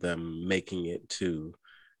possibility of them making it to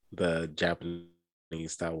the Japanese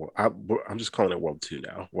style world. I'm just calling it World 2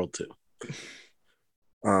 now. World 2.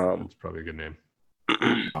 That's probably a good name.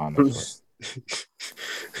 Honestly.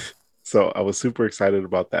 So I was super excited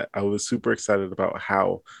about that. I was super excited about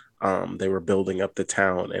how they were building up the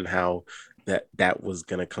town and how that was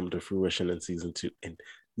gonna come to fruition in season 2, and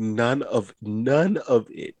none of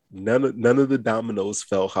the dominoes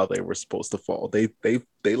fell how they were supposed to fall. They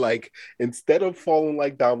like instead of falling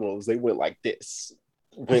like dominoes, they went like this,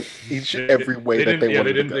 went every way they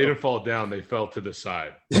wanted to go. They didn't fall down. They fell to the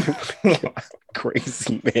side.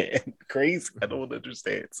 Crazy, man, crazy. I don't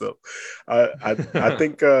understand. So, I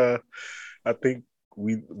think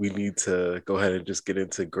we need to go ahead and just get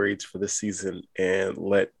into grades for this season and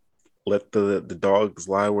let the dogs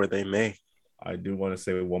lie where they may. I do want to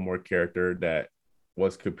say one more character that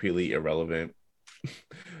was completely irrelevant.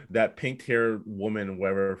 That pink-haired woman,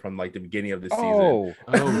 whatever, from like the beginning of the season. Oh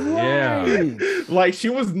yeah. Like she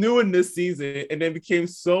was new in this season and then became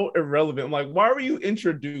so irrelevant. I'm like, why were you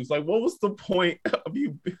introduced? Like, what was the point of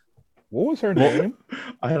you? What was her name?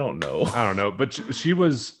 I don't know. But she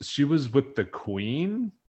was with the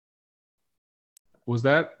Queen. Was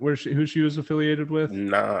that who she was affiliated with?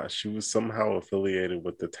 Nah, she was somehow affiliated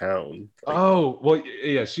with the town. Oh, well,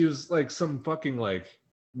 yeah, she was like some fucking like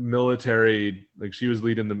military, like she was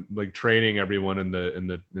leading the like training everyone in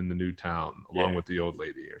the new town along with the old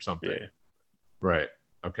lady or something. Yeah. Right.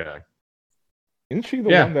 Okay. Isn't she the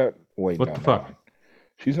one that What the fuck? Mind.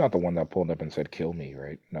 She's not the one that pulled up and said "kill me,"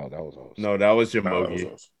 right? No, that was Os. No, that was No,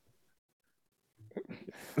 Jamogi.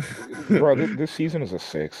 Bro, this season is a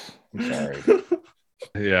 6. I'm sorry.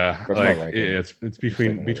 Yeah, That's my like ranking. it's sticking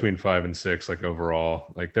between with between 5 and 6, like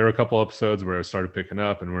overall. Like there were a couple episodes where it started picking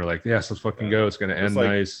up, and we're like, yes, let's fucking go. It's gonna There's end like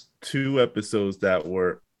nice. 2 episodes that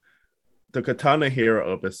were the Katana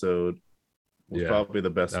Hero episode was Yeah, probably the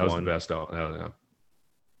best that was one. the best. Yeah.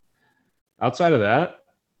 Outside of that,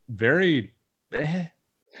 very.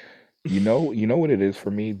 You know what it is for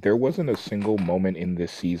me? There wasn't a single moment in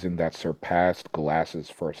this season that surpassed Glass's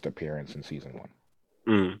first appearance in season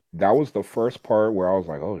 1. That was the first part where I was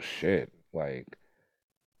like, "Oh shit!" Like,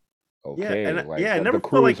 okay, and like I the never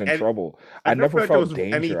crew felt is like in trouble. I I never never felt like there felt was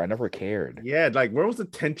danger. any. I never cared. Yeah, like where was the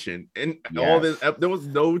tension? And all this, Yes. there was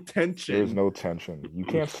no tension. There's no tension. You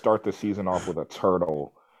can't start the season off with a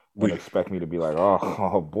turtle and We expect me to be like,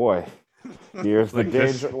 "Oh boy, here's the Like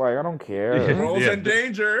this- danger." Like, I don't care. World's Yeah, in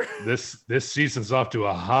danger. This season's off to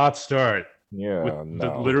a hot start Yeah, with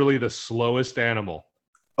no. literally the slowest animal.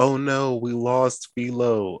 oh no, we lost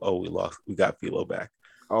Philo. We got Philo back.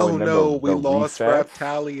 Oh and then no, we the lost reset?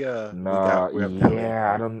 Raptalia. Nah, we got Raptalia.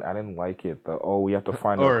 yeah, I didn't like it. We have to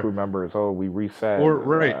find Or- our crew members. Oh, we reset. Or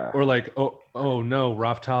right, Ah. or like, oh no,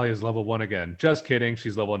 Raphtalia is level 1 again. Just kidding,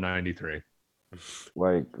 she's level 93.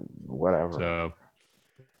 Like whatever. So,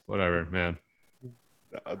 whatever, man.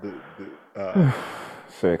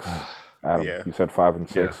 6. Adam, Yeah. you said 5 and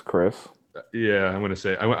 6, Chris. Yeah, I'm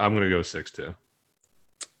gonna go 6 too.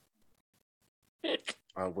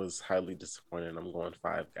 I was highly disappointed. I'm going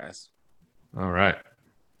 5, guys. All right,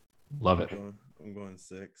 love it. I'm going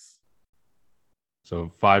 6.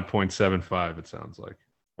 So 5.75. It sounds like.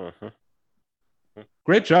 Mhm.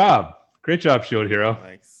 Great job, Shield Hero.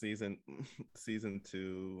 Like season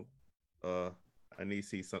 2. I need to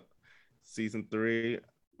see some season 3.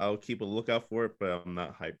 I'll keep a lookout for it, but I'm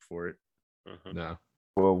not hyped for it. Mhm. No,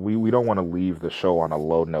 Well, we don't want to leave the show on a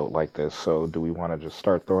low note like this. So, do we want to just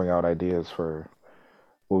start throwing out ideas for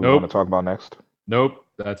what we Nope. want to talk about next? nope.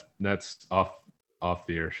 That's off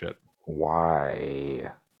the air shit.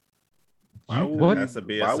 Why? What? Has to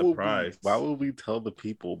be a why would we- surprise. Why would we tell the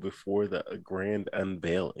people before the grand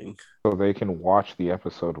unveiling? So they can watch the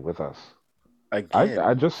episode with us. Again,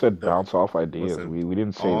 I just said the- bounce off ideas. Listen, we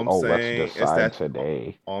didn't say, all I'm oh, saying let's is decide that-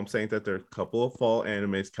 today. All I'm saying that there are a couple of fall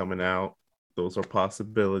animes coming out. Those are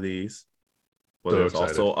possibilities. But So there's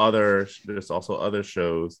excited. also other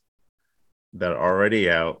shows that are already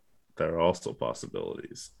out that are also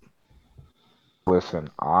possibilities. Listen,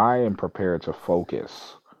 I am prepared to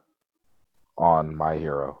focus on My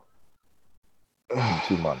Hero in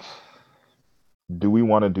 2 months. Do we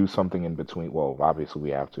want to do something in between? Well, obviously we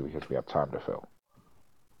have to because we have time to fill.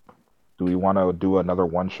 Do we want to do another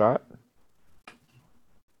one shot?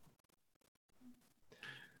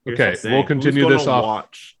 Here's Okay, what I'm saying. we'll continue Who's this gonna off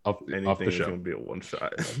watch off anything the is show. gonna be a one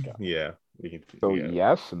shot. Yeah. We can, So yeah.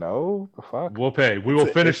 yes, no, the fuck. We'll pay. We will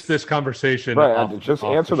finish It's- this conversation. Right, just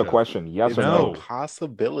off answer the show. question, yes it's or No. a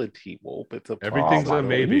possibility, Wolf. It's a Everything's Oh a my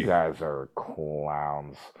maybe. You guys are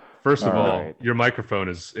clowns. First of All all, right. your microphone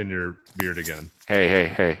is in your beard again.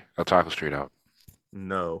 Hey, Otaku Street out.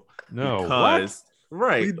 No. No, Because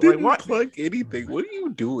right. We like, didn't what? plug anything. What are you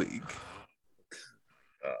doing?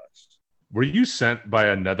 were you sent by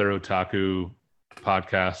another otaku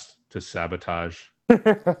podcast to sabotage?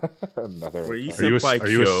 Another. Were you Are you Senpai are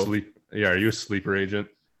you a Kyo. sleep? Yeah, are you a sleeper agent?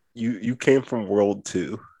 You came from World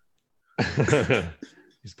 2.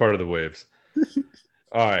 He's part of the waves.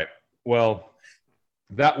 All right. Well,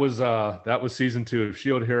 that was season 2 of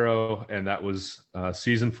Shield Hero, and that was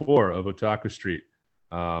season 4 of Otaku Street.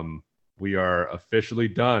 We are officially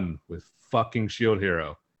done with fucking Shield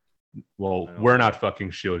Hero. Well, I know. we're not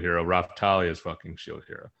fucking Shield Hero. Raphtalia is fucking Shield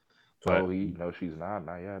Hero. But No, she's not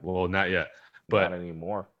yet. well, not yet. Not But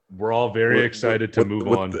anymore. we're all very excited to move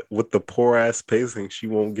on. With the poor ass pacing, she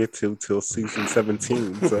won't get to till season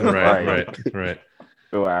 17. So. Right.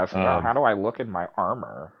 Still asking, Um, how do I look in my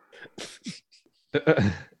armor?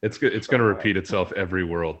 It's going to repeat itself every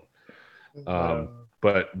world.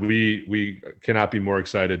 But we cannot be more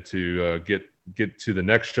excited to get to the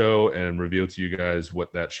next show and reveal to you guys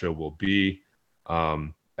what that show will be.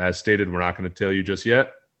 As stated, we're not going to tell you just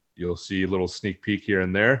yet. You'll see a little sneak peek here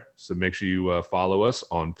and there. So make sure you follow us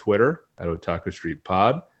on Twitter at Otaku Street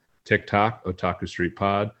Pod, TikTok Otaku Street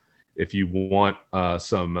Pod. If you want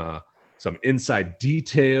some inside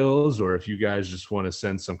details, or if you guys just want to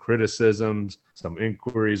send some criticisms, some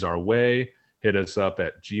inquiries our way, hit us up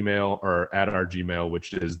at Gmail or at our Gmail,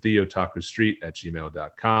 which is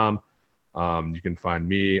theotakustreet@gmail.com. You can find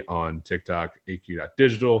me on TikTok,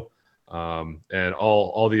 aq.digital, and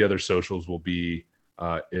all the other socials will be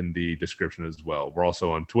in the description as well. We're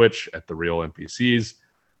also on Twitch at The Real NPCs.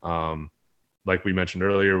 like we mentioned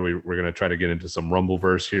earlier, we're going to try to get into some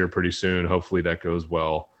Rumbleverse here pretty soon. Hopefully that goes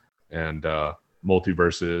well. And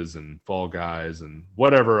multiverses and Fall Guys and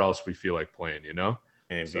whatever else we feel like playing, you know?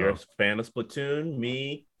 And if you're a fan of Splatoon,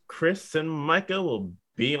 me, Chris, and Micah will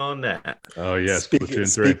be on that. Oh, yes.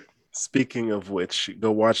 Splatoon 3. Speaking of which,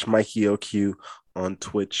 go watch Mikey OQ on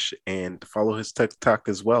Twitch and follow his TikTok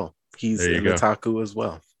as well. He's in Otaku as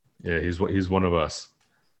well. Yeah, he's one of us.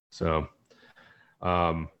 So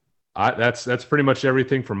that's pretty much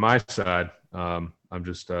everything from my side. I'm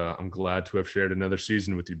glad to have shared another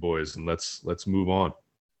season with you boys, and let's move on.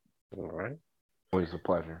 All right. Always a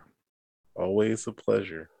pleasure. Always a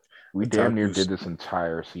pleasure. We damn near did this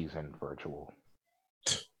entire season virtual.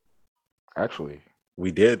 Actually,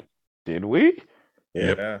 we did. Did we?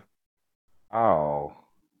 Yeah. Yeah. Oh.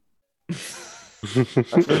 That's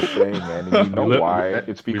a shame, man. And you know why?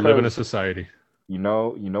 It's because we live in a society. You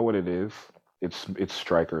know what it is? It's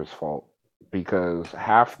Striker's fault. Because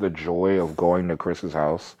half the joy of going to Chris's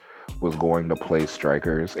house was going to play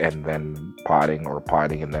Strikers and then potting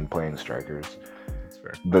and then playing Strikers. That's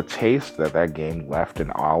fair. The taste that game left in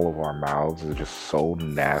all of our mouths is just so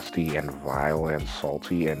nasty and vile and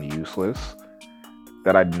salty and useless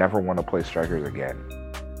that I'd never want to play Strikers again.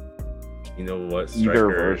 You know what? Strikers, either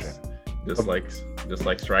version. Just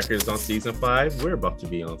like Strikers on season 5, we're about to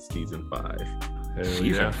be on season 5.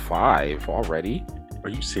 Season 5 already? Are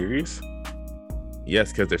you serious?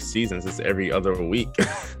 Yes, because there's seasons. It's every other week.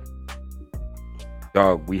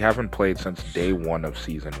 Dog, we haven't played since day 1 of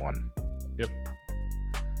season 1. Yep.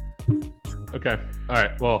 Okay. All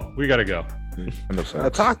right. Well, we gotta go.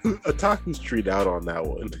 Otaku street out on that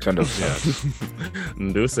one.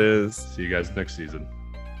 Deuces. See you guys next season.